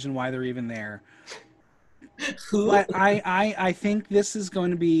confusion why they're even there. But I think this is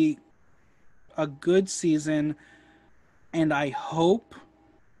going to be a good season, and I hope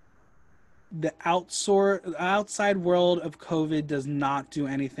the outside world of COVID does not do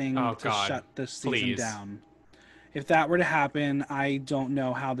anything shut this season down. If that were to happen, I don't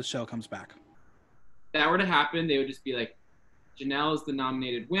know how the show comes back. If that were to happen, they would just be like, Janelle is the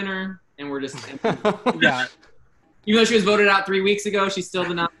nominated winner, and we're just yeah. Even though she was voted out 3 weeks ago, she's still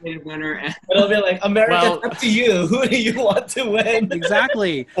the nominated winner. And it'll be like, America, it's up to you. Who do you want to win?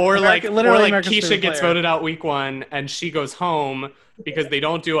 Exactly. Or Keisha gets voted out week 1 and she goes home because they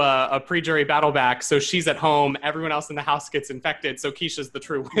don't do a pre-jury battle back. So she's at home. Everyone else in the house gets infected. So Keisha's the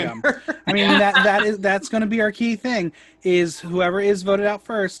true winner. Yeah. I mean, that's going to be our key thing is whoever is voted out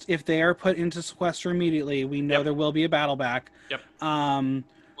first, if they are put into sequester immediately, we know there will be a battle back. Yep.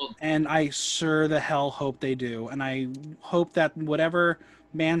 And I sure the hell hope they do. And I hope that whatever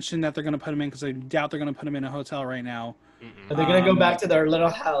mansion that they're going to put them in, because I doubt they're going to put them in a hotel right now. But they're going to go back to their little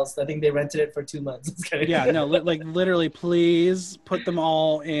house. I think they rented it for 2 months. Yeah, no, like literally, please put them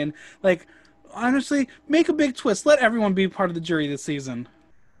all in. Like, honestly, make a big twist. Let everyone be part of the jury this season.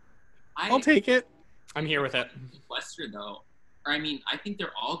 I'll take it. I'm here with it. Sequestered, though. Or, I mean, I think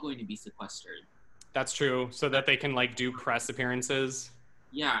they're all going to be sequestered. That's true. So that they can, like, do press appearances.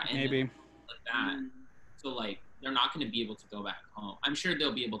 Yeah, and maybe like that. So like they're not going to be able to go back home. I'm sure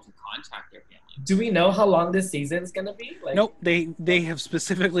they'll be able to contact their family. Do we know how long this season's going to be? Like... Nope, they have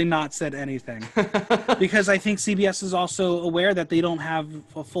specifically not said anything because I think CBS is also aware that they don't have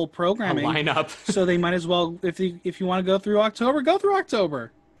a full programming lineup. So they might as well, if you want to go through October, go through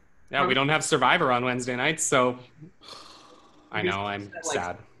October. Yeah, we don't have Survivor on Wednesday nights, so I know I'm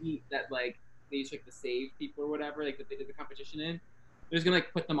sad. That like they used to like the save people or whatever, like that they did the competition in. They're just gonna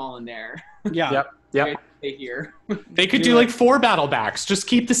like put them all in there. Yeah. Yep. Stay here. They could do like 4 battle backs. Just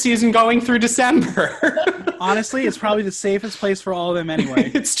keep the season going through December. Honestly, it's probably the safest place for all of them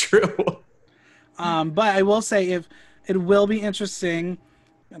anyway. It's true. But I will say, if it will be interesting,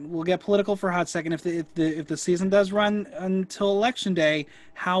 and we'll get political for a hot second. If the season does run until Election Day,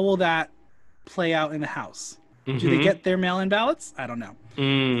 how will that play out in the House? Mm-hmm. Do they get their mail-in ballots? I don't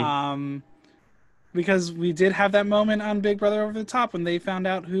know. Because we did have that moment on Big Brother Over the Top when they found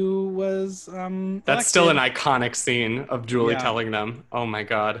out who was That's elected. Still an iconic scene of Julie telling them, oh my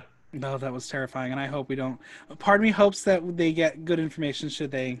God. No, that was terrifying, and I hope we don't. Part of me hopes that they get good information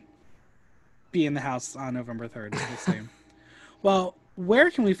should they be in the House on November 3rd. We'll see. Well, where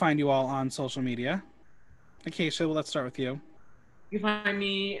can we find you all on social media? Acacia, well, let's start with you. You can find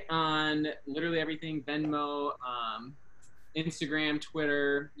me on literally everything, Venmo, Instagram,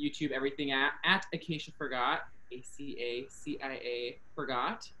 Twitter, YouTube, everything at Acacia Forgot, ACACIA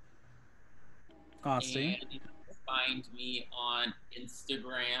Forgot. Austin. And you can find me on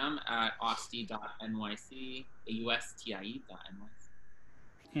Instagram at austie.nyc, AUSTIE.nyc.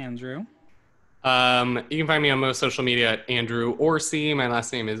 Andrew. You can find me on most social media at Andrew Orsie. My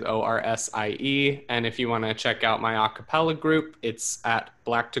last name is ORSIE. And if you want to check out my a cappella group, it's at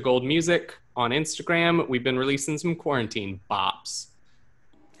Black to Gold Music on Instagram. We've been releasing some quarantine bops.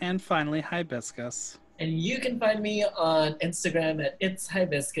 And finally, Hibiscus. And you can find me on Instagram at It's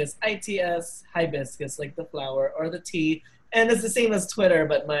Hibiscus, ITS Hibiscus, like the flower or the tea. And it's the same as Twitter,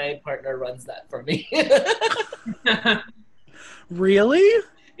 but my partner runs that for me. Really?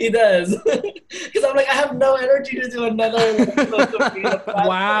 He does. Because I'm like, I have no energy to do another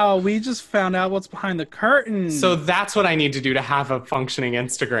Wow, we just found out what's behind the curtain. So that's what I need to do to have a functioning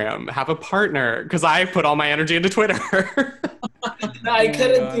Instagram. Have a partner. Because I put all my energy into Twitter. No, I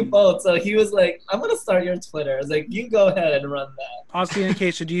couldn't do both. So he was like, I'm going to start your Twitter. I was like, you go ahead and run that. Austin and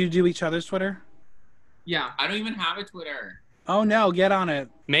Acacia, do you do each other's Twitter? Yeah. I don't even have a Twitter. Oh, no. Get on it.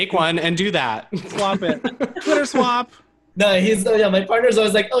 Make one and do that. Swap it. Twitter swap. No, my partner's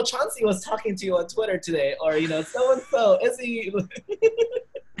always like, oh, Chauncey was talking to you on Twitter today. Or, so-and-so, is he?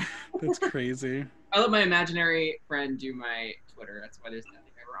 That's crazy. I let my imaginary friend do my Twitter. That's why there's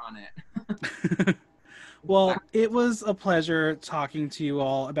nothing ever on it. Well, it was a pleasure talking to you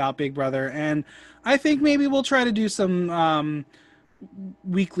all about Big Brother, and I think maybe we'll try to do some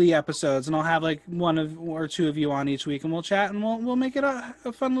weekly episodes, and I'll have like one or two of you on each week, and we'll chat, and we'll make it a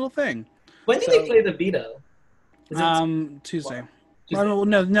fun little thing. When do they play the veto? Tuesday. Tuesday.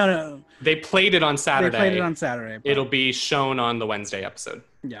 No. They played it on Saturday. They played it on Saturday. But... It'll be shown on the Wednesday episode.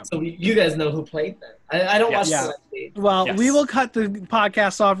 Yeah. So you guys know who played then? I don't watch Yeah. the Wednesday. Well, Yes. we will cut the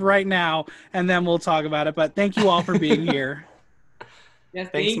podcast off right now, and then we'll talk about it. But thank you all for being here. Yes,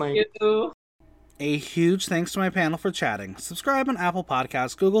 Thanks, thank Mike. you. A huge thanks to my panel for chatting. Subscribe on Apple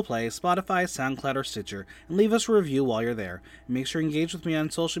Podcasts, Google Play, Spotify, SoundCloud, or Stitcher, and leave us a review while you're there. And make sure you engage with me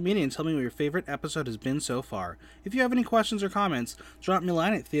on social media and tell me what your favorite episode has been so far. If you have any questions or comments, drop me a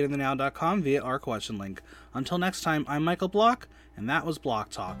line at theaterthenow.com via our question link. Until next time, I'm Michael Block, and that was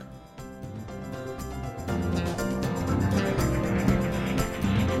Block Talk.